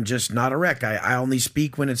know, and I'm just not a wreck. I only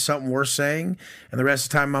speak when it's something worth saying, and the rest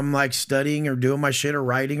of the time I'm like studying or doing my shit or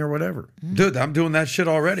writing or whatever. Dude, I'm doing that shit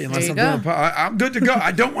already. Unless There I'm you doing, I'm good to go.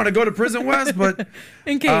 I don't want to go to prison, Wes, but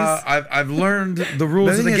In case. I've learned the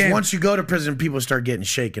rules The of thing the is, game. once you go to prison, people start getting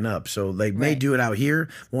shaken up. So they may do it out here.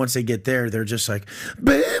 Once they get there, they're just like,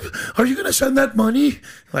 babe, are you going to send that money?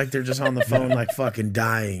 Like they're just on the phone like fucking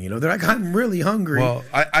dying. You know, they're like, I'm really hungry. Well,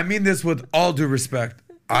 I mean this with all due respect.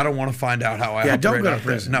 I don't want to find out how I operate don't go to out there.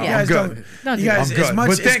 prison. No, Yeah. I'm good. Don't do You guys, I'm good. as much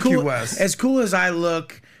But as thank cool, you, Wes. As cool as I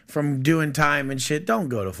look from doing time and shit, don't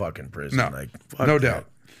go to fucking prison. No, Like, fuck no that. doubt.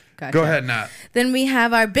 Gotcha. Go ahead, Nat. Then we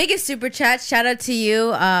have our biggest super chat. Shout out to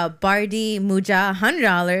you, Bardi Muja,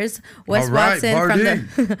 $100. Wes All right, Watson Bardi.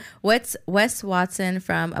 from the Wes Watson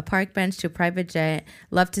from a park bench to private jet.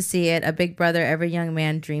 Love to see it. A big brother every young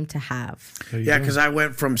man dreamed to have. Yeah, because I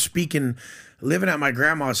went from living at my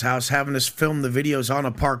grandma's house, having to film the videos on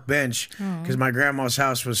a park bench because my grandma's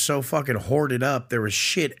house was so fucking hoarded up. There was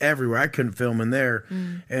shit everywhere. I couldn't film in there.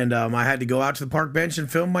 And I had to go out to the park bench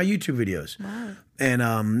and film my YouTube videos. Wow.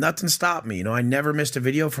 And nothing stopped me. You know, I never missed a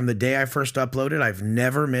video from the day I first uploaded. I've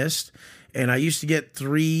never missed. And I used to get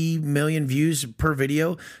 3 million views per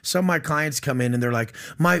video. Some of my clients come in and they're like,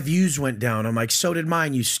 my views went down. I'm like, so did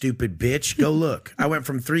mine, you stupid bitch. Go look. I went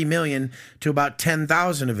from 3 million to about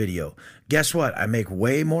 10,000 a video. Guess what? I make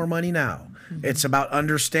way more money now. It's about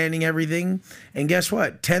understanding everything. And guess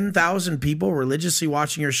what? 10,000 people religiously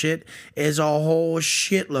watching your shit is a whole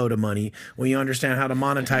shitload of money when you understand how to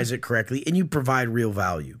monetize it correctly and you provide real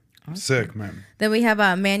value. Sick, man. Then we have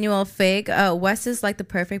Manuel Fig. Wes is like the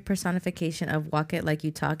perfect personification of walk it like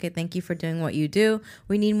you talk it. Thank you for doing what you do.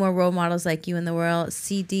 We need more role models like you in the world.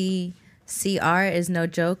 CDCR is no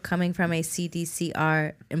joke. Coming from a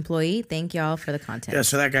CDCR employee, thank y'all for the content. Yeah,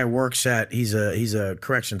 so that guy works he's a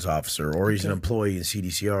corrections officer or he's an employee in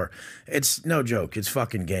CDCR. It's no joke. It's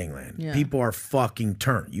fucking gangland. Yeah. People are fucking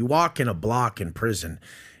turned. You walk in a block in prison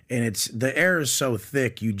and the air is so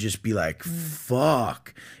thick, you just be like,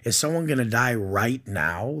 fuck, is someone gonna die right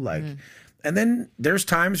now? Like, and then there's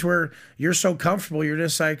times where you're so comfortable, you're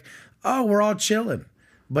just like, oh, we're all chilling.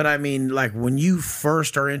 But I mean, like when you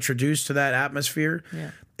first are introduced to that atmosphere,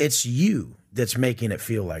 it's you that's making it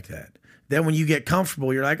feel like that. Then when you get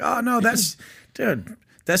comfortable, you're like, oh no, dude,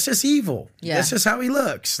 that's just evil. Yeah. That's just how he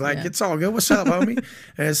looks. Like, it's all good. What's up, homie?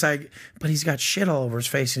 And it's like, but he's got shit all over his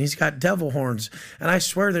face and he's got devil horns. And I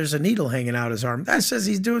swear there's a needle hanging out his arm. That says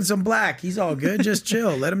he's doing some black. He's all good. Just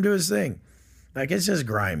chill. Let him do his thing. Like, it's just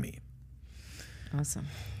grimy. Awesome.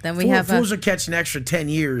 Then we have Fools will catch an extra 10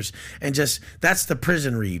 years and that's the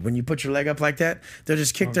prison read. When you put your leg up like that, they'll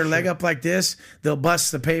just kick their leg up like this. They'll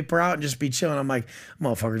bust the paper out and just be chilling. I'm like,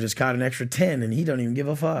 motherfucker just caught an extra 10 and he don't even give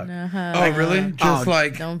a fuck. Oh, really? Just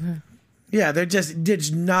like... Yeah, they're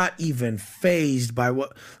just not even phased by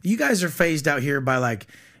what... You guys are phased out here by like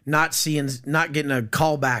not getting a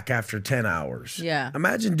call back after 10 hours. Yeah.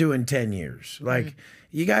 Imagine doing 10 years. Like...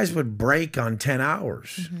 You guys would break on 10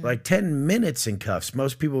 hours. Like 10 minutes in cuffs.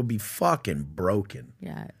 Most people would be fucking broken.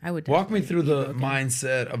 Yeah, I would. Walk me through the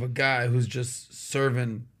mindset of a guy who's just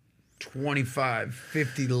serving 25,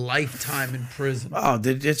 50 lifetime in prison. Oh,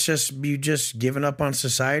 it's just you just giving up on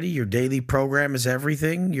society. Your daily program is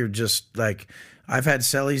everything. You're just like, I've had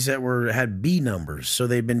cellies that had B numbers. So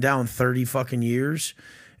they've been down 30 fucking years.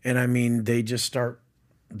 And I mean, they just start...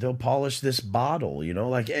 They'll polish this bottle, you know,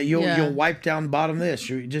 like you'll wipe down the bottom of this.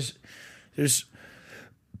 You're just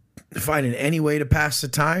finding any way to pass the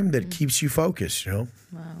time that keeps you focused, you know.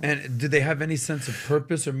 Wow. And do they have any sense of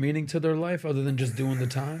purpose or meaning to their life other than just doing the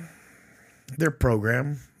time? Their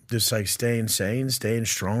program, Just like staying sane, staying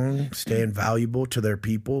strong, staying valuable to their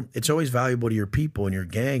people. It's always valuable to your people and your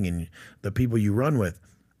gang and the people you run with.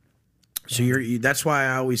 So that's why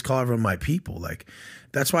I always call everyone my people. Like,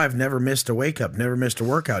 that's why I've never missed a wake up, never missed a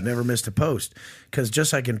workout, never missed a post. Because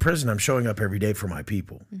just like in prison, I'm showing up every day for my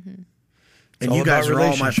people. Mm-hmm. And you guys are all my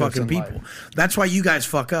relationships fucking in people. life. That's why you guys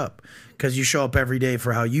fuck up. Because you show up every day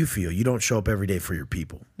for how you feel. You don't show up every day for your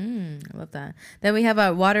people. I love that. Then we have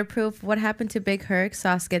a waterproof. What happened to Big Herc?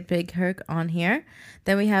 Sauce get Big Herc on here.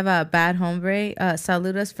 Then we have a Bad Hombre.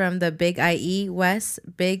 Salute us from the Big IE West.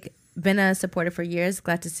 Been a supporter for years.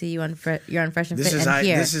 Glad to see you on you're on Fresh and Fit and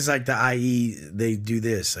here. This is like the IE. They do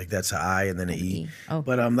this like that's an I and then an E. Oh.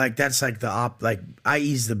 But like that's like the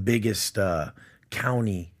IE's the biggest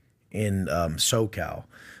county in SoCal.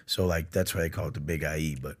 So like that's why they call it the Big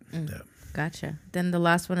IE. But Gotcha. Then the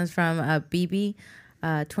last one is from BB,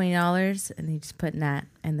 $20, and he just put Nat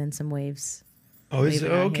and then some waves. Oh, he's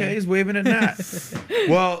Waving out okay. here. He's waving at Nat.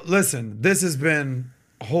 Well, listen, this has been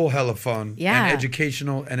a whole hell of fun Yeah. and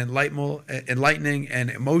educational and enlightening and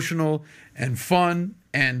emotional and fun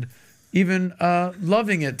and even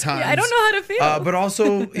loving at times. Yeah, I don't know how to feel. But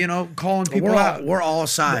also, calling people out. we're all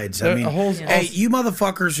sides. The I mean, whole- hey, you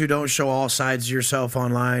motherfuckers who don't show all sides of yourself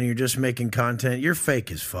online, you're just making content. You're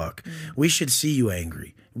fake as fuck. We should see you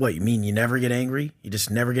angry. What, you mean you never get angry? You just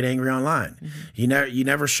never get angry online. You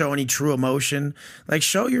never show any true emotion. Like,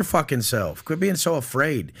 show your fucking self. Quit being so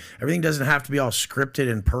afraid. Everything doesn't have to be all scripted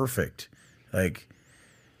and perfect. Like,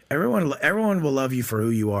 everyone will love you for who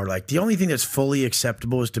you are. Like, the only thing that's fully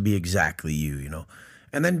acceptable is to be exactly you,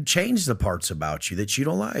 and then change the parts about you that you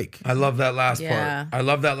don't like. I love that last Yeah. part. I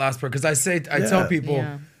love that last part because I tell people,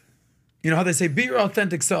 Yeah. you know how they say, be your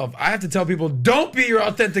authentic self. I have to tell people, don't be your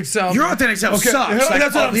authentic self. Your authentic self sucks.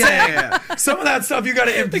 That's what I'm saying. Yeah. Some of that stuff you got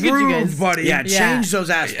to at you improve, guys. buddy. Yeah, change those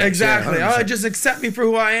aspects. Exactly. Yeah, 100%. Just accept me for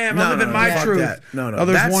who I am. I'm living my fuck truth. that. No. Oh,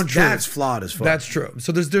 there's that's, one truth. That's flawed as fuck. That's true.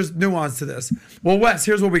 So there's nuance to this. Well, Wes,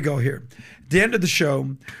 here's where we go here. At the end of the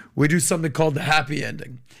show, we do something called the happy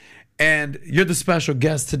ending. And you're the special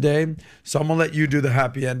guest today, so I'm going to let you do the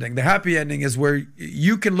happy ending. The happy ending is where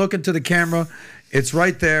you can look into the camera. It's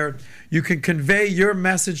right there. You can convey your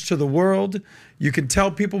message to the world. You can tell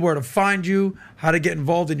people where to find you, how to get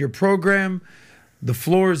involved in your program. The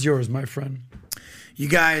floor is yours, my friend. You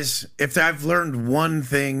guys, if I've learned one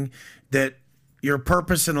thing, that your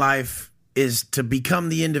purpose in life is to become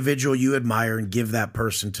the individual you admire and give that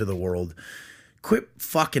person to the world. Quit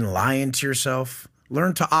fucking lying to yourself.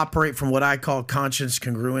 Learn to operate from what I call conscience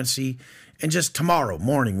congruency. And just tomorrow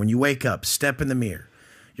morning when you wake up, step in the mirror.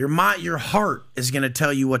 Your heart is going to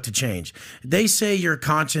tell you what to change. They say your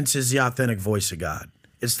conscience is the authentic voice of God.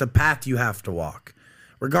 It's the path you have to walk.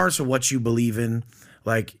 Regardless of what you believe in,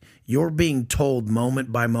 like, you're being told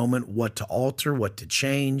moment by moment what to alter, what to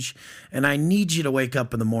change. And I need you to wake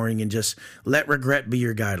up in the morning and just let regret be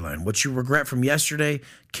your guideline. What you regret from yesterday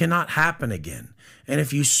cannot happen again. And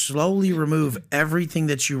if you slowly remove everything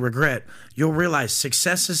that you regret, you'll realize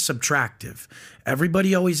success is subtractive.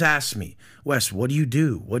 Everybody always asks me, Wes, what do you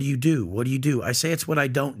do? What do you do? What do you do? I say it's what I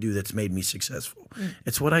don't do that's made me successful.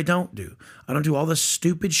 It's what I don't do. I don't do all the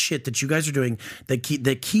stupid shit that you guys are doing that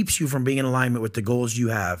keeps you from being in alignment with the goals you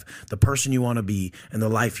have, the person you want to be, and the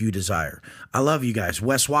life you desire. I love you guys.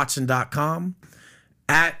 WesWatson.com,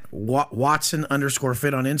 at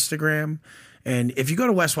Watson_fit on Instagram. And if you go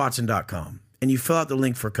to WesWatson.com and you fill out the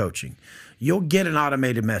link for coaching, you'll get an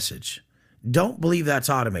automated message. Don't believe that's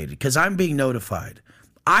automated because I'm being notified.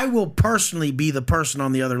 I will personally be the person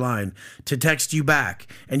on the other line to text you back,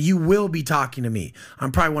 and you will be talking to me.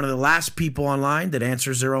 I'm probably one of the last people online that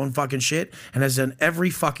answers their own fucking shit and has done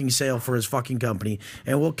every fucking sale for his fucking company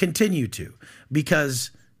and will continue to,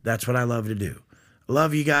 because that's what I love to do.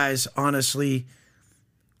 Love you guys, honestly.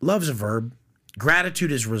 Love's a verb.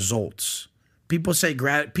 Gratitude is results. People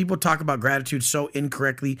talk about gratitude so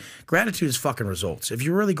incorrectly. Gratitude is fucking results. If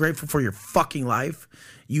you're really grateful for your fucking life,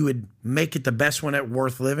 you would make it the best one at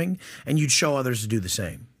worth living, and you'd show others to do the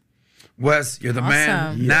same. Wes, you're the man.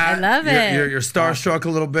 Awesome. Nat, I love it. You're starstruck a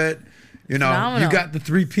little bit. Phenomenal. You got the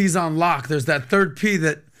 3 P's on lock. There's that third P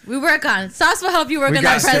that We work on. Sauce will help you work on that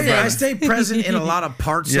gotta stay present. I stay present in a lot of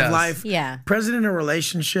parts Yes. of life. Yeah. Present in a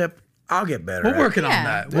relationship, I'll get better. we're at. working on Yeah.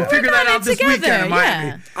 that. We'll We're figure working that on out it this weekend together, in Miami.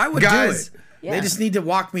 yeah. I would Guys, do it. Yeah. They just need to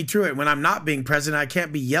walk me through it. When I'm not being present, I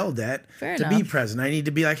can't be yelled at Fair to be enough. present. I need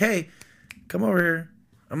to be like, hey, come over here.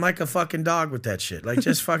 I'm like a fucking dog with that shit. Like,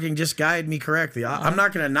 just fucking just guide me correctly. I'm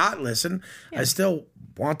not going to not listen. I still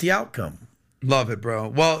want the outcome. Love it, bro.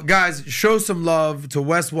 Well, guys, show some love to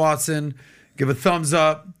Wes Watson. Give a thumbs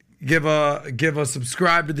up. give a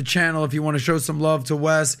subscribe to the channel if you want to show some love to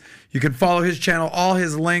Wes. You can follow his channel. All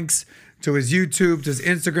his links to his YouTube, to his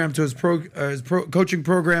Instagram, to his coaching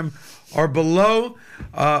program are below.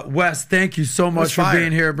 Wes, thank you so much for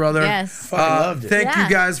being here, brother. Yes. Fucking loved it. Thank you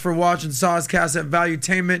guys for watching SOSCAST at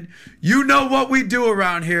Valuetainment. You know what we do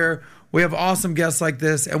around here. We have awesome guests like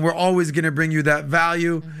this, and we're always going to bring you that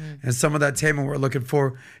value and some of that tainment we're looking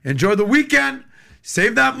for. Enjoy the weekend.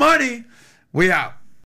 Save that money. We out.